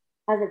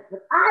 I was like,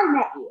 but I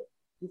met you.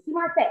 You see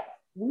my face.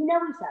 We know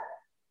each other.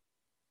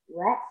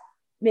 Let's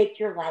make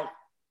your life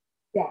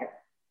better.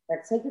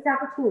 Let's take this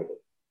opportunity.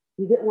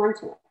 You get one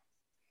chance.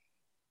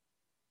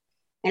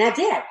 And I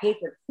did. I paid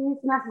for 2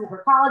 semesters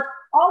for college,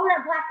 all with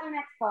that black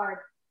Amex card,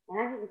 and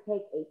I didn't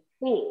take a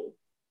thing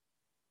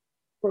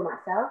for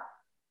myself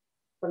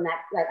from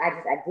that. Like I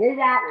did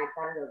that and I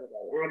got it over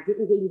with, and I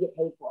didn't even get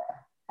paid for it.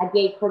 I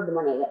gave her the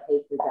money I got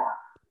paid for the job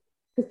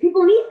because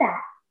people need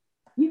that.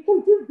 You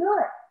can do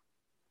good.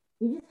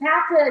 You just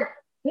have to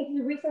take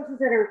the resources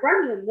that are in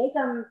front of you and make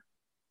them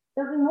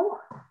something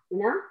more. You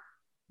know?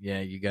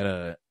 Yeah, you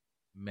gotta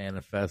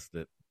manifest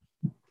it.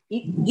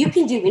 You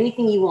can do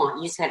anything you want.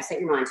 You just have to set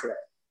your mind to it.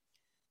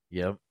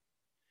 Yep.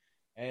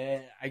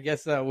 And I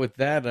guess with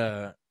that,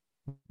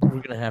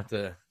 we're gonna have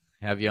to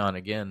have you on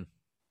again.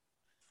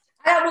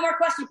 I have one more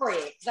question for you.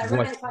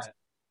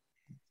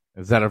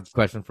 Is that a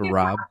question for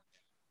Rob?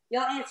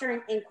 You'll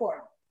answer in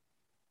court.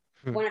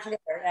 One after the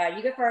other.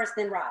 You go first,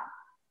 then Rob.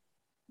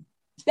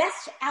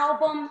 Best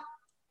album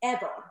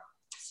ever,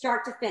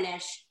 start to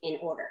finish, in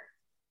order.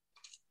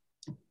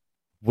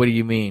 What do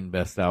you mean,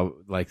 best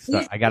album? Like,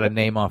 I got to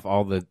name off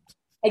all the.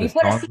 And you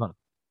put a CD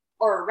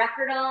or a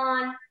record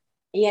on, and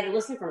you had to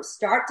listen from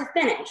start to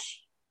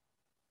finish.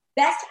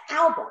 Best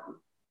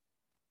album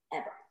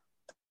ever.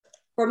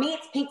 For me,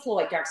 it's Pink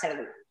Floyd, Dark Side of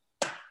the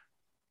Moon.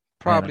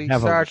 Probably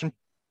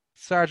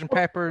Sgt.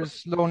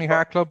 Pepper's Lonely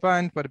Heart Club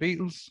Band by the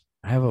Beatles.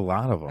 I have a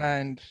lot of them.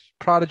 And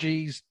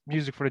Prodigy's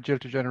Music for the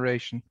Jilted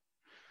Generation.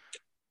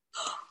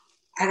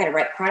 I got to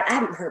write Prodigy. I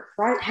haven't heard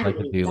Prodigy. I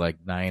could do like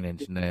 9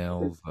 Inch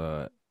Nails.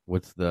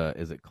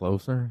 Is it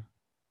Closer?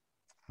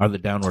 Or the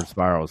Downward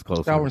Spiral is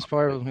Closer? Downward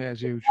Spiral, yeah,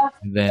 is huge.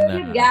 And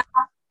then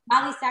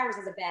Miley Cyrus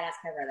has a badass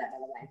cover of that, by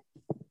the way.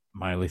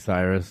 Miley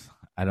Cyrus.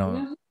 I don't.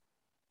 Mm-hmm.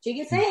 She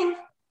can sing.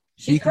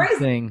 She can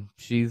sing.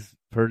 She's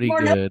pretty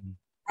good.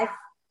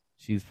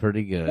 She's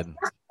pretty good.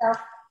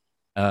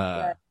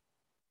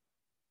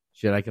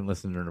 Shit, I can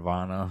listen to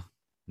Nirvana.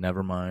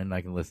 Never mind.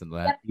 I can listen to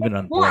that. Even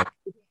on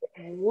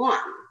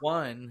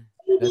one.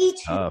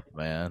 That's tough,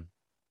 man.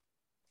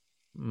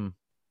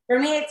 For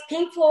me, it's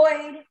Pink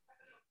Floyd,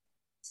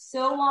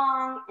 So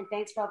Long, and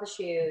Thanks for All the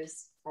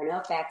Shoes. Or No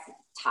Effects,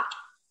 top.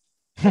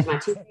 Those are my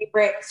two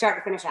favorite start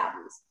to finish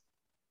albums.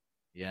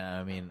 Yeah,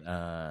 I mean,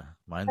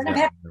 mine's And I've got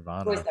had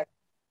Nirvana. Boys There.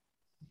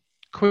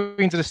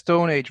 Queens of the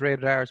Stone Age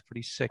rated R is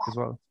pretty sick as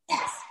well.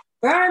 Yes.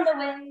 Burn the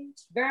Witch,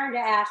 Burn to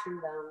Ash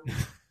and Bone.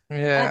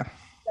 Yeah.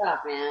 Stuff,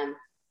 man.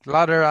 A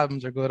lot of their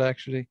albums are good,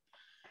 actually.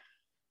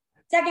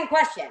 Second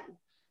question.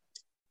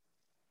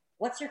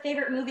 What's your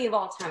favorite movie of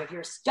all time? If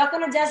you're stuck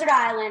on a desert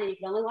island and you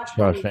can only watch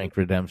one movie, Shawshank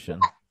Redemption.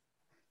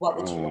 what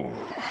would you do?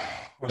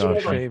 What's your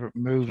Shawshank. favorite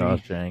movie?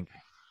 Shawshank.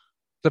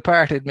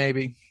 Departed,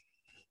 maybe.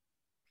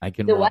 I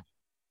can The what? watch.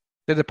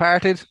 The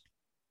Departed,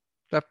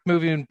 that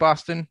movie in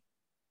Boston.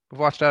 I've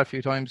watched that a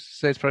few times.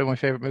 Say it's probably my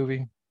favorite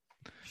movie.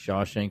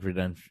 Shawshank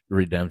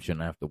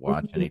Redemption. I have to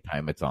watch Mm-hmm.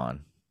 anytime it's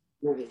on.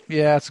 Movie.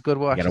 Yeah, it's a good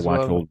watch. You gotta as watch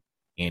well. old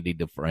Andy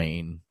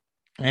Dufresne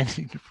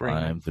Andy Dufresne.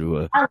 climb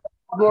through a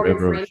Morgan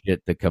river Freeman. of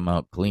shit to come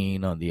out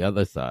clean on the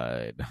other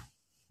side.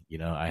 You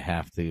know, I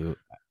have to.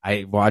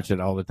 I watch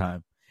it all the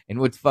time. And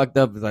what's fucked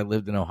up is I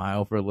lived in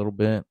Ohio for a little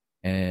bit,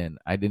 and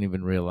I didn't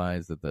even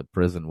realize that the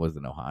prison was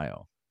in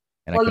Ohio.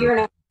 And Well, I you're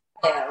in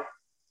Ohio.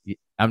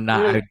 I'm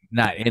not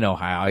in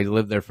Ohio. I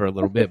lived there for a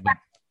little bit, but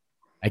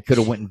I could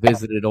have went and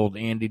visited old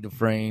Andy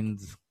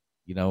Dufresne's,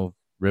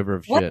 river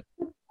of What? shit.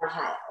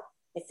 Ohio.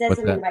 It says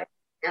What's it that? in right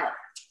now.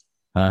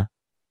 Huh?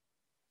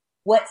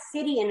 What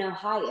city in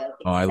Ohio? It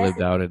Oh, I says lived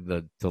it- out in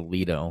the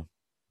Toledo,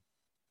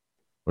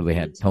 where they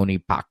had Tony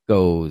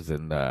Pacos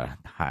and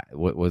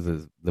what was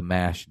the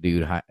MASH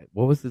dude?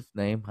 What was his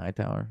name?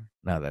 Hightower?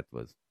 No, that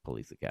was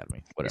Police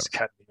Academy. Whatever.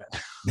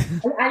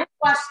 I just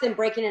watched them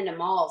breaking into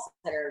malls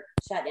that are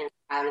shut down.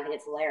 I think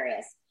it's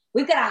hilarious.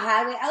 We've got a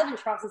highway. I live in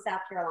Charleston,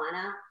 South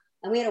Carolina,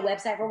 and we had a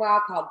website for a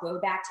while called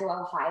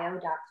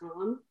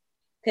GoBackToOhio.com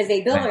because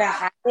they built a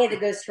highway that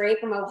goes straight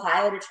from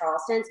Ohio to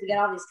Charleston. So we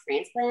got all these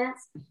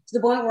transplants to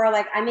the point where,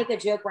 like, I make a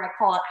joke where I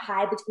call it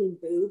high between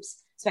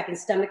boobs so I can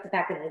stomach the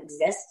fact that it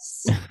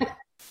exists.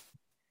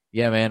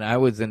 Yeah, man, I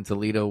was in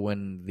Toledo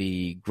when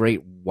the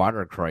Great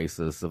Water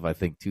Crisis of I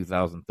think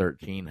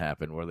 2013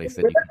 happened, where they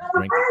said you could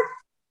drink.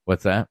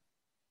 What's that?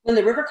 When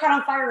the river caught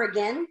on fire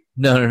again?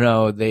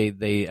 No.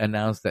 They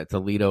announced that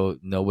Toledo,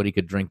 nobody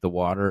could drink the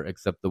water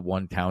except the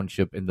one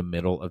township in the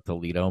middle of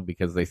Toledo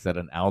because they said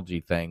an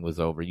algae thing was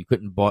over. You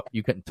couldn't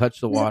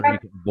touch the water. You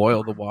couldn't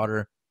boil the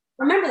water.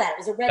 Remember that? It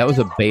was a red. That was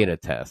a dot. beta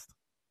test.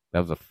 That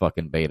was a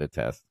fucking beta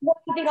test. What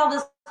do you think all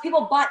those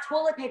people bought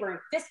toilet paper and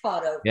fist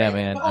fought over? Yeah, it?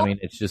 man. Oh, I mean,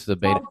 it's just a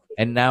beta.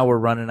 And now we're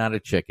running out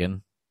of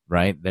chicken,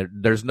 right?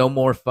 There's no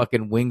more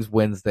fucking Wings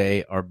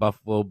Wednesday or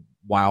Buffalo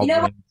Wild You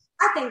know what? Wings.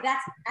 I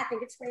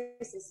think it's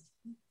racist.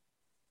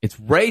 It's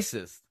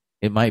racist.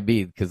 It might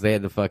be because they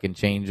had to fucking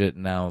change it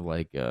now.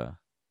 Like,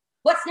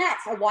 What's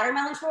next? A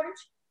watermelon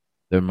shortage?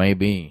 there may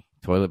be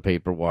toilet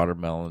paper,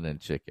 watermelon, and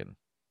chicken.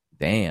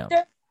 Damn.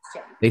 Sure.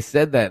 They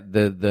said that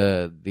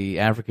the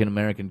African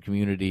American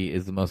community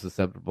is the most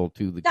susceptible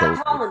to the Stop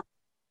COVID. calling them.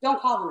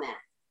 Don't call them that.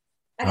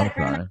 I got I'm a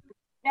friend of sorry.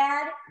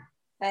 mine,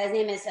 dad. His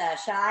name is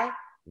Shy.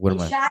 What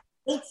And am I? Shy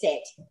hates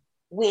it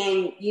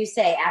when you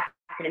say African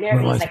What am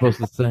American. I He's supposed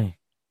like, to say?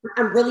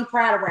 I'm really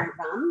proud of where I'm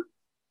from.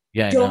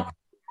 Yeah, I Don't know.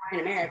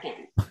 African American.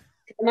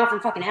 I'm not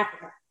from fucking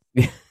Africa.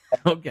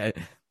 Okay,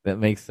 that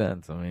makes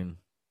sense. I mean,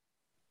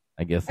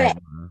 I guess Okay. 3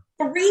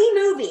 I'm.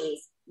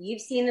 movies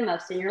you've seen the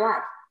most in your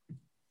life.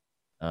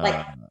 Like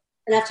Uh,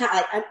 enough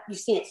time. Like you've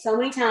seen it so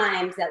many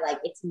times that like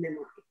it's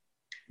memory.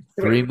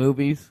 3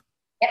 movies.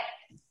 Yep.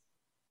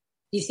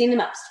 You've seen the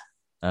most.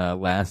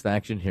 Last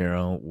Action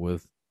Hero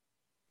with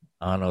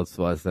Arnold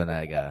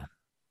Schwarzenegger,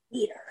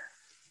 Peter.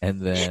 and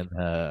then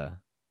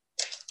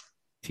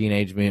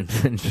Teenage Mutant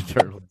Ninja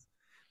Turtles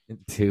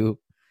 2.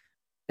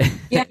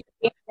 Yeah.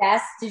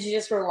 Yes. Did you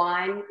just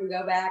rewind and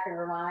go back and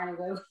rewind and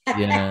go back?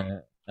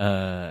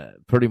 Yeah,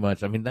 pretty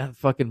much. I mean, that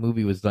fucking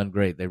movie was done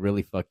great. They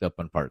really fucked up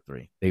on part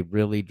 3. They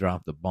really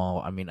dropped the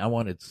ball. I mean,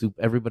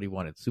 everybody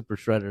wanted Super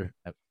Shredder.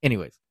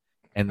 Anyways,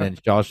 and then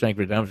Shawshank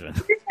Redemption.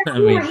 I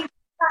mean,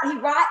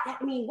 I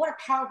mean, what a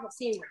powerful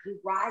scene where he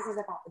rises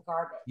up off the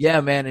garbage. yeah,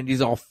 man, and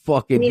he's all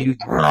fucking.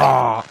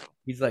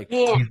 He's like,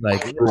 Yeah.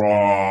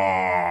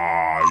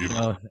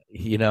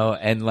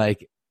 and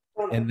like.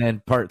 And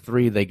then part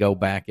 3, they go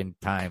back in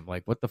time.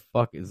 Like, what the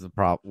fuck is the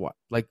problem? What?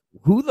 Like,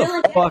 who the Bill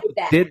and fuck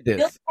Ted did Bill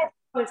this? and Ted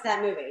influenced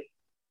that movie.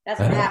 That's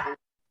what happened.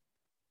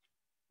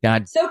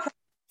 God So crazy.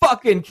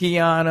 fucking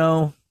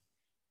Keanu.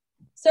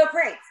 So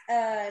great.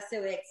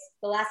 So it's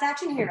The Last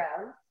Action Hero,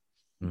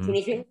 Mhm.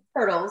 Teenage Mutant Ninja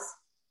Turtles.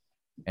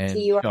 And So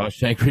you are-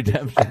 Shawshank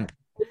Redemption.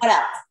 What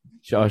else?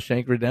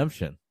 Shawshank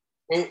Redemption.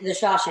 And The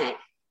Shawshank.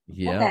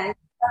 Yeah. Okay.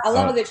 I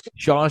love a good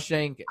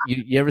Shawshank.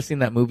 You ever seen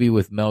that movie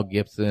with Mel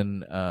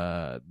Gibson,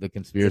 the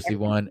conspiracy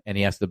one, and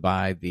he has to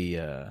buy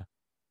the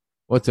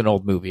what's an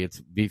old movie?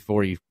 It's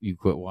before you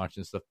quit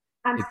watching stuff.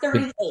 I'm It's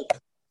 38.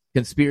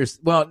 Conspiracy.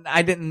 Well,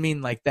 I didn't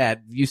mean like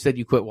that. You said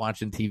you quit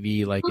watching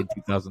TV like in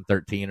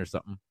 2013 or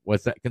something.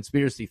 What's that?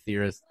 Conspiracy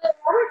theorist.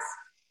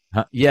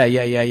 Huh? Yeah.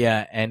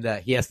 And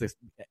he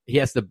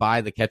has to buy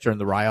the Catcher in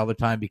the Rye all the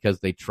time because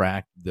they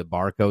track the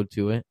barcode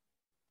to it.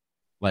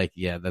 Like,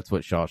 yeah, that's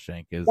what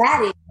Shawshank is.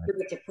 That is a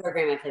predictive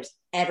program if there's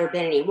ever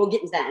been any. We'll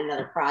get into that in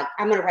another prod.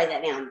 I'm going to write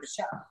that down.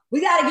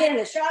 We got to get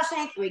into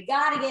Shawshank, and we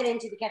got to get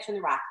into The Catcher in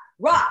the Rock.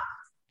 Rock.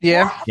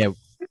 Yeah. Yeah.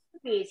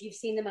 Movies you've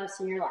seen the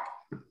most in your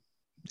life?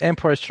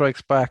 Empire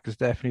Strikes Back is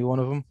definitely one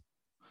of them.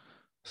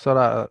 So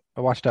that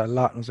I watched that a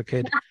lot when I was a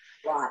kid.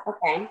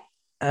 Okay.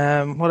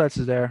 What else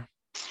is there?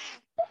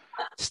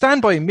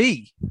 Stand By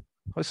Me.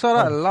 I saw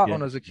that a lot yeah,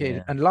 when I was a kid.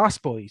 yeah. And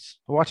Lost Boys.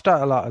 I watched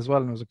that a lot as well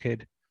when I was a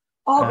kid.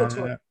 Oh, good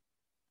choice.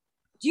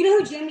 Do you know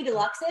who Jamie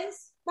Deluxe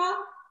is, Rob?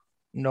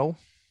 No.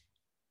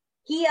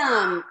 He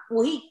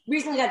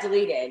recently got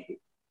deleted.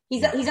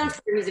 He's on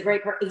Twitter. He's a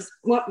great person.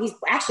 He's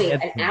actually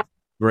an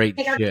great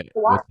shit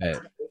with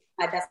that.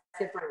 My best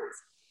good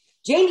friends.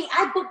 Jamie,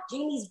 I booked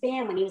Jamie's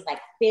band when he was like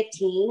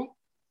 15,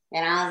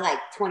 and I was like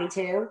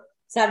 22.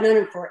 So I've known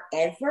him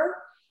forever.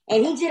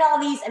 And he did all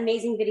these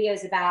amazing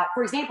videos about,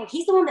 for example,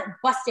 he's the one that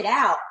busted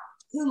out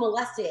who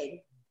molested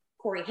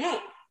Corey Haim.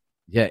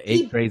 Yeah,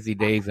 8 Crazy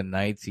Days and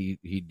Nights. He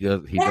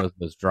does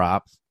those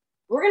drops.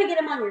 We're gonna get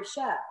him on your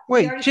show.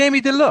 Wait,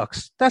 Jamie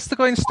Deluxe. That's the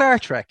guy in Star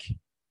Trek.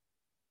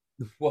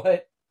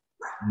 What?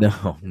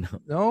 No.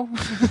 No?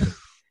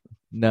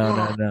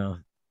 No.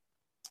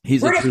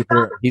 He's a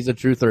truther. He's a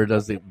truther.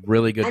 Does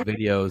really good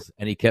videos,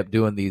 and he kept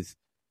doing these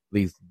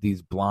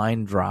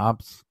blind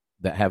drops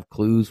that have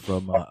clues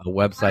from a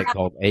website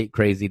called 8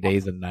 Crazy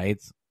Days and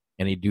Nights,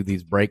 and he'd do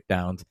these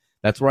breakdowns.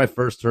 That's where I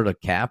first heard of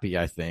Cappy,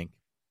 I think,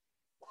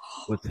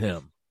 with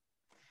him.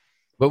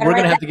 But we're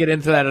gonna have to get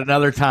into that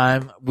another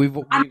time. I'm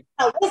on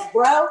the list,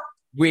 bro.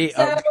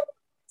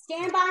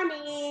 Stand By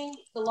Me,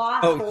 The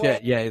Lost Boys. Oh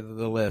shit, yeah,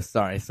 the list.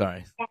 Sorry.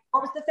 What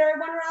was the third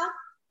one, Rob?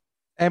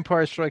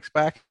 Empire Strikes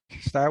Back,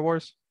 Star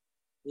Wars.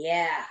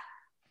 Yeah.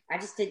 I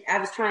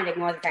was trying to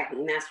ignore the fact that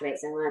you masturbate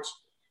so much.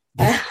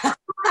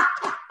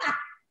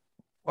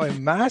 I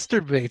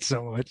masturbate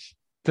so much.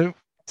 The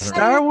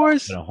Star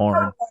Wars? A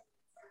horn.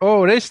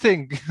 Oh, this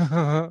thing.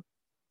 I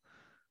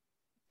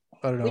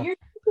don't know. When you're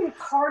doing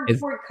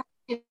cardboard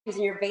costumes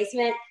in your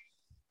basement,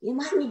 you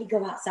might need to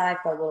go outside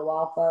for a little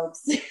while,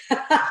 folks.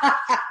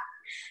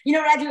 You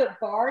know what I do at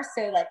bars?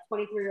 So like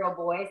 23-year-old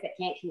boys that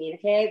can't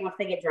communicate, once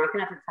they get drunk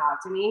enough to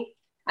talk to me,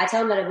 I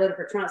tell them that I voted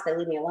for Trump, so they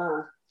leave me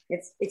alone.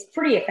 It's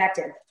pretty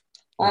effective.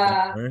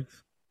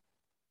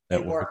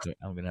 That works.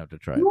 I'm gonna have to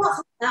try. You want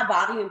something to not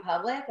bother you in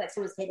public, like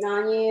someone's hitting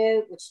on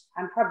you, which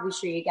I'm probably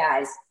sure you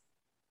guys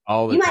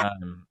all the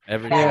time.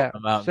 Every time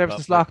I'm out. Ever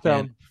since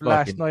lockdown for the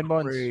last 9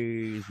 months.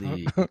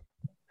 Crazy.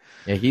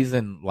 Yeah, he's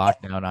in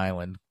Lockdown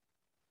Island.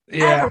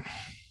 Yeah.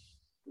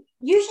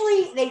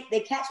 Usually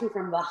they catch me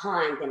from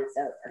behind and it's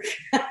over.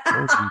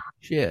 Holy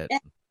shit.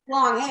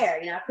 Long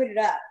hair, I put it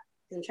up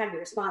because I'm trying to be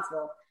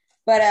responsible.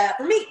 But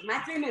for me, my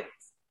 3 movies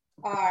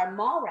are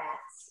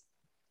Mallrats,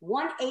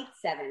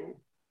 187,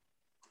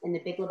 and The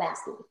Big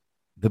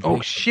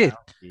Lebowski. Shit.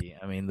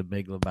 I mean, The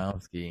Big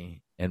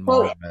Lebowski and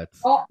Quote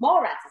Mallrats.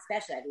 Mallrats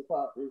especially, I can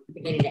quote from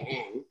beginning to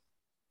end.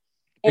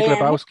 Big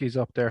Lebowski's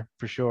up there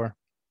for sure.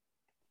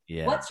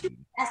 Yeah. What's your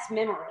best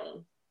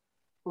memory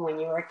from when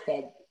you were a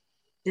kid?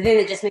 The thing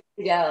that just makes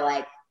you go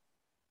like,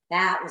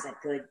 that was a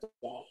good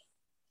day.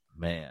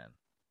 Man,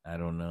 I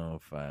don't know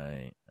if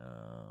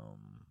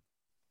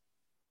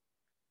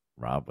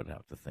Rob would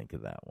have to think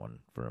of that one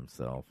for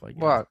himself, I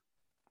guess. What?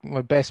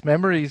 My best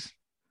memories?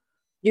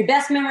 Your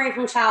best memory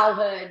from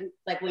childhood,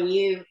 like when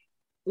you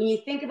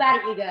think about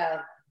it, you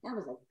go,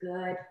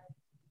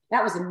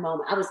 that was a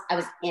moment. I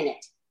was in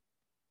it.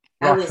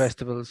 Rock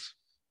festivals.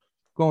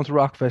 Going to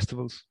rock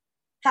festivals.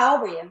 How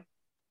old were you?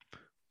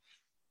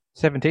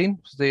 17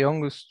 was the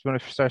youngest when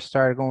I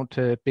started going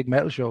to big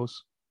metal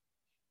shows.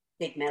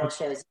 Big metal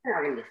shows. You're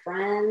not going to be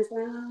friends,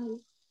 Ron.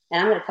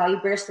 And I'm going to call you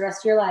British the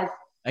rest of your life.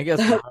 I guess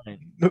fine.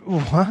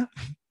 What?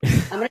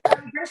 I'm going to call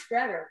you British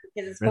forever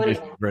because it's funny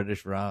now.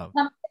 British Rob.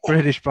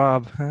 British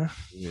Bob, huh?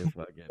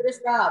 British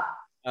Rob.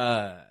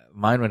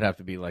 Mine would have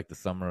to be like the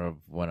summer of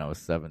when I was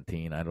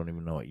 17. I don't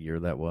even know what year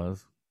that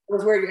was. I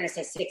was worried you were going to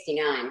say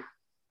 69.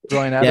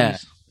 Bryan Adams. Yeah.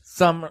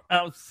 Summer.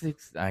 Oh,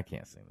 6. I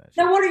can't sing that shit.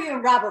 No wonder you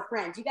and Rob are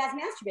friends. You guys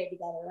masturbate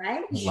together,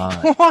 right?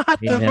 What?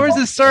 Where's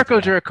the circle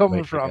you're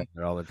coming from?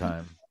 All the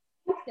time.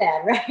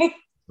 That, right?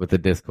 With the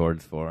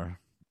Discords for.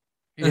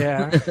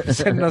 Yeah.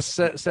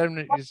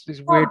 sending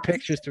these weird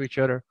pictures to each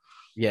other.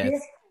 Yeah.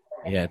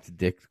 It's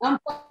dick.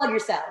 Unplug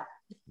yourself.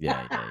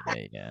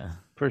 Yeah.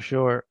 For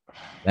sure.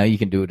 Now you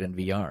can do it in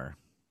VR.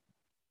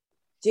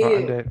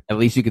 Dude. At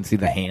least you can see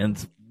the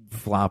hands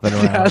flopping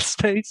around.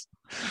 States.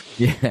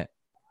 Yeah.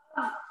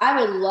 I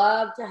would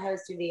love to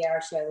host a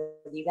VR show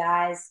with you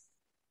guys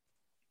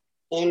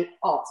in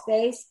alt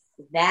space.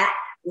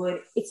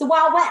 It's the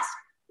Wild West.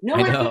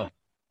 I know.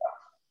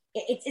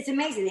 It's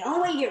amazing. The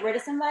only way you get rid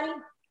of somebody,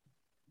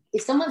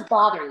 if someone's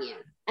bothering you,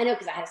 I know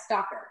because I had a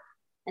stalker,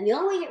 and the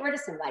only way you get rid of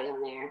somebody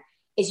on there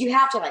is you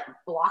have to like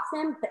block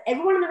them, but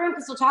everyone in the room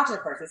can still talk to the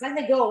person. It's like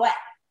they go away.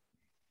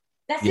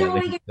 That's the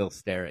only way they'll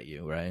stare at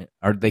you, right?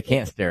 Or they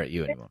can't stare at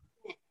you anymore.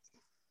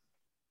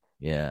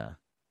 Yeah.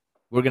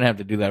 We're going to have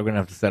to do that. We're going to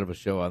have to set up a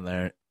show on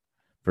there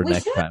for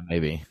next time,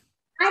 maybe.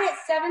 Tonight at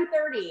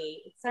 7:30.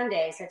 It's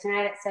Sunday, so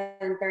tonight at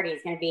 7:30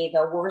 is going to be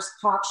the worst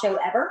talk show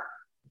ever.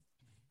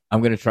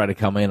 I'm gonna try to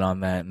come in on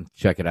that and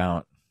check it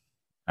out.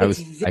 I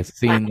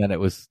seen that it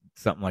was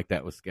something like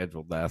that was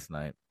scheduled last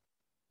night.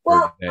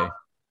 Well,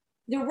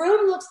 the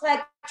room looks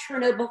like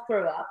Chernobyl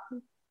threw up.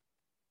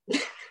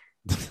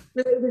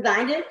 They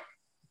designed it.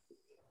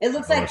 It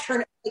looks like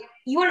Chernobyl.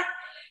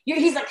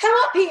 He's like, come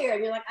up here,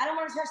 and you're like, I don't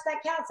want to touch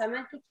that couch. I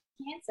might get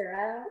cancer.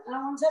 I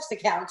don't want to touch the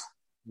couch.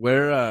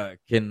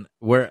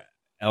 Where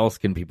else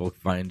can people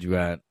find you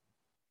at?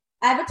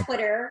 I have a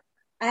Twitter.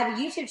 I have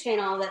a YouTube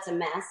channel that's a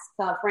mess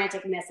called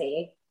Frantic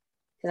Missy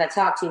because I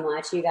talk too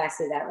much. You guys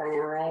see that right now,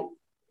 right?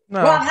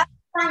 No. Well, how do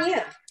I find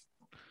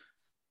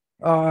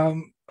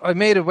you? I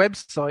made a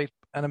website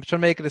and I'm trying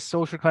to make it a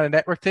social kind of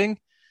network thing.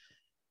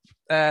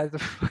 I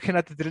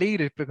had to delete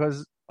it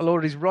because a lot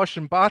of these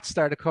Russian bots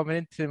started coming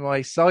into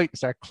my site and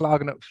start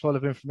clogging it full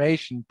of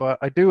information. But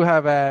I do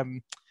have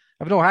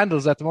no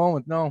handles at the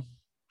moment. No,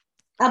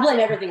 I blame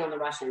everything on the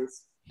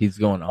Russians. He's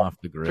going off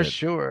the grid. For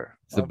sure.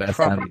 It's the best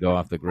time to go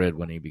off the grid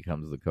when he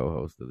becomes the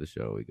co-host of the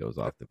show. He goes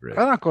off the grid.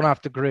 I'm not going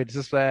off the grid.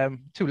 It's just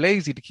too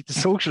lazy to keep the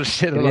social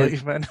shit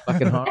alive, man.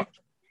 Fucking hard.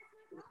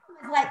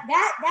 Like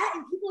that,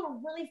 and people are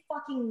really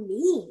fucking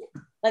mean.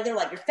 Like they're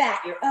like, you're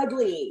fat, you're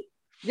ugly,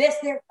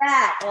 they're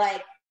fat.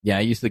 Like, yeah,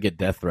 I used to get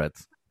death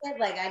threats.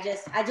 Like I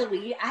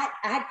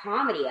had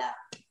comedy up.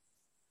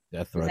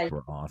 Death threats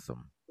were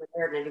awesome.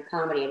 When I do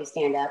comedy, I do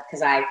stand up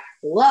because I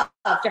love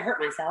to hurt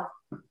myself.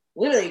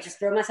 Literally, just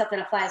throw myself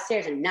down a flight of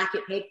stairs and not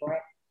get paid for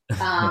it.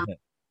 I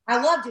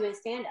love doing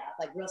stand up,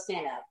 like real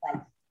stand up,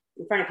 like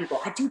in front of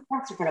people. I do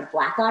parts in front of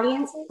black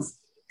audiences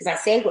because I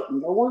say what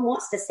no one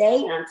wants to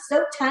say, and I'm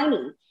so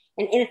tiny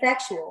and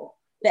ineffectual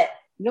that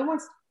no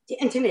one's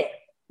intimidated.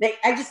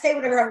 I just say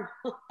whatever I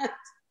want,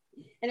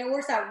 and it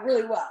works out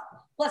really well.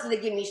 Plus, if they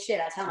give me shit,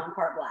 I tell them I'm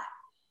part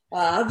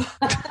black.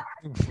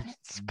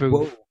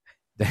 Spoof.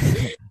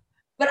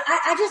 But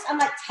I'm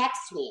like,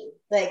 text me.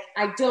 Like,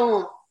 I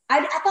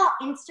thought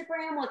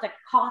Instagram was a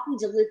coffee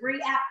delivery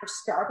app for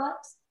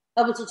Starbucks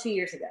up until 2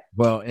 years ago.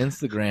 Well,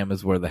 Instagram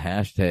is where the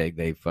hashtag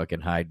they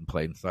fucking hide in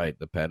plain sight,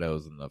 the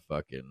pedos and the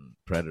fucking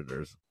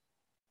predators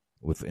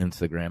with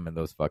Instagram and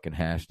those fucking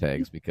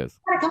hashtags because...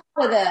 I'm going to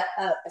come up with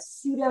a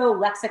pseudo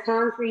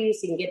lexicon for you so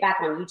you can get back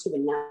on YouTube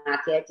and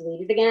not get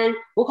deleted again.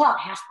 We'll call it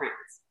hash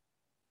browns.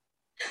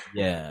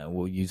 Yeah,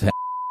 we'll use hash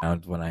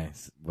browns when I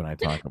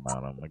talk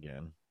about them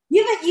again.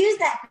 You haven't used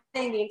that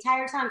thing the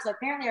entire time, so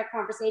apparently our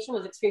conversation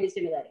was extremely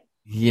stimulating.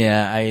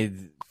 Yeah, I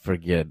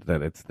forget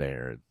that it's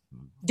there.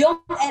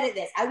 Don't edit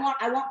this. I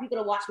want people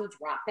to watch me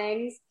drop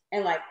things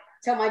and like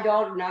tell my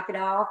dog to knock it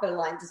off and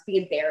like just be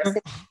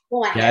embarrassing.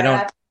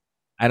 Yeah,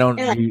 I don't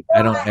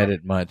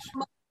edit much.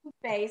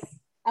 Face.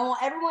 I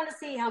want everyone to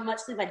see how much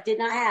sleep I did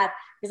not have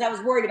because I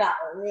was worried about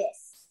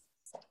this.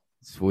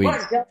 Sweet.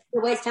 What a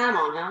waste time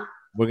on, huh?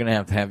 We're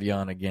gonna have you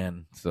on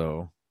again,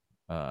 so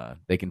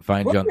they can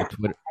find you on the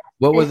Twitter.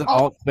 What was it?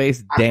 Alt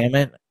space? Damn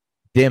it.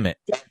 Dimmit.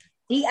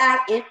 Dimmit.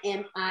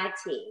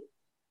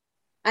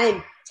 I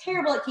am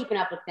terrible at keeping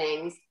up with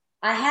things.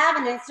 I have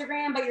an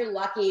Instagram, but you're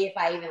lucky if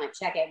I even like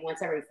check it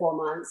once every 4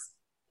 months.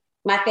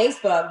 My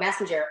Facebook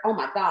Messenger, oh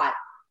my God.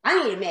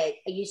 I need to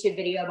make a YouTube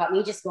video about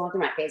me just going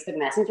through my Facebook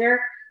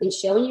Messenger and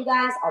showing you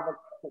guys all the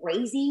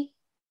crazy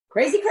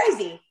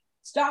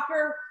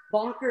stalker,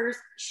 bonkers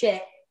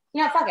shit.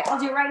 You know, fuck it. I'll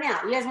do it right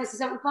now. You guys want to see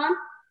something fun?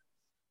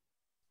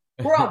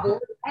 We're all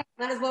bored. I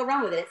might as well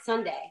run with it. It's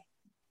Sunday.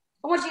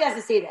 I want you guys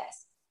to see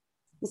this.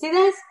 You see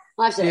this?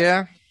 Watch this.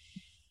 Yeah.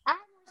 I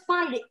haven't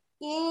responded to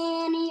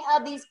any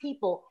of these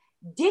people.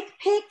 Dick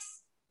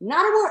pics,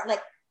 not a word.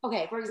 Like,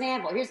 okay, for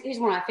example, here's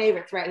one of my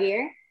favorites right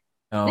here.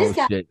 Oh, this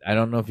guy, shit. I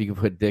don't know if you can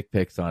put dick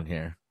pics on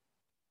here.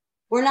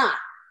 We're not.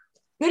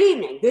 Good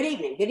evening.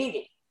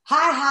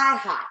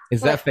 Hi.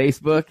 Is that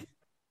Facebook?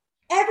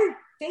 Every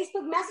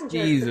Facebook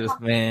Messenger. Jesus,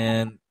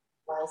 man.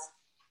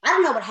 I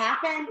don't know what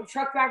happened. The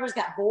truck drivers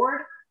got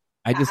bored.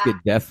 I just get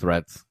death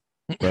threats.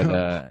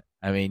 But,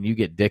 I mean, you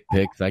get dick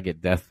pics. I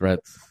get death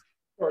threats.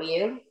 For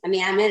you? I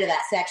mean, I'm into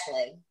that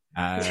sexually.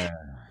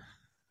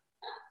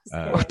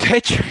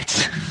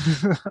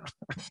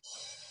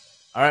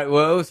 All right.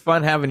 Well, it was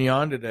fun having you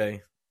on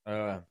today.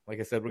 Like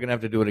I said, we're going to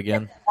have to do it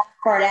again.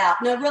 Part out.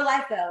 No, real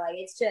life, though. Like,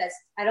 it's just,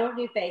 I don't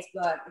do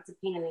Facebook. It's a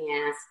pain in the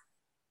ass.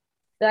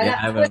 So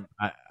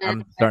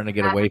I'm starting to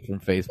get away from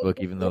Facebook,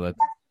 even though that's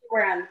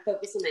where I'm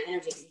focusing my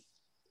energy.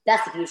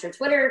 That's the future.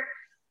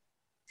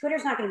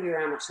 Twitter's not going to be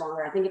around much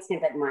longer. I think it's going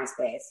to be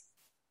MySpace.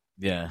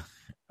 Yeah.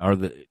 Or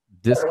the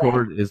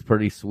Discord is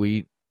pretty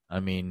sweet. I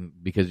mean,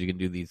 because you can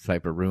do these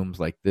type of rooms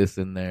like this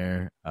in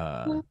there.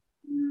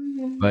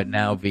 But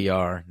now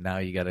VR. Now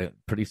you got to.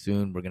 Pretty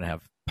soon we're going to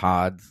have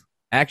pods.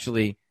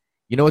 Actually,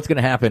 you know what's going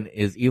to happen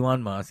is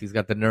Elon Musk. He's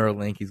got the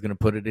Neuralink. He's going to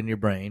put it in your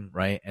brain,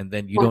 right? And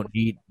then you don't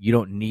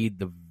need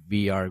the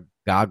VR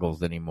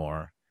goggles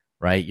anymore,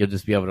 right? You'll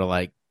just be able to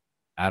like,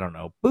 I don't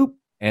know, boop,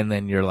 and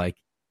then you're like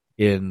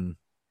in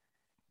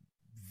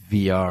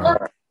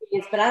VR.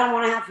 But I don't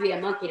want to have to be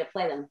a monkey to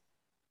play them.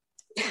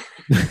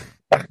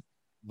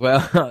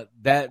 Well,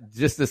 that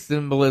just the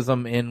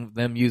symbolism in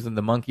them using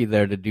the monkey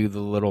there to do the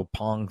little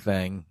pong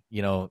thing,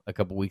 a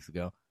couple weeks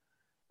ago.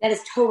 That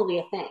is totally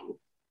a thing.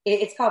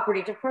 It's called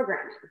predictive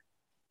programming.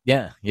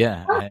 Yeah.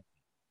 And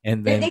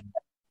then they know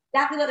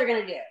exactly what they're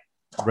going to do.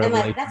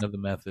 revelation that's of the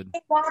method. I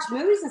watch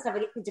movies and stuff,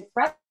 and it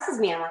depresses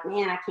me. I'm like,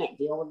 man, I can't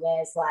deal with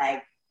this.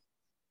 Like,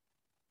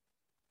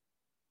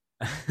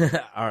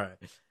 All right.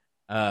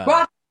 Rob,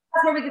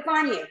 that's where we can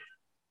find you.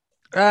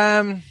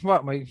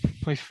 What my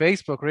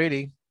Facebook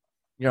really.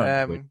 You're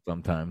on Twitch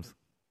sometimes.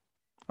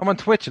 I'm on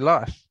Twitch a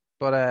lot,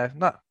 but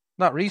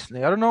not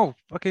recently. I don't know.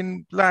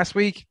 Fucking last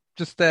week,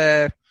 just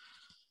Twitch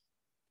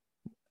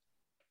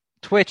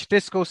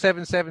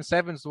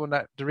Disco777 is the one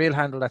the real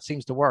handle that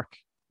seems to work.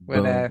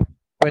 When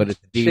but it's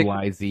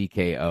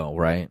DYZKO,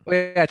 right?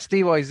 Yeah, it's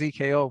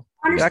DYZKO.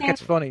 That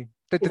gets funny.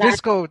 The Exactly.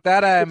 disco,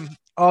 that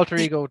alter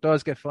ego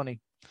does get funny.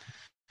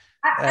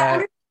 I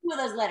understand two of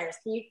those letters.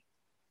 Can you?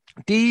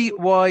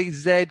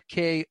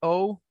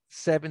 DYZKO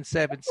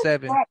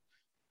 777.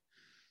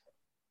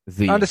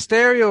 Z. On the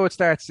stereo, it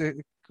starts.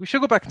 We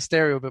should go back in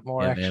stereo a bit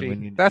more. Yeah, actually,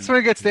 man, that's when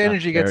it gets the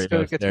energy gets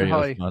stereo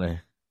high. funny.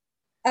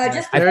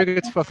 Just stereo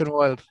gets fucking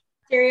wild.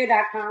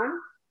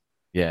 stereo.com.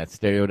 Yeah, it's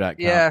stereo.com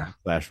Yeah.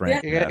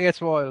 /rant. It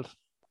gets wild.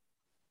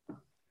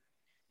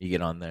 You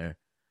get on there.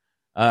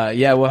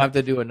 Yeah, we'll have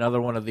to do another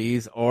one of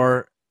these,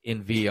 or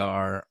in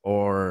VR,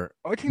 or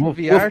I think we'll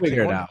VR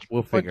figure it out.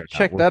 We'll figure it out.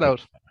 Check that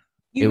out.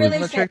 You It really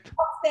was- should.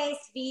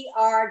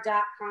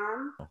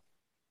 Talkspacevr.com.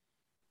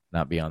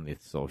 Not be on the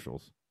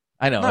socials.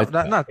 I know. No, it's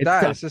not tough.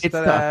 that. Tough. It's just It's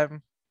that. tough.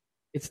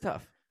 It's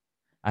tough.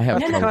 I have. I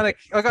No, trouble.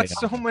 got Yeah.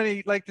 so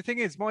many. Like the thing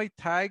is, my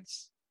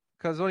tags,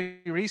 because only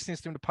recently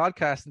doing the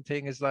podcasting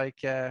thing is like,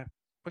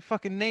 my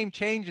fucking name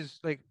changes.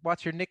 Like,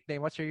 what's your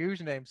nickname? What's your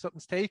username?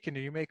 Something's taken,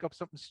 and you make up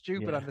something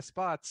stupid Yeah. on the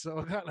spot. So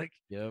I got like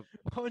Yep.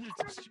 hundreds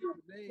of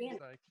stupid names.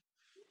 Like,